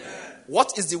 Amen.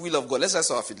 What is the will of God? Let's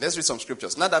rise our feet. Let's read some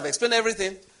scriptures. Now that I've explained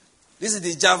everything, this is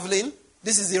the javelin.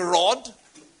 This is the rod.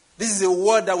 This is a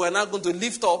word that we're now going to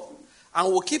lift up. And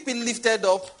we'll keep it lifted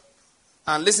up.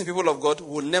 And listen, people of God,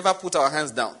 we'll never put our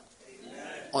hands down. Amen.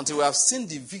 Until we have seen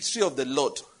the victory of the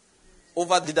Lord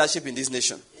over leadership in this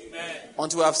nation. Amen.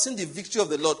 Until we have seen the victory of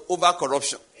the Lord over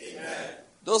corruption. Amen.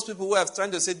 Those people who are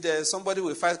trying to say somebody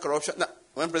will fight corruption. Now,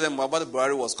 when President Muhammadu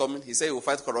Buhari was coming, he said he will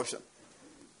fight corruption.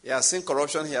 He has seen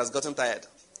corruption, he has gotten tired.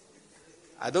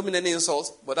 I don't mean any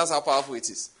insult, but that's how powerful it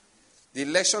is. The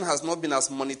election has not been as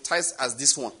monetized as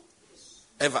this one.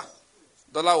 Ever.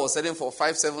 Dollar was selling for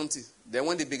 570. Then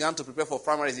when they began to prepare for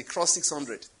primaries, it crossed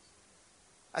 600.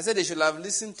 I said they should have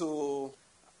listened to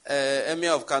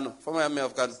Emir of Kano, former Emir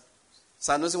of Kano.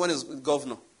 Sanusi, when he was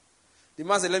governor. The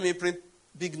man said, let me print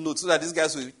big notes so that these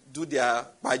guys will do their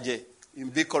budget in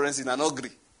big currency and not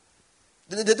agree.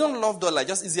 They don't love dollar,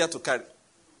 just easier to carry.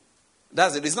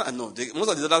 That's the reason. No, most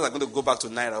of the dollars are going to go back to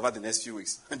Naira over the next few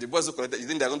weeks. And the boys who collect, you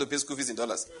think they're going to pay school fees in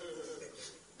dollars?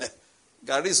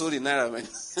 Gary is holding Naira, man.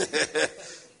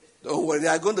 Don't worry, they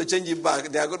are going to change it back.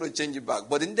 They are going to change it back.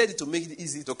 But they needed to make it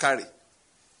easy to carry.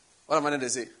 What am I going to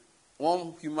say?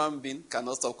 One human being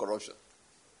cannot stop corruption.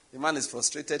 The man is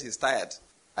frustrated, he's tired.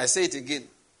 I say it again.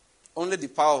 Only the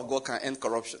power of God can end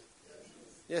corruption.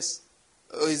 Yes.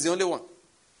 He's the only one.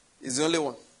 He's the only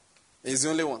one. He's the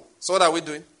only one. So what are we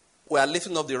doing? We are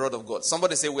lifting up the rod of God.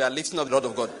 Somebody say, we are lifting up the rod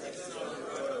of God.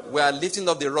 We are lifting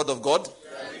up the rod of God.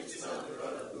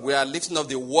 We are lifting up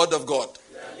the word of God.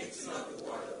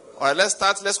 All right, let's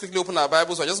start. Let's quickly open our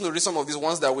Bibles. I'm just going to read some of these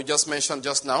ones that we just mentioned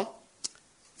just now.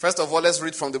 First of all, let's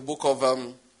read from the book of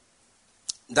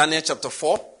Daniel chapter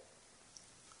 4.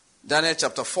 Daniel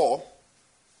chapter 4.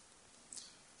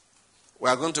 We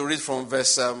are going to read from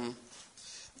verse,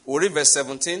 we'll read verse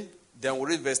 17, then we'll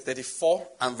read verse 34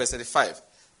 and verse 35.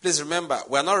 Please remember,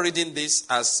 we are not reading this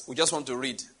as we just want to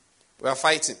read. We are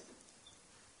fighting.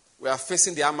 We are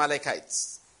facing the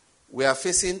Amalekites. We are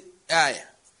facing Ai.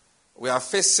 We are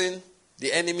facing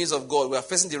the enemies of God. We are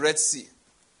facing the Red Sea.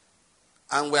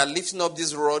 And we are lifting up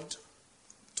this rod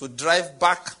to drive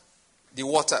back the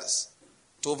waters,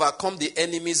 to overcome the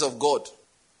enemies of God.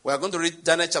 We are going to read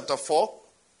Daniel chapter 4.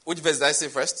 Which verse did I say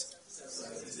first?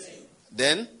 17.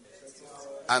 Then?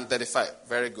 And 35.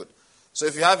 Very good. So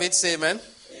if you have it, say amen.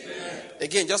 Amen.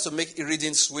 Again, just to make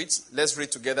reading sweet, let's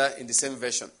read together in the same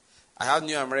version. I have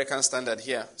New American Standard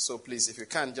here, so please, if you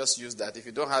can, just use that. If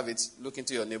you don't have it, look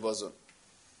into your neighbor's zone.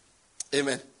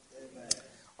 Amen. Amen.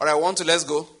 All right, let's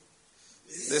go.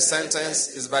 This sentence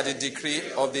is by the decree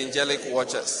of the angelic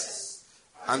watchers,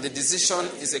 and the decision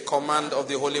is a command of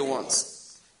the holy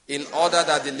ones, in order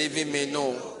that the living may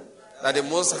know that the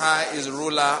Most High is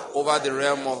ruler over the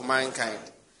realm of mankind,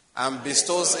 and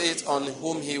bestows it on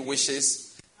whom he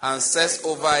wishes, and sets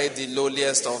over it the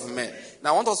lowliest of men.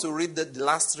 Now I want us to read the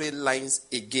last three lines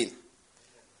again.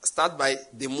 start by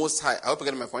the Most High. I hope you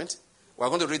get my point. We're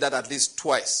going to read that at least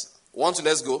twice. 1, 2,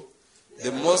 let's go.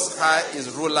 The Most High is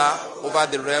ruler over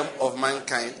the realm of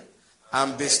mankind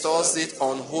and bestows it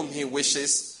on whom he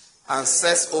wishes and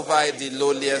sets over it the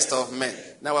lowliest of men.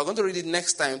 Now we're going to read it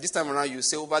next time. This time around you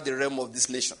say over the realm of this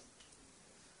nation.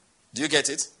 Do you get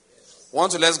it? 1,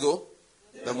 2, let's go.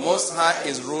 The Most High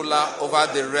is ruler over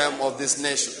the realm of this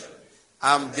nation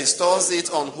and bestows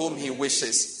it on whom he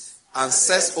wishes and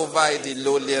sets over it the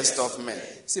lowliest of men.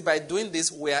 See, by doing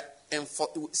this, we're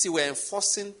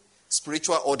enforcing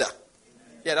spiritual order.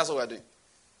 Yeah, that's what we're doing.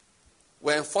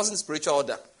 We're enforcing spiritual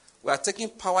order. We are taking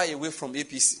power away from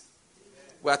APC.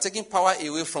 We are taking power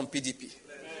away from PDP.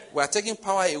 We are taking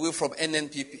power away from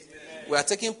NNPP. We are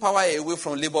taking power away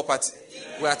from Labour Party.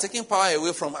 We are taking power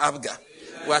away from ABGA.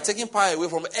 We are taking power away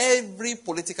from every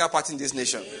political party in this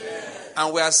nation.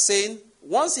 And we are saying,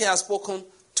 once he has spoken,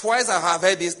 twice I have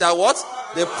heard this, that what?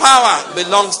 The power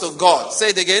belongs to God. Say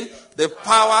it again. The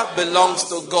power belongs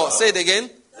to God. Say it again.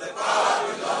 The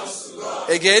power belongs to God.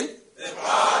 Again. The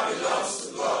power belongs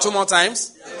to God. 2 more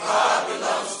times. The power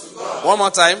belongs to God. 1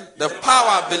 more time. The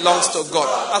power belongs to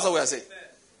God. That's what we are saying.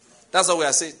 That's what we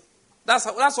are saying. That's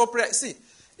what prayer. See,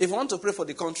 if you want to pray for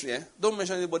the country, don't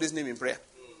mention anybody's name in prayer.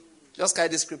 Just carry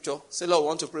this scripture. Say, Lord, we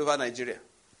want to pray over Nigeria.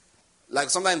 Like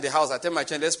sometimes in the house, I tell my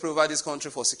child, let's pray over this country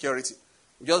for security.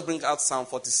 We just bring out Psalm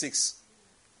 46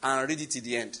 and read it to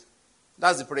the end.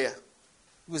 That's the prayer.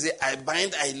 People say, I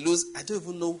bind, I loose. I don't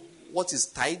even know what is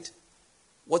tied,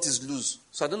 what is loose.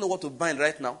 So I don't know what to bind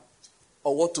right now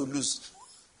or what to lose.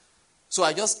 So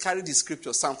I just carry the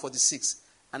scripture, Psalm 46,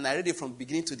 and I read it from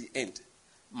beginning to the end.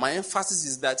 My emphasis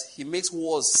is that he makes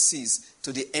wars cease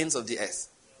to the ends of the earth.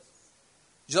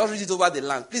 Just read it over the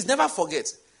land. Please never forget.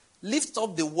 Lift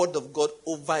up the word of God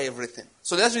over everything.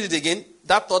 So let's read it again.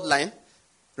 That third line.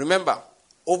 Remember,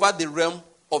 over the realm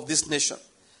of this nation.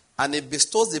 And he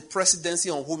bestows the presidency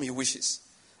on whom he wishes.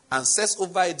 And sets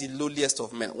over it the lowliest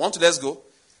of men. 1, 2, let's go.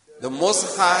 The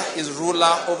Most High is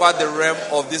ruler over the realm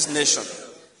of this nation.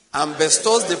 And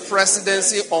bestows the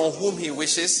presidency on whom he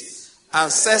wishes. And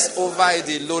sets over it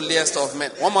the lowliest of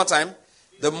men. 1 more time.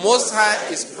 The Most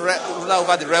High is ruler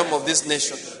over the realm of this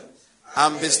nation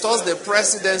and bestows the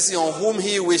presidency on whom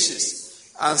he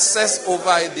wishes and sets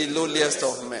over it the lowliest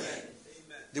of men.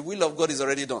 The will of God is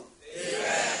already done.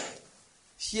 Amen.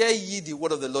 Hear ye the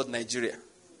word of the Lord, Nigeria.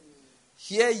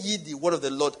 Hear ye the word of the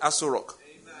Lord, Aso Rock.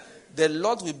 The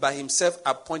Lord will by himself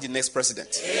appoint the next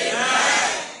president.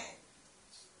 Amen.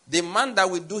 The man that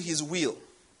will do his will,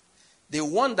 the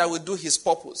one that will do his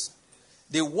purpose,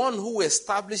 the one who will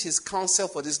establish his counsel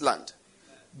for this land.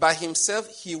 By himself,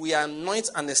 he will anoint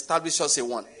and establish such a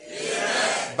one.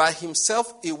 Amen. By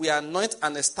himself, he will anoint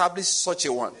and establish such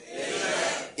a one.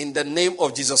 Amen. In the name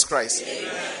of Jesus Christ.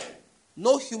 Amen.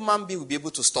 No human being will be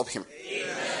able to stop him.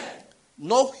 Amen.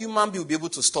 No human being will be able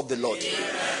to stop the Lord.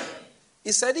 Amen.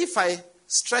 He said, if I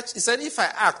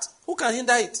act, who can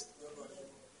hinder it?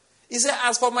 He said,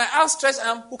 as for my outstretched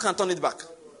arm, who can turn it back?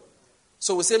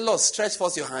 So we say, Lord, stretch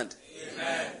forth your hand.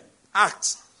 Amen.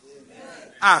 Act. Amen.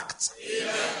 Act.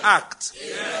 Amen. Act.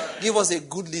 Amen. Give us a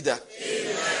good leader.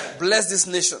 Amen. Bless this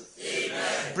nation.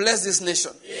 Amen. Bless this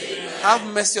nation. Amen.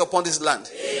 Have mercy upon this land.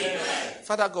 Amen.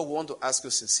 Father God, we want to ask you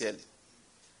sincerely.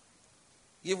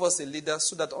 Give us a leader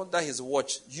so that under his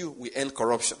watch, you will end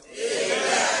corruption.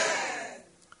 Amen.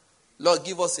 Lord,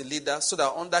 give us a leader so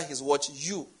that under his watch,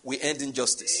 you will end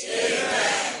injustice.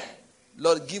 Amen.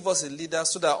 Lord, give us a leader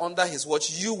so that under his watch,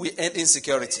 you will end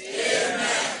insecurity. Amen.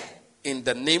 In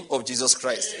the name of Jesus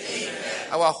Christ. Amen.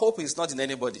 Our hope is not in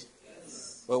anybody.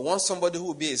 Yes. But we want somebody who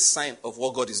will be a sign of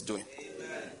what God is doing.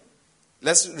 Amen.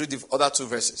 Let's read the other 2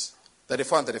 verses,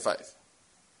 34 and 35.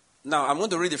 Now, I'm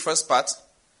going to read the first part,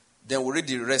 then we'll read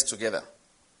the rest together.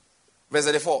 Verse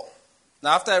 34.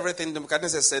 Now, after everything,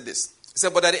 Nebuchadnezzar said this. He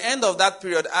said, but at the end of that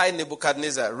period, I,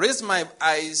 Nebuchadnezzar, raised my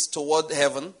eyes toward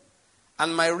heaven,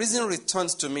 and my reason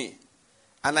returned to me.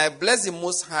 And I blessed the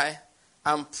Most High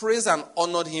and praised and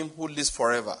honored him who lives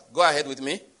forever. Go ahead with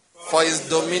me. For his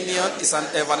dominion is an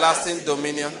everlasting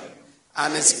dominion,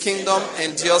 and his kingdom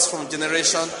endures from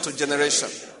generation to generation.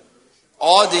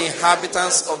 All the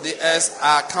inhabitants of the earth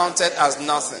are counted as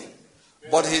nothing,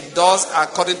 but he does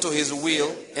according to his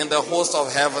will in the host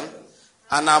of heaven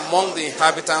and among the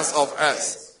inhabitants of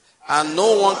earth. And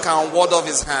no one can ward off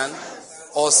his hand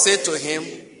or say to him,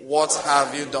 what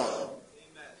have you done?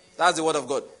 That's the word of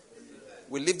God.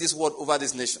 We leave this word over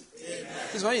this nation.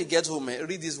 Please, when you get home,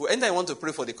 read this word. Anytime you want to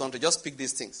pray for the country, just pick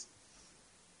these things.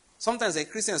 Sometimes the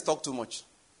Christians talk too much.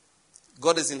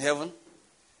 God is in heaven.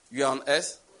 You are on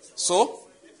earth. So.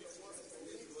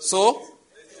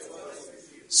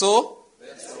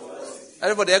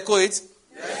 Everybody echo it.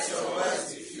 Let your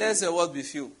words be few. Let your words be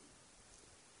few.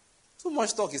 Too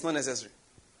much talk is not necessary.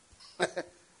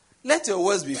 Let your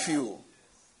words be few.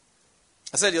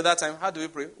 I said the other time, how do we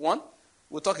pray? 1,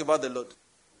 we talk about the Lord.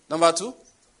 Number 2,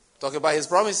 talk about his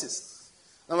promises.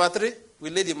 Number 3, we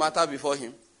lay the matter before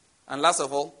him. And last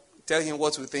of all, tell him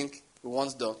what we think we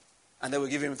want done. And then we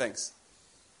give him thanks.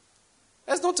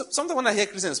 That's not something when I hear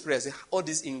Christians pray, I say, all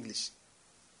this English.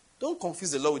 Don't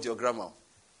confuse the Lord with your grammar.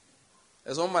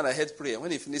 There's one man I heard pray,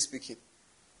 when he finished speaking,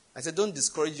 I said, don't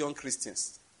discourage young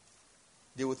Christians.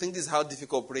 They will think this is how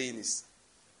difficult praying is.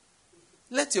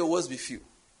 Let your words be few.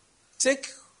 Take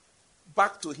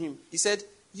back to him. He said,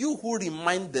 you who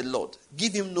remind the Lord,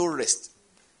 give him no rest.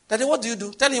 Daddy, what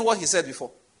do? Tell him what he said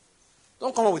before.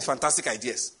 Don't come up with fantastic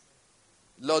ideas.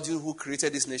 Lord, you who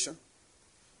created this nation,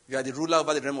 you are the ruler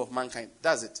over the realm of mankind.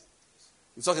 That's it.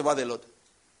 We talk about the Lord.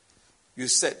 You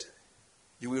said,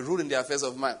 you will rule in the affairs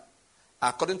of man.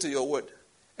 According to your word,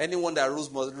 anyone that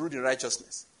rules must rule in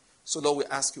righteousness. So Lord, we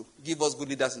ask you, give us good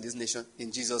leaders in this nation.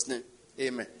 In Jesus' name.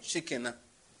 Amen. Shikena.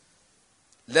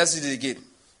 Let's read it again.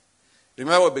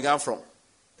 Remember where we began from.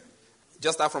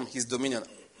 Just start from his dominion.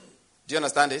 Do you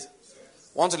understand it?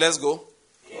 1, 2, let's go.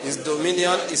 His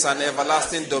dominion is an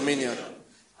everlasting dominion,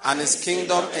 and his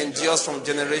kingdom endures from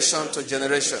generation to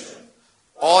generation.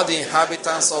 All the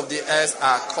inhabitants of the earth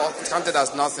are counted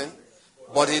as nothing,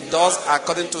 but he does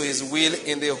according to his will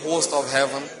in the host of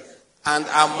heaven and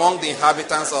among the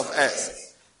inhabitants of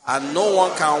earth. And no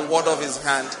one can ward off his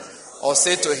hand or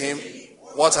say to him,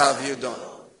 what have you done?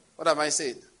 What am I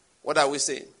saying? What are we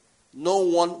saying? No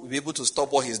one will be able to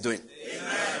stop what he's doing.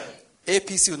 Amen.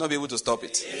 APC will not be able to stop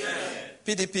it. Amen.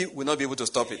 PDP will not be able to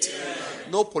stop it.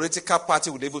 Amen. No political party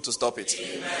will be able to stop it.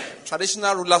 Amen.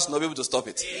 Traditional rulers will not be able to stop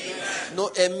it. Amen. No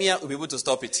emir will be able to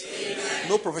stop it. Amen.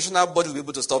 No professional body will be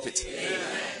able to stop it.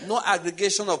 Amen. No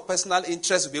aggregation of personal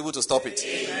interest will be able to stop it.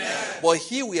 Amen. But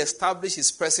he will establish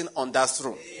his person on that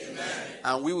throne. Amen.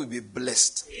 And we will be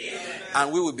blessed. Amen.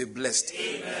 And we will be blessed.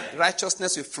 Amen.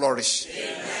 Righteousness will flourish.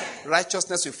 Amen.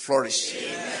 Righteousness will flourish.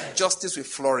 Amen. Justice will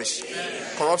flourish. Amen.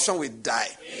 Corruption will die.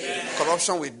 Amen.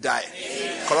 Corruption will die.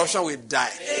 Amen. Corruption will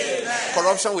die. Amen.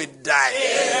 Corruption will die.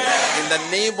 Amen. In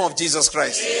the name of Jesus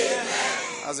Christ. Amen.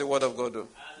 That's the word of God, though.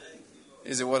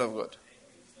 It's the word of God.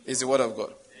 It's the word of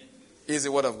God. It's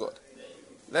the word of God.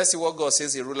 Let's see what God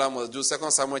says a ruler must do. 2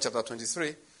 Samuel chapter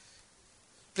 23.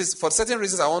 Please, for certain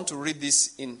reasons, I want to read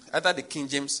this in either the King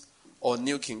James or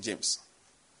New King James.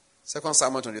 2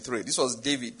 Samuel 23. This was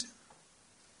David,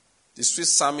 the sweet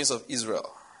psalmist of Israel.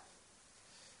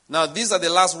 Now, these are the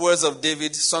last words of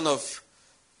David, the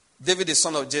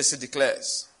son of Jesse,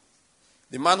 declares.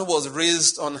 The man who was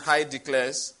raised on high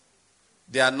declares,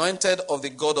 the anointed of the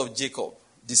God of Jacob,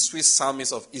 the sweet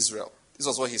psalmist of Israel. This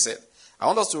was what he said. I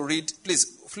want us to read, please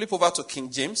flip over to King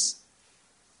James.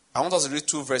 I want us to read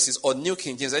 2 verses, or New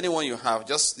King James, anyone you have,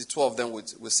 just the 2 of them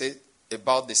will say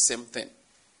about the same thing.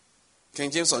 King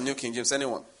James or New King James,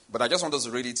 anyone. But I just want us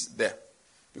to read it there.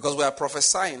 Because we are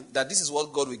prophesying that this is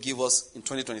what God will give us in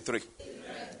 2023.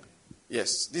 Amen.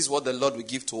 Yes, this is what the Lord will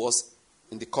give to us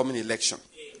in the coming election.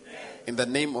 Amen. In the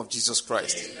name of Jesus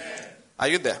Christ. Amen. Are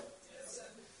you there? Yes,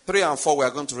 3 and 4 we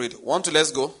are going to read. 1, 2,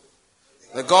 let's go.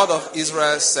 The God of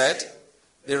Israel said,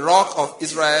 the rock of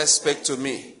Israel spake to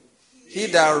me. He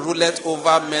that ruleth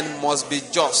over men must be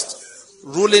just,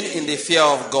 ruling in the fear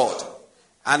of God.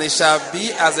 And it shall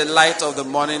be as the light of the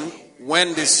morning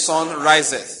when the sun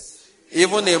riseth,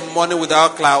 even a morning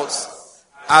without clouds,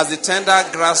 as the tender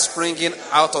grass springing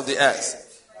out of the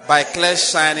earth, by clear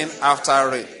shining after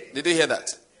rain. Did you hear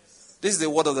that? This is the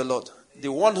word of the Lord.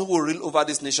 The one who will rule over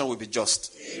this nation will be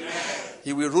just. Amen.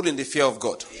 He will rule in the fear of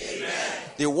God. Amen.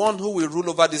 The one who will rule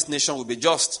over this nation will be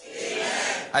just.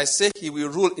 Amen. I say he will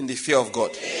rule in the fear of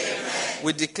God. Amen.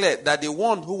 We declare that the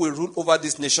one who will rule over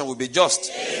this nation will be just.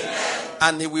 Amen.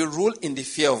 And he will rule in the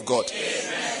fear of God.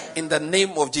 Amen. In the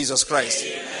name of Jesus Christ.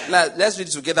 Now, let's read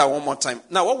it together one more time.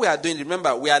 Now, what we are doing,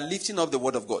 remember, we are lifting up the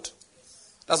word of God.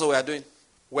 That's what we are doing.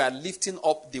 We are lifting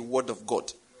up the word of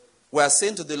God. We are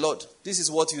saying to the Lord, this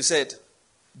is what you said.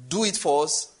 Do it for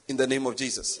us in the name of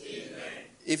Jesus. Amen.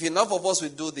 If enough of us will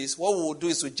do this, what we will do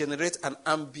is to generate an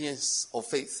ambience of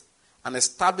faith and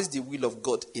establish the will of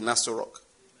God in Astor Rock.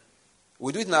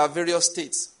 We do it in our various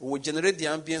states. We will generate the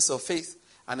ambience of faith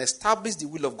and establish the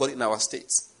will of God in our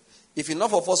states. If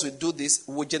enough of us will do this,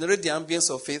 we will generate the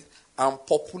ambience of faith and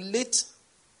populate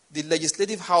the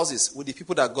legislative houses with the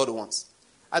people that God wants.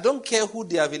 I don't care who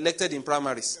they have elected in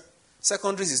primaries.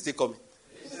 Secondaries is still coming.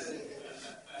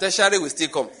 Tertiary will still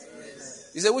come.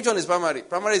 You say, which one is primary?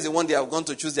 Primary is the one they have gone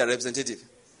to choose their representative.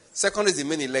 Secondary is the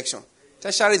main election.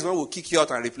 Tertiary is when we'll kick you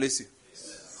out and replace you.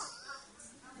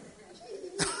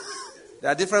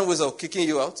 There are different ways of kicking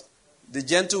you out. The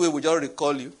gentle way will just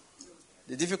recall you.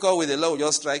 The difficult way, the Lord will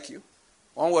just strike you.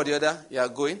 One way or the other, you are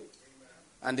going.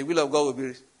 And the will of God will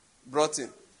be brought in.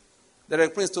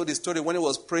 Derek Prince told the story when he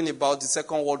was praying about the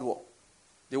Second World War.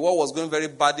 The war was going very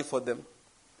badly for them.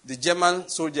 The German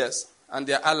soldiers and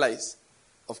their allies,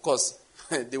 of course,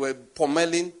 they were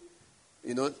pommeling,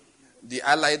 the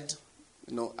Allied,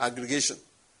 aggregation.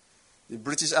 The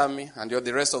British Army and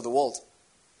the rest of the world.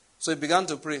 So he began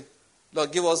to pray,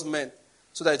 Lord, give us men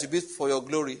so that it will be for your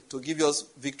glory to give us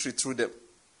victory through them.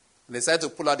 And they decided to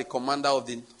pull out the commander of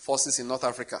the forces in North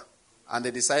Africa. And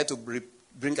they decided to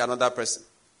bring another person.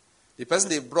 The person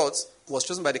they brought was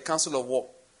chosen by the Council of War.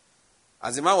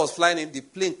 As the man was flying in, the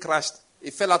plane crashed. He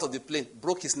fell out of the plane,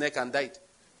 broke his neck and died.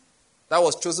 That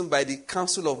was chosen by the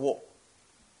Council of War.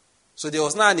 So there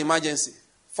was now an emergency.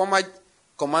 Former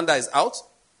commander is out.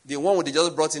 The one who they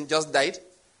just brought in just died.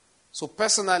 So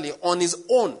personally, on his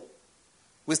own,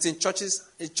 Winston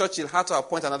Churchill had to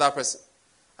appoint another person.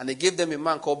 And they gave them a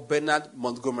man called Bernard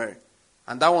Montgomery.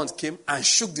 And that one came and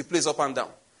shook the place up and down.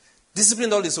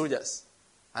 Disciplined all the soldiers.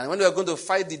 And when they were going to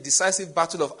fight the decisive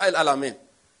battle of Al Alamein,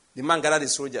 the man gathered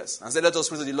his soldiers and said, let us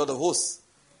pray to the Lord of hosts,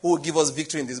 who will give us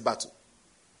victory in this battle.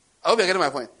 I hope you're getting my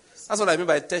point. That's what I mean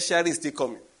by tertiary is still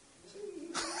coming.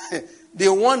 The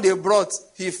one they brought,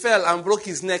 he fell and broke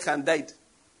his neck and died.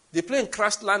 The plane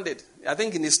crashed, landed. I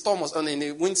think in a storm, in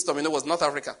a windstorm, it was North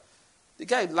Africa. The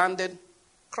guy landed,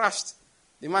 crashed.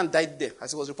 The man died there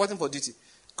as he was reporting for duty.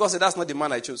 God said, that's not the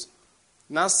man I chose.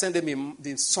 Now send him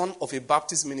the son of a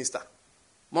Baptist minister.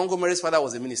 Montgomery's father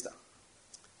was a minister.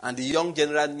 And the young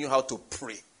general knew how to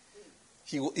pray.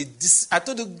 I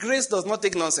told you, grace does not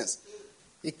take nonsense.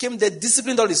 He came there,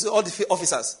 disciplined all the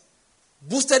officers,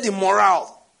 boosted the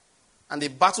morale. And the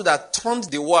battle that turned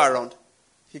the war around,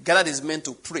 he gathered his men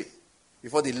to pray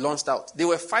before they launched out. They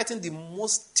were fighting the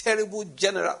most terrible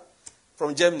general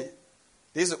from Germany.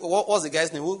 What was the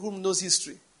guy's name? Who knows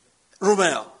history?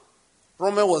 Rommel.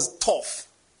 Rommel was tough.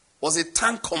 Was a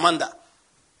tank commander.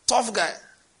 Tough guy.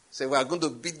 Said, we are going to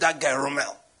beat that guy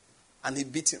Rommel. And he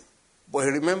beat him. But he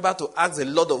remembered to ask the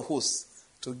Lord of hosts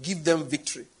to give them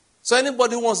victory. So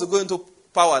anybody who wants to go into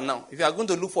power now, if you are going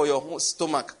to look for your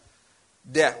stomach,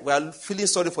 there, we are feeling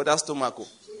sorry for that stomach.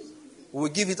 We will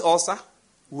give it ulcer.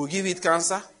 We will give it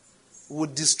cancer. We will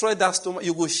destroy that stomach.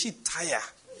 You will shit tire.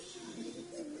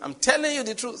 I'm telling you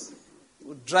the truth. It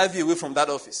will drive you away from that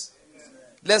office.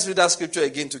 Let's read that scripture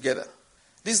again together.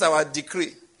 This is our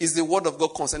decree. It's the word of God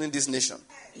concerning this nation.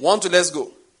 1, 2, let's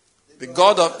go. The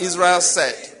God of Israel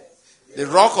said, the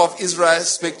rock of Israel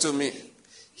spake to me.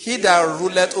 He that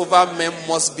ruleth over men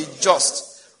must be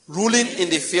just, ruling in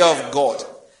the fear of God.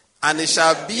 And it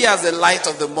shall be as the light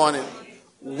of the morning,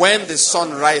 when the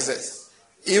sun riseth,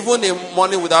 even a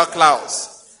morning without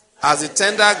clouds, as the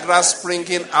tender grass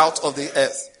springing out of the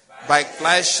earth, by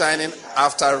clouds shining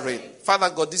after rain. Father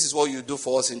God, this is what you do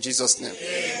for us in Jesus' name.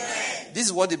 Amen. This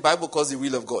is what the Bible calls the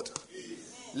will of God.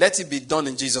 Let it be done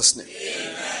in Jesus' name.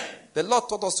 Amen. The Lord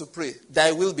taught us to pray,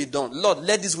 thy will be done. Lord,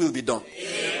 let this will be done.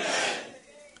 Amen.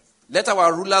 Let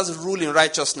our rulers rule in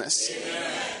righteousness.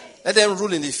 Amen. Let them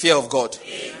rule in the fear of God.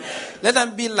 Amen. Let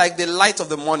them be like the light of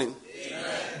the morning,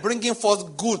 amen, bringing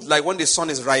forth good like when the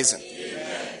sun is rising.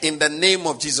 Amen. In the name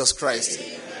of Jesus Christ.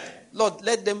 Amen. Lord,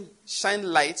 let them shine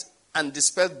light and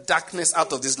dispel darkness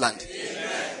out of this land.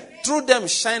 Amen. Through them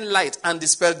shine light and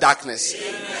dispel darkness.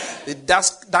 Amen. The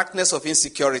darkness of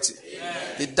insecurity. Amen.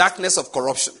 The darkness of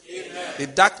corruption. Amen. The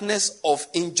darkness of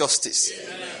injustice.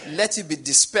 Amen. Let it be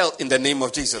dispelled in the name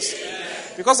of Jesus. Amen.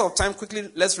 Because of time, quickly,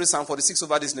 let's read Psalm 46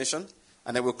 over this nation,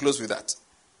 and then we'll close with that.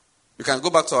 You can go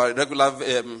back to our regular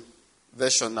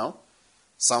version now.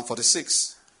 Psalm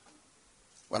 46.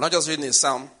 We're not just reading a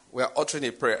psalm, we're uttering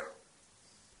a prayer.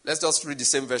 Let's just read the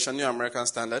same version, New American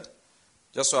Standard,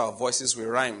 just so our voices will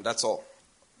rhyme, that's all.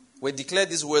 We declare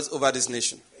these words over this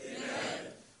nation. Amen.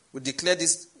 We declare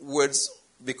these words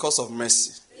because of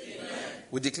mercy. Amen.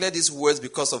 We declare these words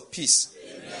because of peace.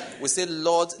 Amen. We say,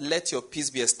 Lord, let your peace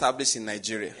be established in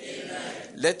Nigeria. Amen.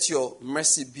 Let your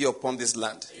mercy be upon this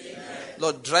land. Amen.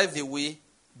 Lord, drive away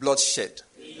bloodshed.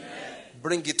 Amen.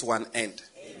 Bring it to an end.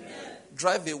 Amen.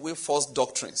 Drive away false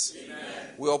doctrines. Amen.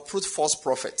 We uproot false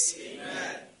prophets. Amen.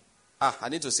 I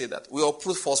need to say that. We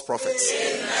uproot false prophets.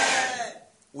 Amen.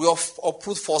 We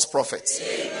uproot false prophets.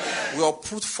 Amen. We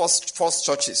uproot false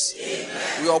churches.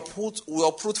 Amen. We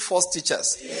uproot false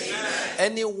teachers. Amen.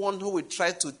 Anyone who will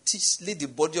try to lead the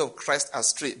body of Christ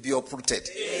astray, be uprooted.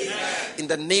 Amen. In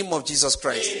the name of Jesus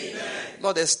Christ. Amen.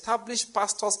 Lord, establish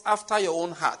pastors after your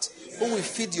own heart, amen, who will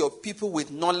feed your people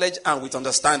with knowledge and with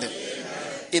understanding. Amen.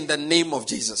 In the name of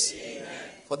Jesus. Amen.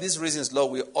 For these reasons,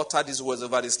 Lord, we utter these words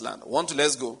over this land. 1, 2,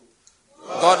 let's go.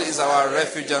 God is our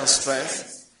refuge and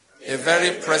strength, a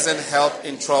very present help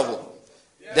in trouble.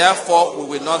 Therefore, we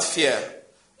will not fear,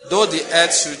 though the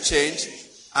earth should change,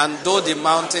 and though the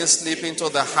mountains slip into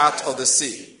the heart of the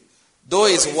sea, though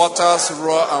its waters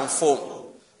roar and foam,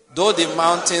 though the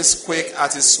mountains quake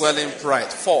at its swelling pride.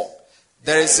 4,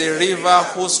 there is a river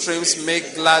whose streams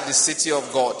make glad the city of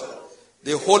God,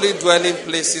 the holy dwelling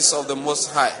places of the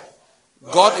Most High.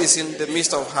 God is in the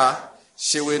midst of her.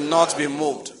 She will not be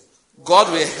moved.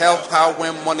 God will help her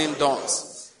when morning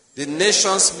dawns. The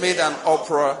nations made an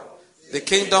uproar. The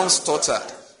kingdoms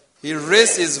tottered. He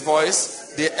raised his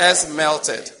voice. The earth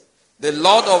melted. The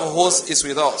Lord of hosts is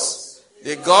with us.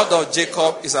 The God of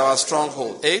Jacob is our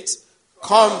stronghold. 8,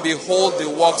 come behold the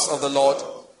works of the Lord,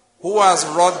 who has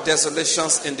wrought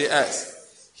desolations in the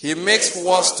earth. He makes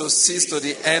wars to cease to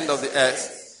the end of the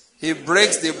earth. He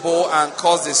breaks the bow and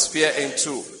cuts the spear in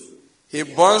two. He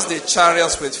burns the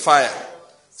chariots with fire.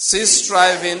 Cease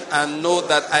striving and know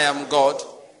that I am God.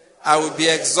 I will be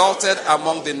exalted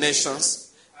among the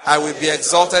nations. I will be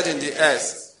exalted in the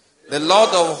earth. The Lord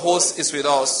of hosts is with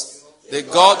us. The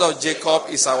God of Jacob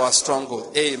is our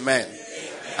stronghold. Amen.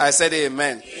 I said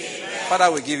amen.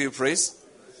 Father, we give you praise.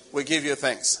 We give you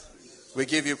thanks. We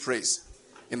give you praise.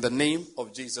 In the name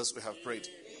of Jesus we have prayed.